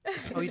know?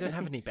 Oh, you don't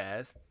have any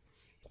bears?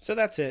 So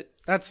that's it.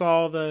 That's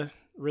all the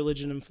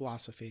religion and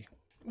philosophy.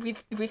 We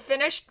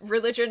finished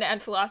religion and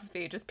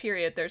philosophy, just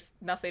period. There's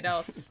nothing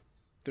else.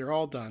 They're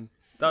all done.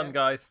 Done,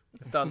 guys.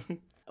 It's done.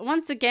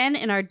 Once again,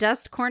 in our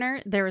dust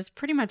corner, there was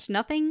pretty much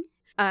nothing.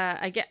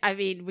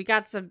 We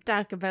got some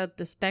talk about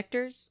the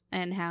specters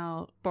and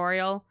how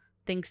Boreal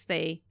thinks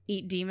they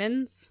eat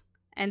demons.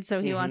 And so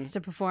he wants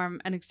to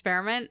perform an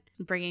experiment,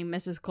 bringing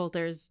Mrs.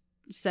 Coulter's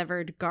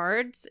severed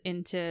guards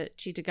into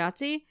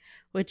Chitagati,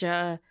 which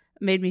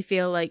made me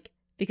feel like,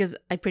 because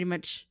I pretty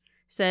much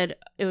said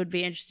it would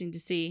be interesting to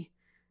see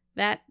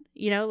that,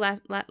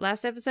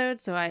 last episode.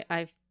 So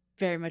I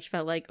very much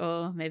felt like,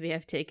 oh, maybe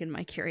I've taken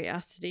my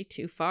curiosity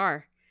too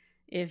far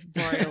if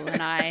Boreal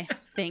and I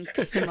think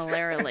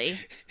similarly.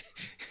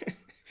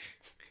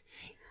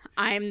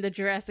 I'm the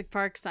Jurassic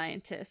Park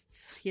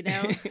scientists,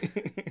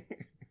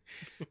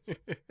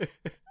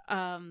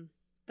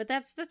 But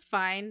that's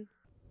fine.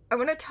 I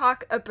want to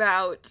talk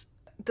about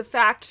the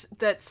fact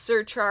that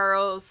Sir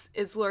Charles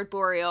is Lord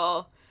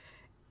Boreal,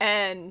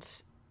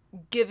 and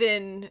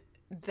given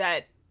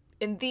that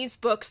in these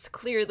books,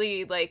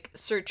 clearly, like,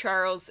 Sir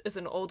Charles is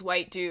an old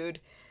white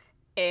dude,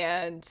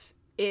 and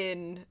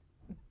in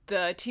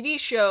the TV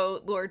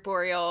show, Lord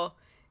Boreal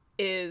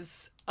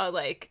is a,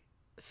 like,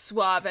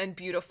 suave and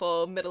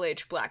beautiful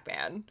middle-aged black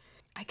man.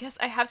 I guess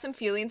I have some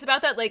feelings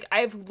about that. Like,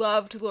 I've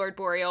loved Lord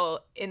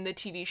Boreal in the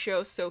TV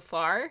show so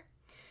far,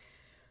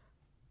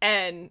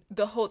 and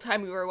the whole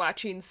time we were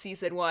watching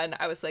season 1,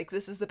 I was like,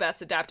 this is the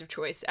best adaptive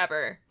choice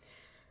ever.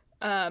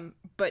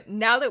 But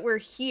now that we're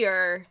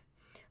here,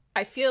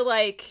 I feel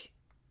like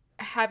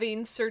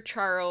having Sir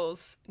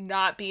Charles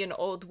not be an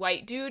old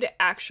white dude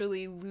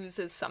actually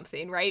loses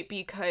something, right?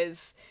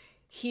 Because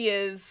he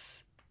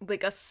is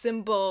like a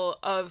symbol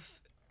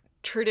of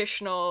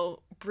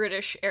traditional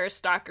British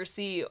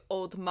aristocracy,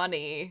 old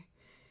money,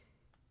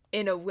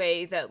 in a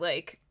way that,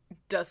 like,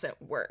 doesn't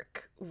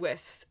work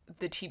with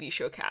the TV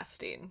show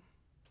casting.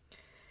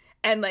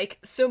 And, like,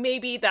 so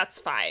maybe that's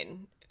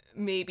fine.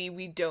 Maybe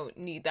we don't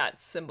need that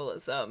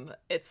symbolism.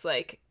 It's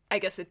like, I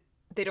guess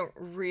they don't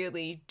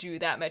really do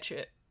that much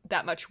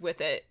with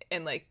it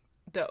in, like,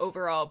 the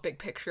overall big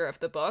picture of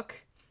the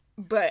book.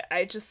 But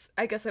I guess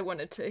I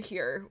wanted to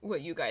hear what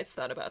you guys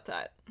thought about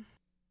that.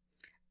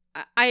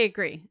 I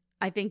agree.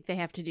 I think they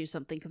have to do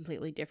something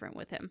completely different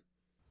with him.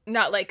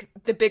 Not like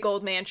the big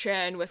old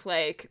mansion with,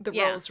 like, the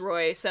Rolls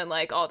Royce and,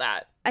 like, all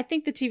that. I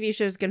think the TV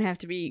show is going to have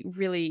to be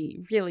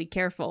really, really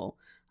careful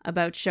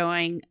about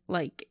showing,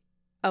 like,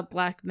 a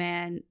black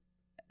man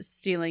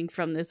stealing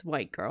from this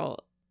white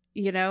girl,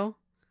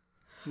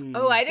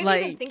 Oh, I didn't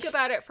even think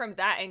about it from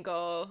that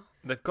angle.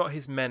 They've got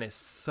his menace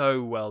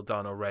so well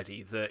done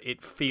already that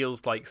it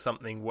feels like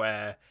something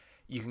where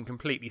you can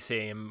completely see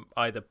him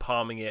either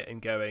palming it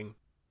and going,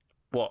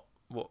 what,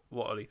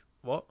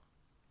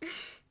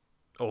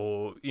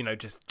 or,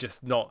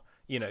 just not,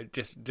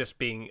 just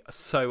being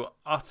so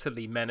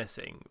utterly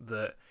menacing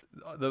that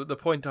the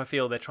point I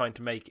feel they're trying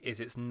to make is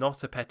it's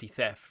not a petty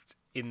theft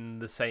in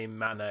the same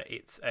manner.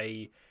 It's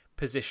a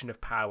position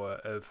of power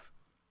of,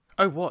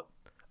 oh, what?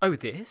 Oh,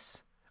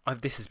 this?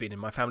 This has been in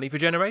my family for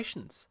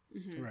generations.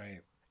 Mm-hmm.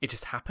 Right. It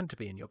just happened to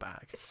be in your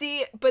bag.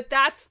 See, but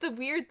that's the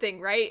weird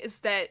thing, right? Is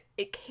that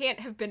it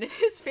can't have been in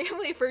his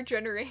family for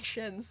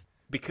generations.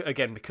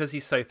 Because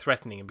he's so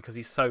threatening and because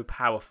he's so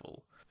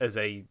powerful as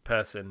a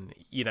person,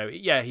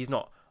 he's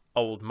not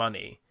old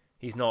money.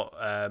 He's not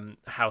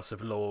House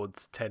of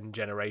Lords, 10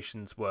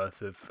 generations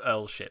worth of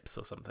earlships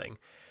or something.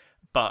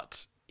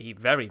 But he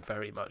very,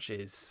 very much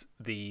is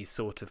the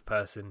sort of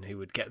person who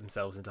would get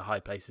themselves into high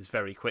places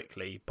very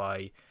quickly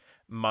by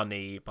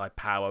money, by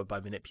power, by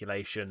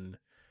manipulation,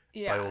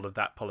 by all of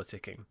that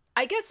politicking.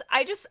 I guess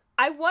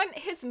I want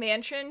his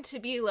mansion to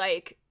be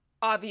like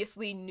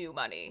obviously new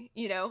money,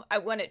 I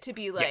want it to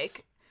be like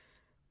Yes.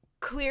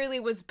 Clearly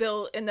was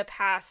built in the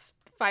past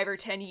 5 or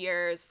 10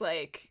 years,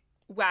 like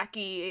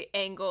wacky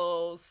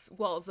angles,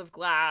 walls of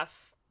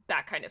glass,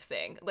 that kind of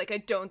thing. Like I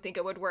don't think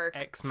it would work.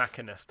 Ex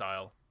Machina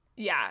style.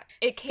 Yeah,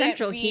 it can't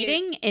Central be...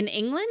 heating in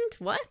England?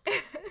 What?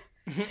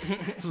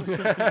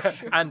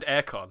 And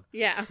aircon.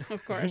 Yeah,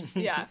 of course.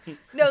 Yeah.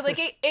 No, like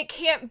it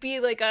can't be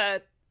like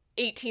a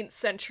 18th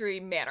century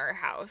manor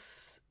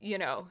house,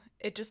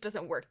 It just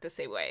doesn't work the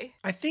same way.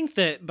 I think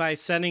that by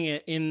setting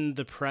it in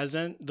the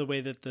present, the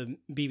way that the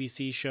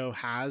BBC show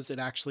has, it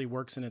actually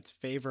works in its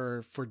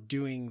favor for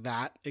doing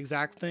that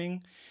exact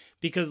thing.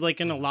 Because like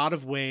in a lot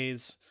of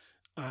ways,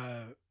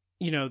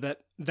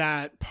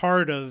 that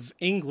part of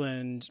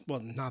England,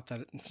 well, not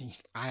that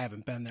I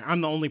haven't been there.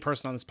 I'm the only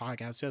person on this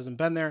podcast who hasn't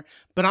been there,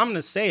 but I'm going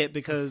to say it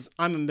because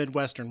I'm a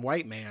Midwestern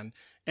white man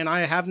and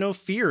I have no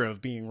fear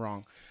of being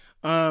wrong.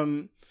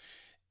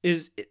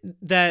 Is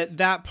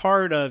that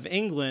part of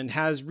England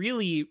has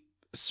really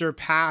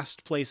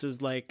surpassed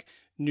places like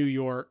New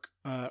York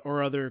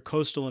or other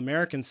coastal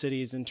American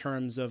cities in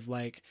terms of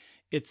like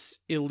its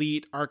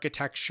elite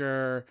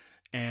architecture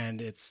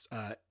and its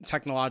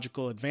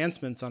technological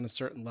advancements on a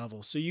certain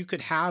level. So you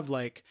could have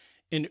like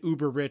an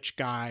uber rich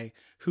guy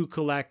who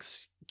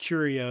collects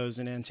curios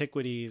and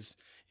antiquities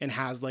and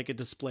has like a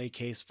display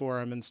case for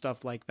them and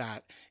stuff like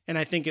that. And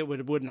I think it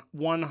would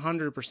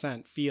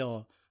 100%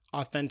 feel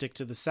authentic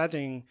to the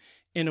setting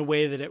in a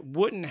way that it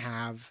wouldn't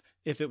have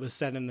if it was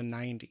set in the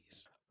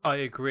 90s. I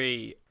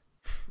agree.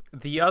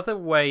 The other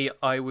way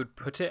I would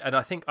put it, and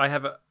I think I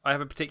have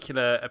a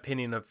particular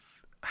opinion of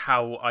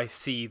how I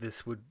see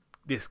this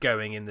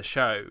going in the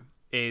show,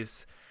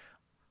 is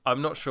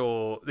I'm not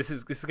sure, this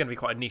is going to be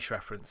quite a niche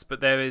reference,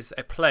 but there is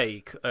a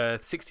play, a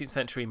 16th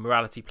century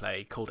morality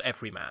play called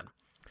Everyman,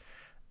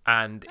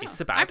 and it's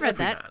about I've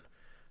read Everyman.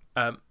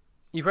 that.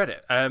 You've read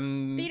it.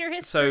 Theater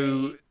history.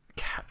 So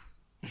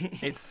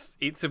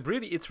it's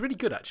really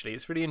good actually.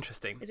 It's really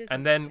interesting. It is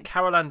and then interesting.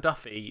 Carol Ann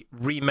Duffy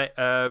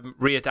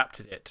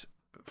readapted it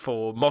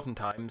for modern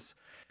times,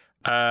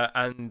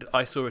 and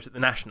I saw it at the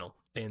National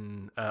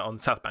on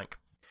South Bank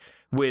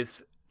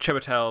with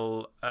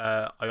Chiwetel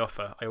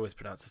Ejiofor. I always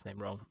pronounce his name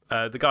wrong.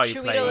 The guy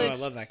who Chiwetel played. I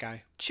love that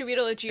guy.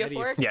 Chiwetel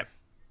Ejiofor. Yeah.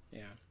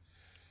 Yeah.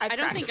 I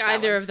don't think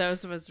either of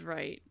those was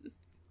right.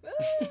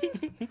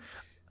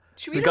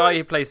 The guy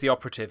who plays the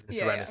operative in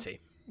Yeah, Serenity.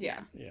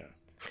 Yeah. Yeah.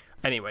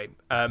 Anyway,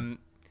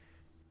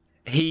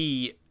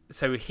 he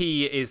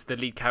is the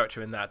lead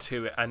character in that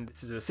too, and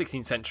this is a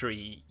 16th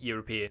century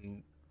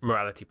European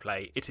morality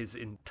play. It is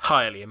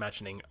entirely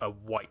imagining a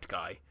white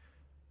guy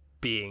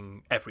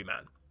being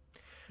Everyman.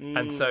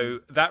 And so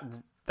that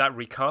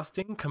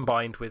recasting,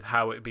 combined with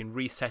how it had been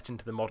reset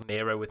into the modern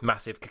era with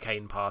massive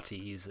cocaine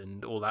parties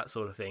and all that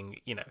sort of thing,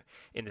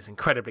 in this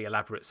incredibly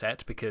elaborate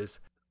set, because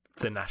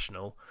the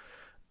National,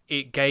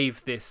 it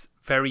gave this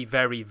very,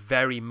 very,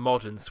 very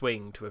modern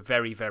swing to a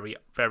very, very,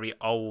 very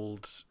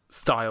old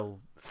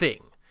style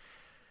thing.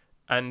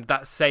 And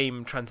that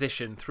same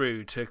transition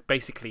through to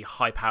basically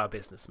high power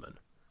businessmen,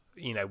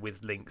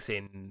 with links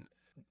in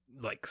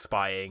like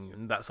spying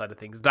and that side of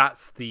things.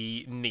 That's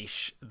the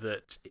niche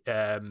that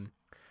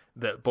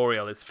that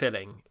Boreal is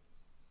filling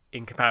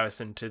in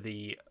comparison to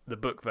the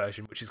book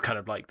version, which is kind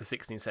of like the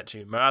 16th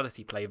century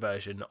morality play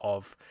version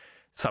of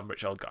some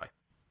rich old guy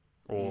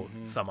or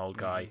some old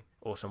guy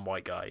or some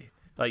white guy.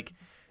 Like,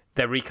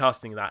 they're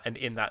recasting that, and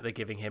in that they're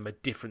giving him a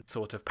different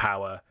sort of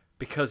power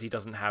because he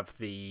doesn't have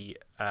the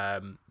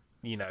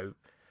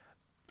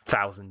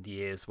 1,000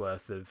 years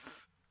worth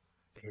of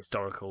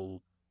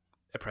historical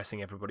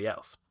oppressing everybody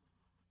else.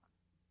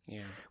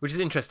 Yeah. Which is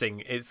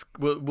interesting.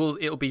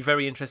 It'll be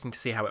very interesting to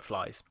see how it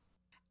flies.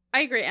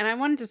 I agree, and I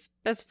wanted to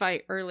specify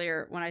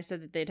earlier when I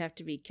said that they'd have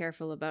to be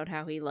careful about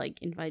how he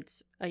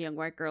invites a young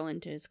white girl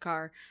into his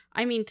car.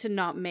 I mean to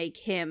not make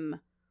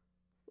him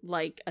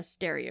like a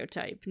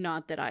stereotype.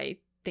 Not that I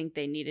think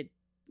they needed.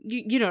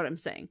 You know what I'm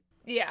saying?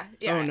 Yeah.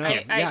 Oh, no.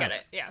 I Yeah. get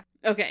it. Yeah.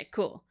 Okay,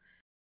 cool.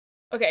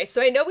 Okay,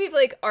 so I know we've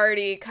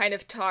already kind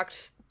of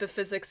talked the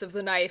physics of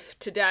the knife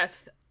to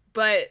death,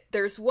 but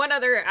there's one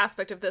other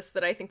aspect of this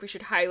that I think we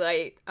should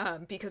highlight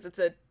because it's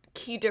a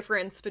key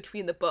difference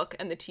between the book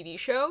and the TV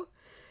show.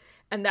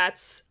 And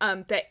that's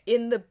that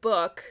in the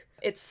book,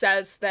 it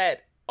says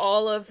that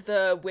all of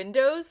the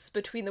windows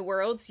between the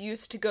worlds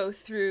used to go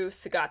through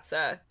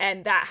Sagatsa,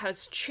 and that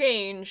has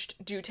changed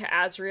due to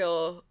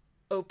Asriel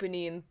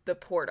opening the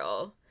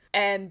portal.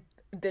 And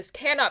this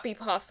cannot be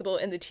possible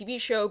in the TV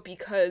show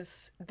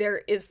because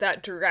there is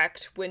that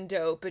direct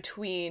window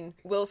between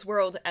Will's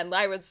world and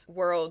Lyra's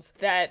world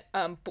that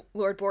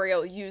Lord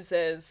Boreal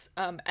uses,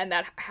 and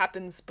that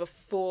happens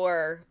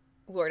before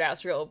Lord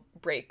Asriel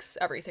breaks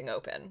everything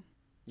open.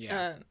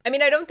 Yeah. I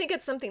mean, I don't think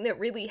it's something that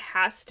really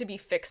has to be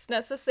fixed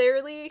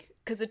necessarily,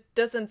 because it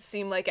doesn't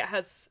seem like it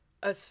has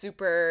a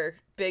super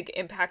big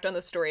impact on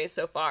the story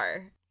so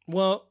far.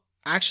 Well,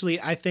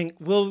 actually, I think,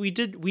 well, we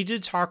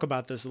did talk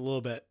about this a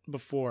little bit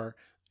before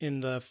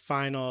in the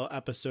final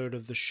episode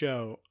of the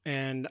show.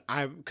 And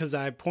because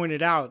I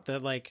pointed out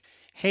that, like,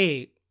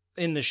 hey,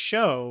 in the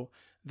show,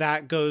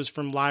 that goes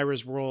from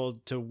Lyra's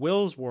world to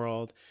Will's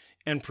world.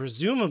 And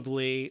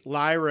presumably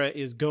Lyra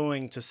is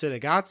going to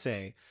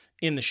Sitagatse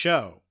in the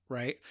show,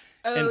 right?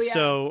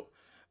 So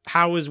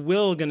how is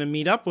Will going to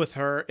meet up with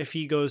her if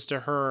he goes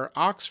to her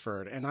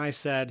Oxford? And I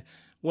said,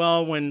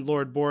 well, when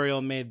Lord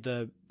Boreal made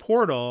the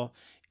portal,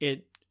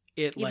 it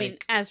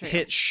like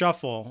hit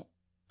shuffle.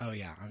 Oh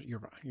yeah, you're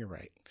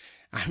right.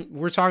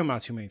 We're talking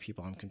about too many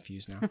people. I'm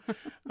confused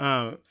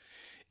now.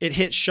 It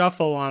hit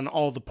shuffle on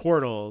all the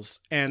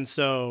portals, and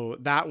so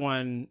that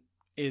one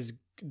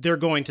they're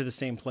going to the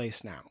same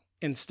place now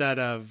instead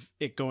of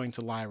it going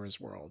to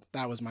Lyra's world.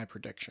 That was my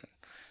prediction.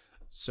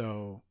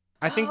 So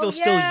I think they'll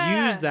still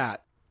use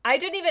that. I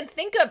didn't even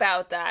think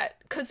about that,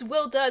 because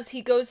Will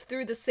he goes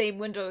through the same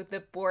window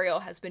that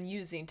Boreal has been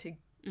using to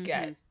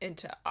get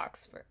into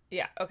Oxford.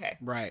 Yeah, okay.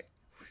 Right.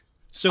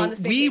 So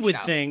we would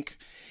think,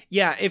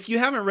 if you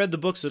haven't read the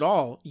books at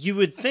all, you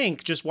would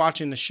think just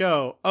watching the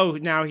show, oh,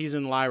 now he's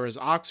in Lyra's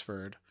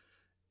Oxford,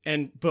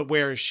 but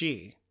where is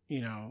she?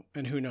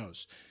 And who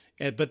knows?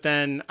 But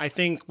then I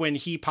think when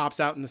he pops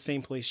out in the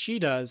same place she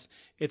does,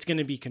 it's going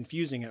to be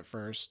confusing at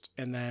first,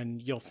 and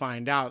then you'll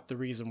find out the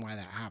reason why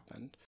that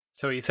happened.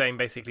 So you're saying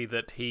basically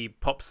that he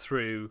pops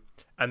through,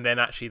 and then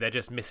actually they're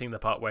just missing the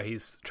part where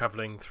he's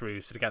traveling through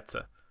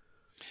Sitagatsa.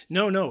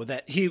 No,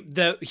 that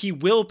he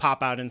will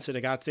pop out in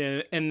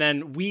Sitagatsa, and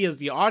then we as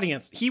the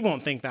audience, he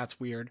won't think that's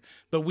weird,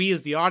 but we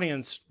as the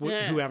audience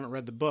who haven't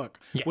read the book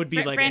would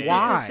be like, Francis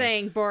why? Is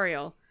saying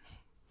Boreal.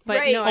 But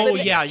right. no, oh,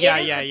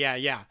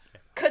 yeah.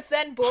 Because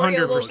then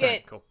Boreal will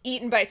get Cool.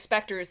 eaten by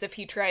specters if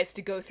he tries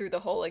to go through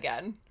the hole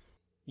again.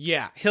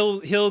 Yeah,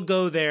 he'll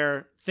go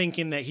there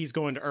thinking that he's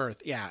going to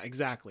Earth. Yeah,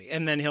 exactly.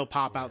 And then he'll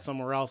pop out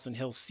somewhere else and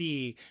he'll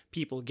see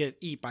people get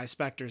eat by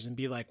specters and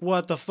be like,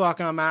 what the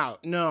fuck, I'm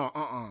out.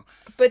 No,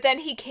 But then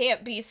he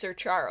can't be Sir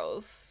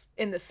Charles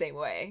in the same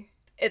way.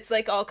 It's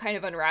like all kind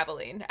of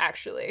unraveling,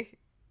 actually.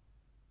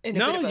 You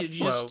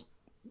just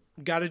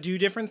got to do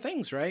different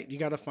things, right? You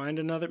got to find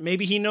another.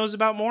 Maybe he knows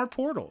about more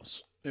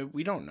portals.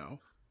 We don't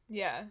know.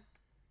 Yeah.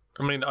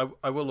 I mean,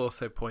 I will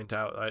also point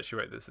out, I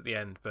actually wrote this at the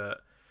end, but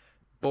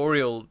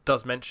Boreal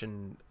does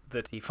mention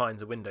that he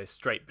finds a window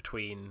straight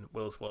between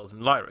Will's world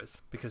and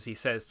Lyra's, because he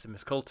says to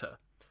Miss Coulter,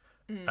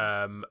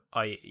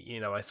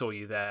 I saw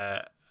you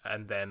there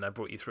and then I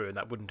brought you through, and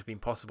that wouldn't have been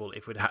possible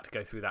if we'd had to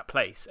go through that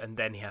place. And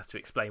then he has to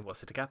explain what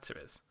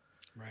Sitagatsa is.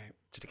 Right.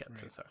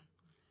 Sorry.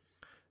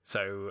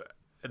 So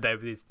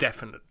there is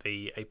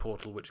definitely a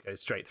portal which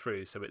goes straight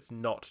through, so it's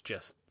not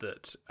just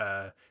that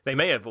they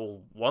may have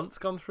all once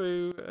gone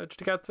through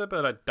Sitagatsa,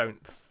 but I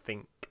don't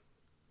think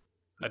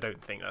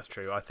that's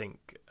true. I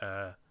think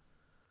I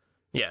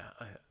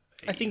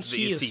think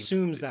he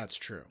assumes that's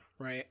true,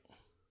 right?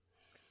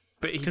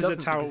 But because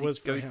that's how it was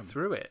for goes him.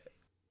 Through it.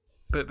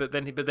 But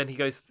then he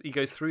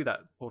goes through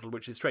that portal,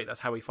 which is straight. That's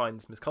how he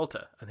finds Miss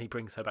Coulter, and he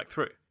brings her back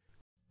through.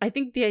 I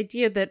think the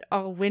idea that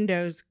all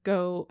windows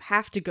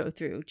have to go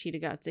through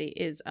Chitagatse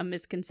is a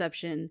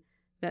misconception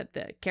that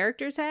the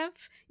characters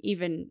have,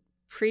 even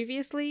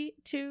previously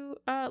to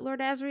Lord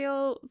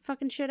Asriel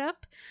fucking shit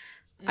up.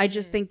 I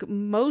just think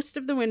most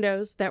of the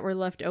windows that were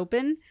left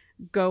open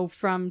go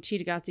from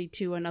Chitagatse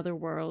to another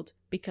world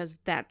because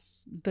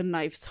that's the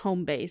knife's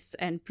home base,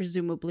 and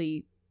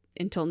presumably,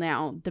 until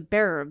now, the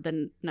bearer of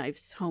the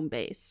knife's home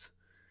base.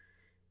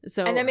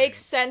 So, and that makes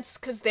sense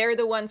because they're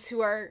the ones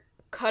who are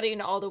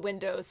cutting all the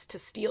windows to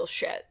steal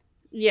shit.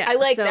 Yeah, I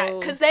like that,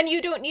 because then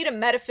you don't need a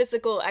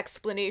metaphysical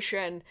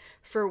explanation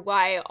for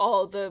why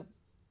all the,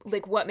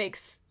 like, what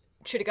makes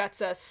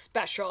Chitagatsa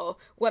special.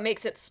 What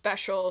makes it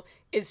special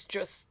is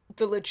just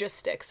the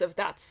logistics of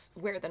that's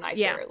where the knife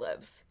bearer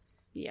lives.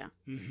 Yeah.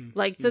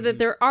 So that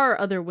there are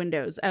other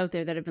windows out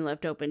there that have been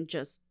left open,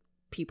 just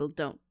people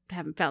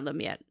haven't found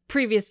them yet.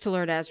 Previous to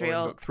Lord Asriel.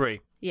 Or in book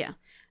 3. Yeah.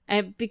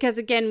 And because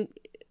again,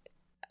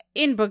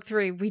 in book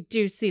 3, we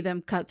do see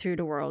them cut through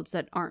to worlds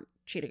that aren't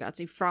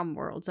Chitagatse from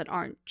worlds that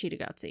aren't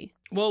Chitagatse.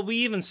 Well, we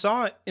even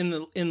saw it in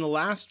the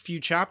last few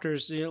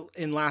chapters,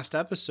 in last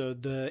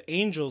episode, the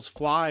angels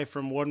fly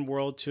from one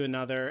world to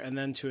another and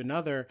then to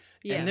another.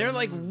 Yes. And they're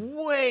like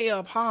way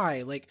up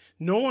high. Like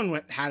no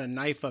one had a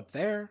knife up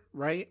there,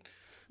 right?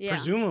 Yeah.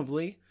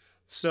 Presumably.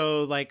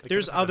 So like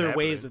there's other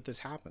ways that this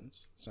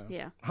happens. So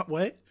yeah.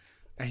 What?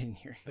 I didn't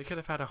hear They could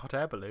have had a hot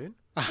air balloon.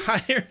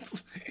 But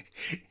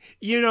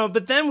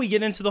then we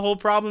get into the whole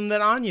problem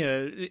that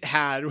Anya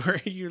had,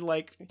 where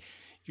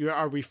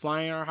are we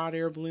flying our hot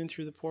air balloon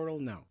through the portal?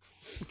 No.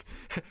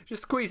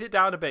 Just squeeze it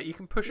down a bit. You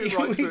can push it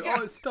right through.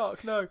 Oh, it's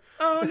stuck. No.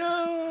 Oh,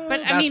 no.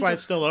 But That's why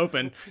it's still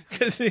open,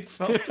 because it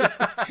fell through.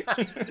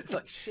 It's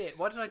like, shit,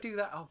 why did I do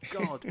that? Oh,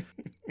 God.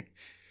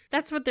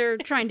 That's what they're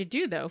trying to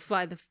do, though.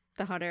 Fly the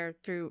hot air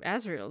through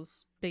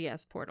Azrael's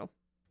big-ass portal.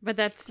 But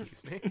that's...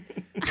 Excuse me.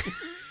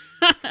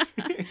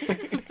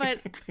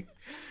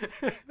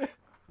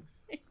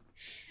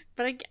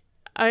 But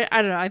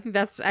I don't know. I think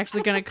that's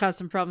actually going to cause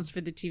some problems for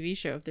the TV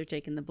show if they're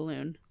taking the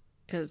balloon,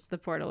 because the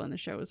portal in the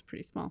show is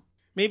pretty small.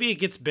 Maybe it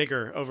gets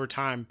bigger over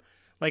time.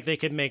 Like they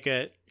could make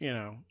it,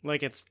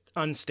 like it's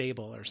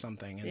unstable or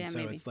something. And so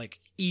maybe. It's like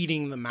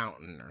eating the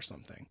mountain or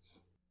something.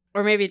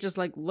 Or maybe it just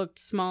like looked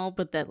small,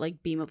 but that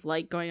like beam of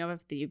light going up,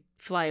 if you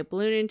fly a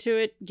balloon into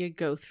it, you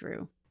go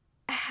through.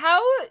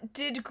 How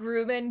did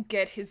Grumman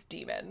get his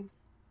demon?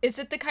 Is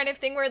it the kind of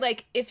thing where,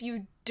 like, if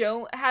you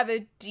don't have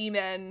a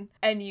demon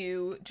and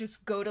you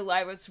just go to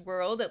Lyra's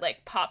world, it,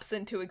 like, pops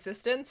into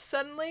existence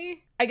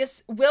suddenly? I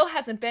guess Will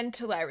hasn't been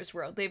to Lyra's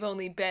world. They've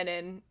only been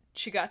in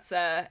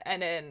Chigatza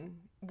and in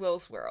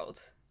Will's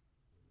world.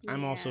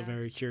 I'm also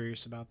very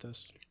curious about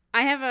this.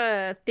 I have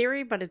a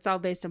theory, but it's all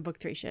based on book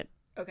 3 shit.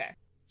 Okay.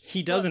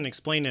 He doesn't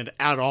explain it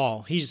at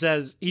all. He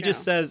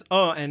just says,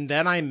 "Oh, and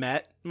then I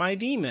met my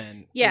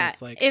demon." Yeah, and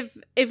it's like,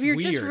 if you're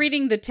just weird.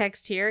 reading the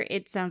text here,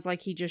 it sounds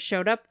like he just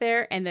showed up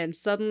there and then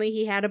suddenly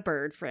he had a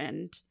bird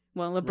friend.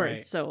 Well, a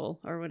bird soul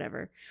or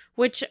whatever.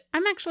 Which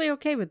I'm actually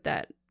okay with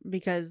that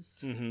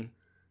because,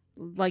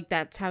 like,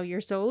 that's how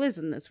your soul is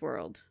in this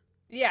world.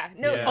 Yeah,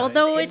 no, Yeah,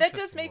 although that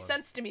does make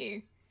sense to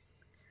me.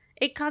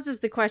 It causes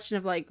the question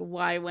of, like,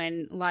 why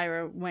when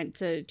Lyra went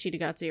to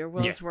Chitagatsi or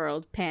Will's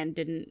world, Pan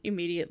didn't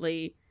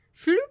immediately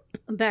floop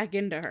back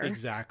into her.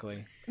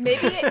 Exactly.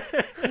 Maybe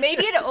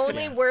it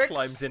only works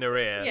Climbs in her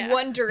ear. Yeah.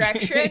 one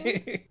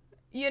direction.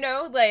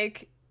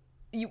 Like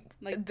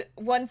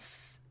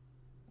once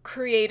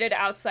created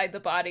outside the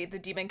body, the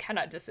demon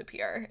cannot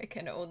disappear. It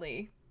can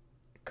only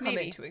come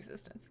into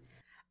existence.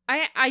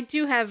 I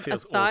do have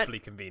Feels a thought. awfully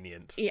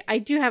convenient. Yeah, I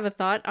do have a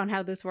thought on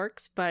how this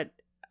works, but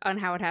on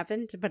how it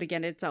happened. But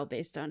again, it's all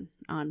based on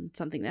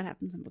something that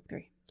happens in book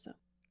 3. So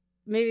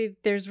maybe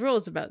there's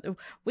rules about it.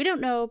 We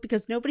don't know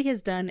because nobody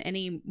has done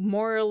any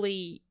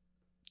morally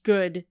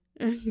good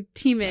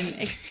demon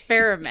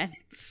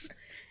experiments.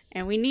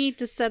 And we need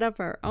to set up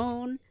our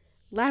own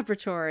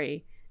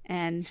laboratory.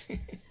 And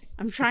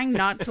I'm trying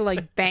not to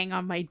like bang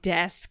on my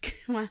desk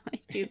while I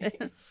do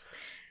this.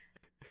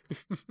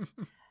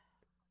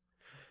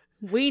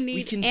 We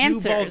need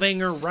answers. We can do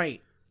Balvanger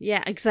right.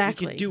 Yeah,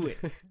 exactly. We can do it.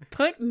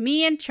 Put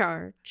me in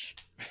charge.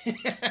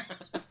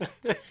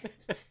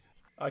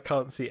 I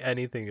can't see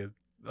anything.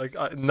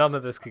 None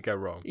of this could go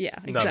wrong. Yeah,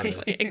 None of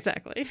exactly. this.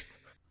 Exactly.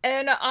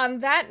 And on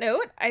that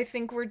note, I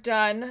think we're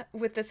done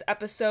with this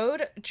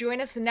episode.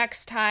 Join us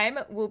next time.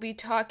 We'll be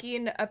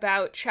talking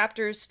about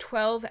chapters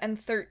 12 and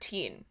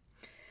 13.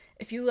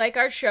 If you like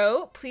our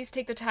show, please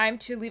take the time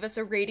to leave us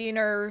a rating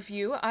or a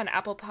review on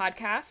Apple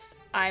Podcasts.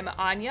 I'm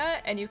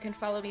Anya, and you can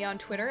follow me on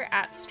Twitter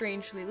at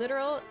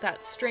StrangelyLiteral.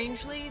 That's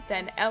strangely,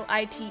 then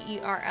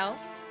Literl.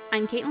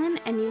 I'm Caitlin,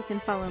 and you can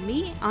follow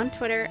me on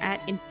Twitter at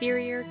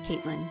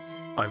InferiorCaitlin.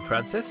 I'm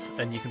Francis,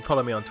 and you can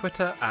follow me on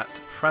Twitter at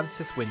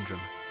Francis Windrum.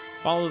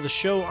 Follow the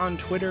show on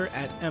Twitter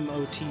at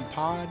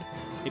MOTPod.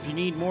 If you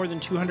need more than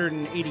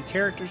 280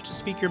 characters to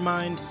speak your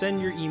mind,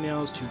 send your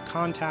emails to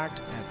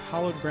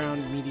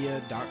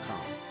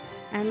contact@hollowedgroundmedia.com.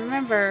 And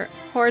remember,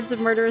 hordes of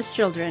murderous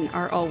children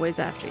are always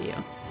after you.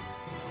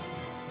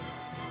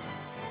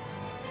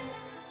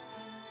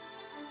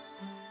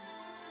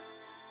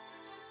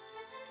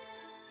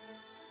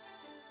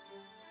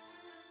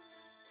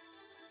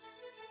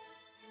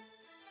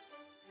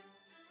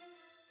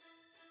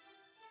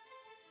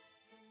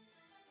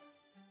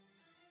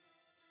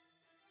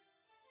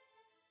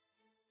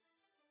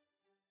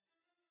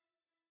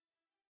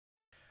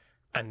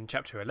 And in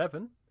chapter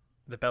 11,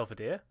 the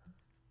Belvedere.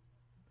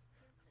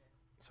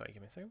 Sorry,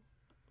 give me a second.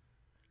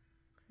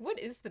 What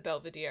is the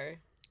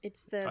Belvedere?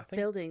 It's the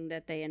building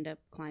that they end up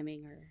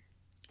climbing, or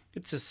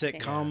It's a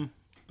sitcom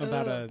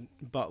about a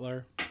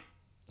butler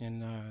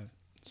and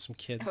some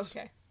kids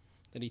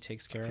that he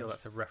takes care I feel of.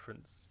 that's a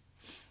reference.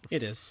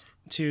 It is.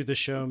 To the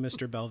show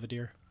Mr.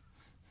 Belvedere.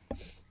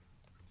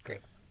 Great.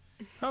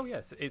 Oh,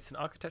 yes. It's an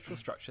architectural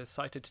structure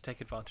cited to take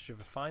advantage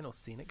of a fine or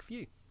scenic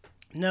view.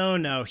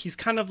 No. He's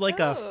kind of like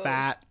a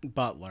fat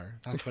butler.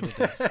 That's what it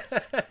is.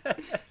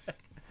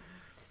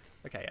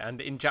 Okay,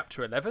 and in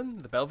chapter 11,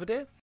 the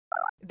Belvedere.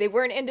 They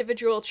weren't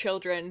individual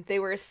children. They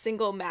were a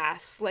single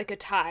mass, like a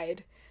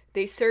tide.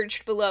 They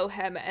surged below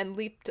him and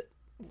leapt?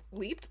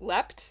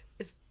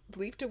 Is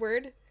leaped a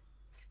word?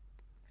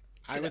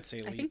 I would say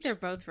leaped. I think they're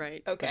both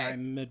right. Okay. But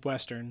I'm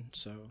Midwestern,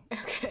 so I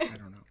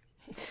don't know.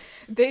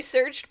 They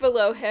surged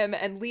below him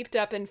and leaped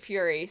up in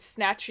fury,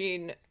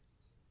 snatching,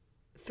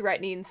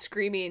 threatening,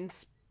 screaming,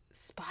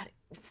 spotting.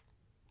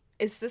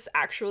 is this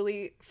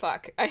actually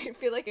fuck? I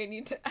feel like I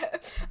need to.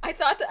 I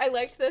thought that I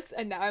liked this,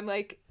 and now I'm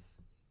like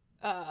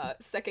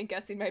second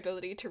guessing my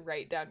ability to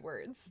write down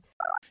words.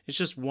 It's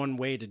just one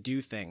way to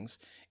do things,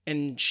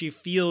 and she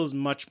feels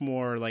much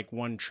more like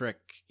one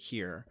trick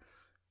here,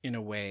 in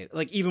a way.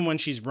 Like even when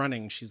she's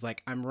running, she's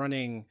like, "I'm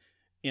running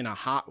in a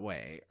hot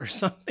way" or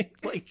something.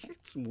 Like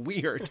it's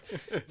weird.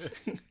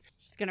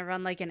 She's gonna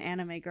run like an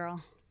anime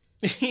girl.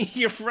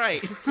 You're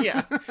right.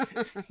 Yeah.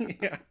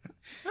 Yeah.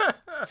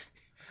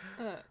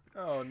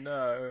 Oh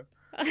no.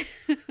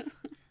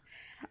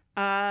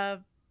 I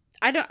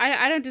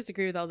don't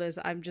disagree with all this.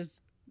 I'm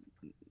just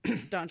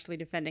staunchly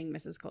defending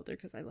Mrs. Coulter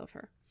because I love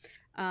her.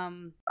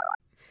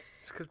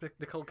 It's because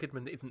Nicole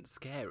Kidman isn't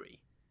scary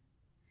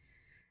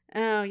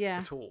Oh yeah,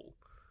 at all.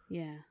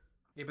 yeah.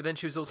 Yeah, but then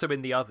she was also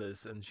in The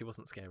Others, and she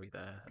wasn't scary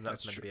there, and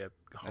that's That's meant to be a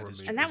horror is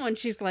movie. true. And that one,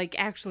 she's like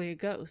actually a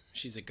ghost.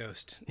 She's a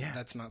ghost. Yeah.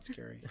 That's not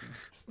scary.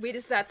 Wait,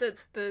 is that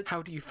the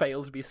How do you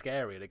fail to be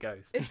scary at a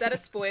ghost? is that a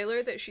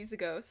spoiler that she's a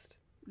ghost?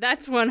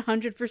 That's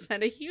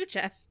 100% a huge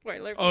ass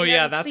spoiler. Oh We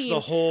yeah, haven't that's seen the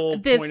whole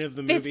this point of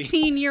the movie.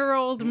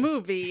 15-year-old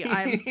movie.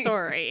 I'm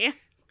sorry.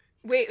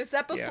 Wait, was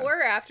that Yeah. before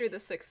or after The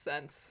Sixth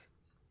Sense?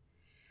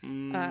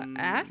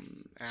 After.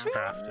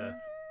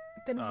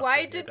 Then After, why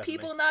yeah, did definitely.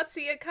 people not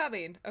see it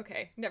coming?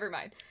 Okay, never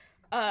mind.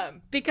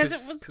 Because it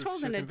 'Cause- was 'cause told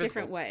she in was a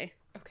different invisible. way.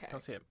 Okay.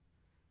 Can't see it.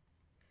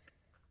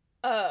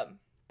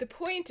 The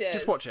point is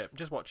Just watch it.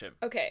 Just watch it.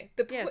 Okay.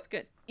 Yeah, it's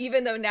good.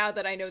 Even though now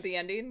that I know the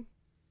ending.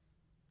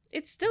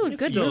 It's still a It's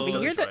good still-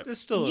 movie. You're the it's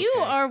still you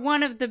okay. are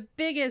one of the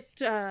biggest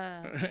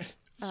Spoiler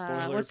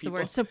what's the people.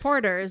 word,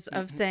 supporters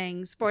of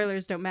saying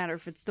spoilers don't matter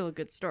if it's still a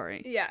good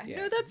story. Yeah, Yeah.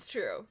 no, that's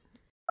true.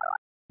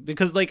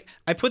 Because like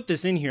I put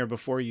this in here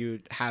before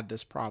you had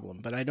this problem,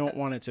 but I don't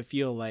want it to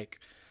feel like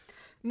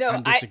No,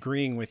 I'm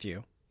disagreeing with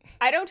you.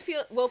 I don't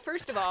feel well,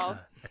 first of all,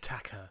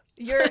 Attack her.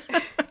 you're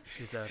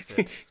She deserves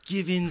it.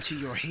 Give in to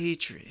your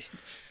hatred.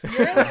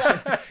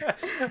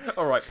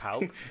 All right,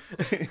 pal.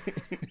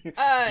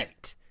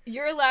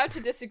 you're allowed to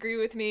disagree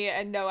with me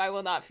and no, I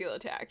will not feel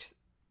attacked.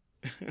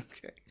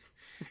 Okay.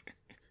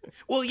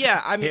 Well,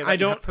 yeah, I mean, Here, I you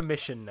don't have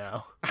permission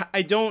now.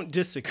 I don't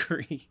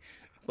disagree.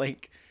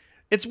 Like,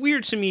 it's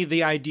weird to me,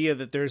 the idea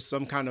that there's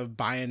some kind of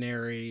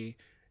binary,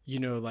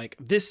 like,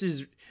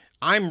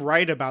 I'm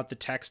right about the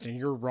text and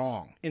you're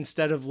wrong.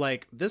 Instead of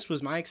like, this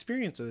was my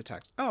experience of the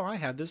text. Oh, I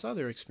had this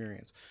other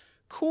experience.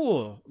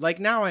 Cool. Like,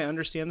 now I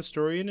understand the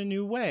story in a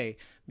new way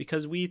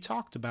because we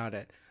talked about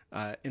it.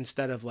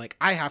 Instead of like,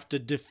 I have to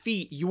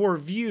defeat your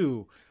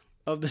view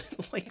of the,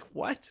 like,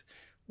 what?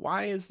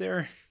 Why is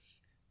there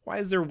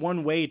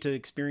one way to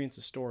experience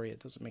a story? It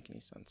doesn't make any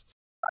sense.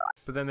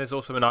 But then there's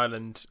also an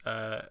island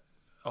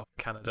off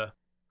Canada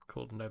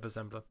called Nova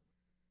Zembla.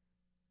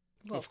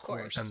 Well, Of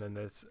course. And then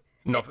there's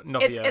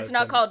It's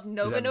not called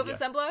Nova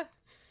Zembla.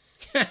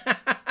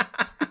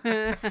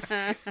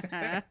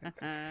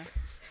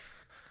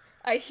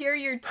 I hear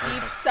your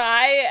deep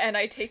sigh and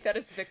I take that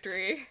as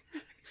victory.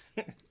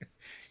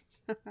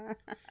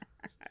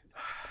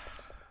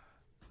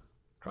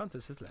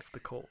 Francis has left the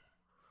call.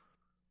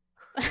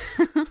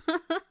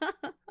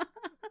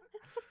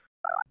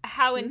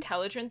 How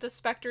intelligent the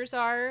specters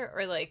are,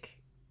 or like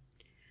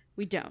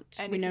We don't.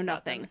 We anything know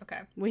about them? nothing.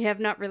 Okay. We have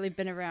not really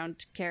been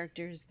around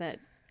characters that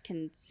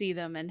can see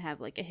them and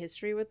have like a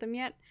history with them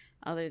yet,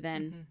 other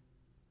than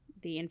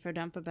the info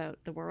dump about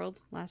the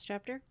world last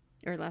chapter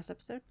or last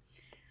episode.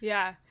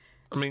 Yeah.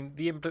 I mean,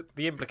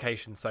 the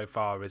implication so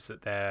far is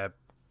that they're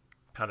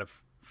kind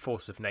of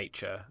force of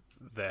nature.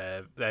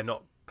 They're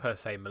not per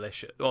se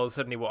malicious. Well,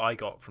 certainly what I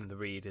got from the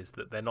read is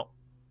that they're not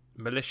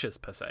malicious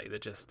per se. They're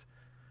just,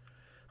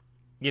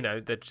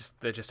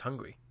 they're just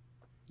hungry.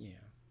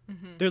 Yeah.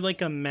 They're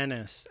like a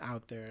menace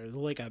out there.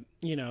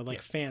 They're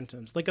like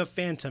phantoms, like a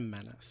phantom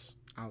menace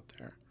out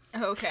there.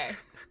 Okay.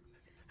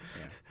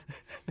 Yeah.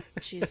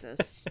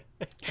 Jesus.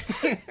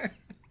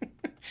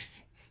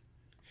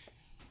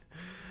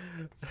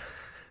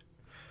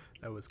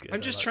 That was good.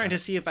 I'm just trying to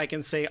see if I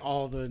can say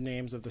all the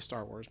names of the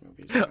Star Wars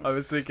movies. I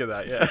was thinking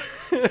that, yeah.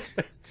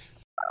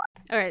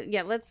 All right,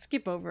 yeah, let's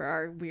skip over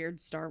our weird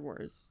Star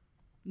Wars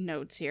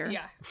notes here.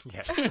 Yeah.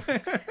 Yeah.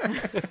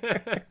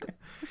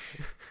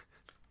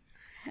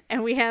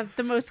 And we have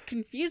the most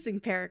confusing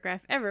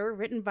paragraph ever,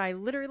 written by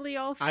literally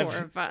all four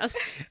of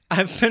us.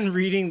 I've been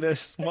reading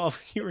this while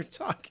you were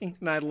talking,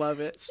 and I love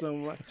it so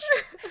much.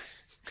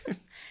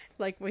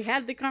 Like, we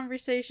had the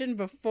conversation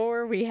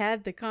before we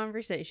had the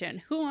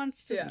conversation. Who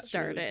wants to Yeah.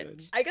 start really it?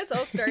 good. I guess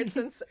I'll start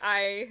since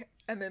I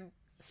am in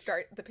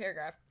start the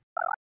paragraph.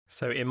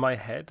 So in my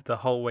head, the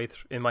whole way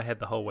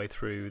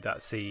through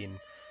that scene,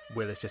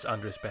 Will is just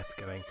under his breath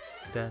going,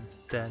 dun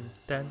dun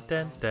dun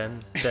dun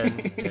dun dun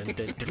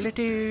dun dun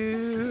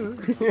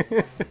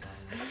dun.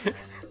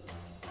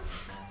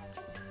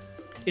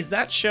 Is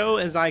that show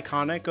as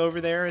iconic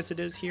over there as it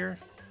is here,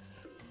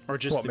 or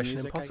just What, the Mission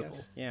music? Impossible? I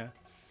guess. Yeah.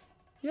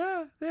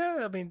 Yeah.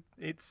 I mean,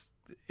 it's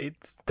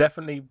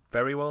definitely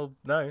very well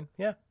known.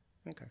 Yeah.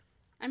 Okay.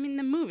 I mean,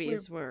 the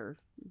movies were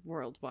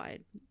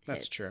worldwide.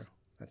 That's hits. true.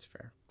 That's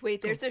fair.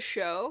 Wait, there's a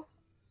show?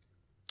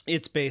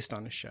 It's based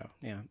on a show.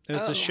 Yeah,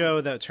 it's Oh. a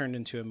show that turned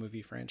into a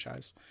movie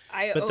franchise.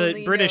 I But the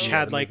only British know-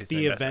 had The like movie's the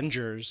no better.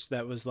 Avengers.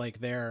 That was like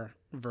their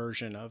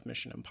version of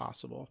Mission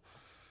Impossible.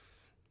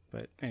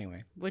 But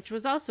anyway. Which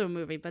was also a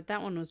movie, but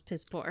that one was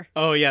piss poor.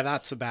 Oh yeah,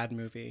 that's a bad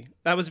movie.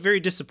 That was very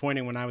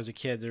disappointing when I was a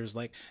kid. There's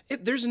like,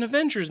 there's an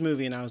Avengers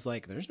movie, and I was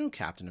like, there's no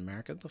Captain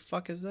America. What the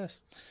fuck is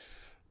this?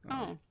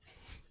 Oh.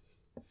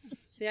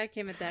 See, I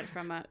came at that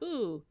from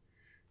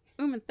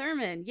Uma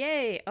Thurman,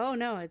 yay! Oh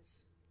no,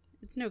 it's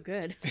no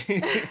good.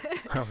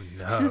 Oh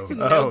no! It's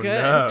no Oh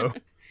good. no!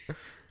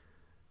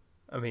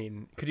 I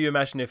mean, could you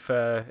imagine if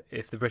the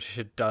British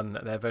had done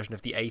their version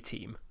of the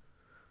A-Team?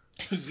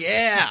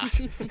 Yeah,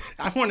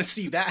 I want to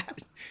see that.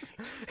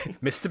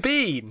 Mr.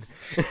 Bean.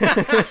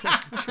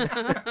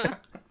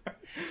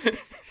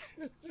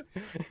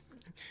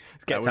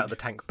 Gets out of the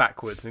tank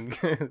backwards and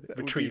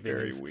retrieving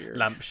very his weird.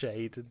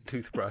 lampshade and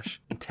toothbrush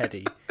and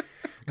Teddy.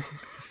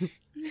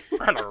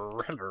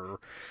 Hello, hello.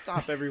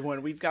 Stop,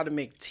 everyone. We've got to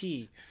make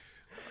tea.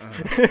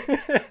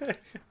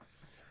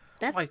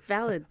 That's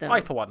valid though.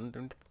 I, for one,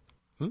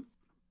 don't-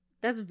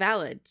 That's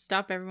valid.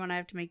 Stop, everyone, I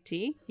have to make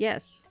tea.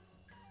 Yes.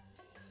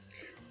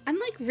 I'm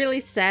like really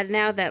sad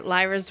now that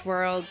Lyra's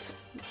world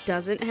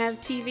doesn't have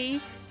TV,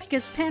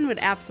 because Penn would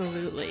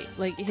absolutely,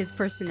 like, his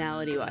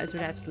personality wise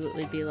would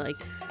absolutely be like,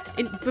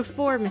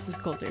 before Mrs.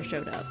 Coulter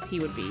showed up, he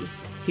would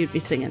be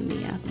singing the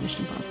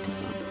Mission Impossible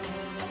song.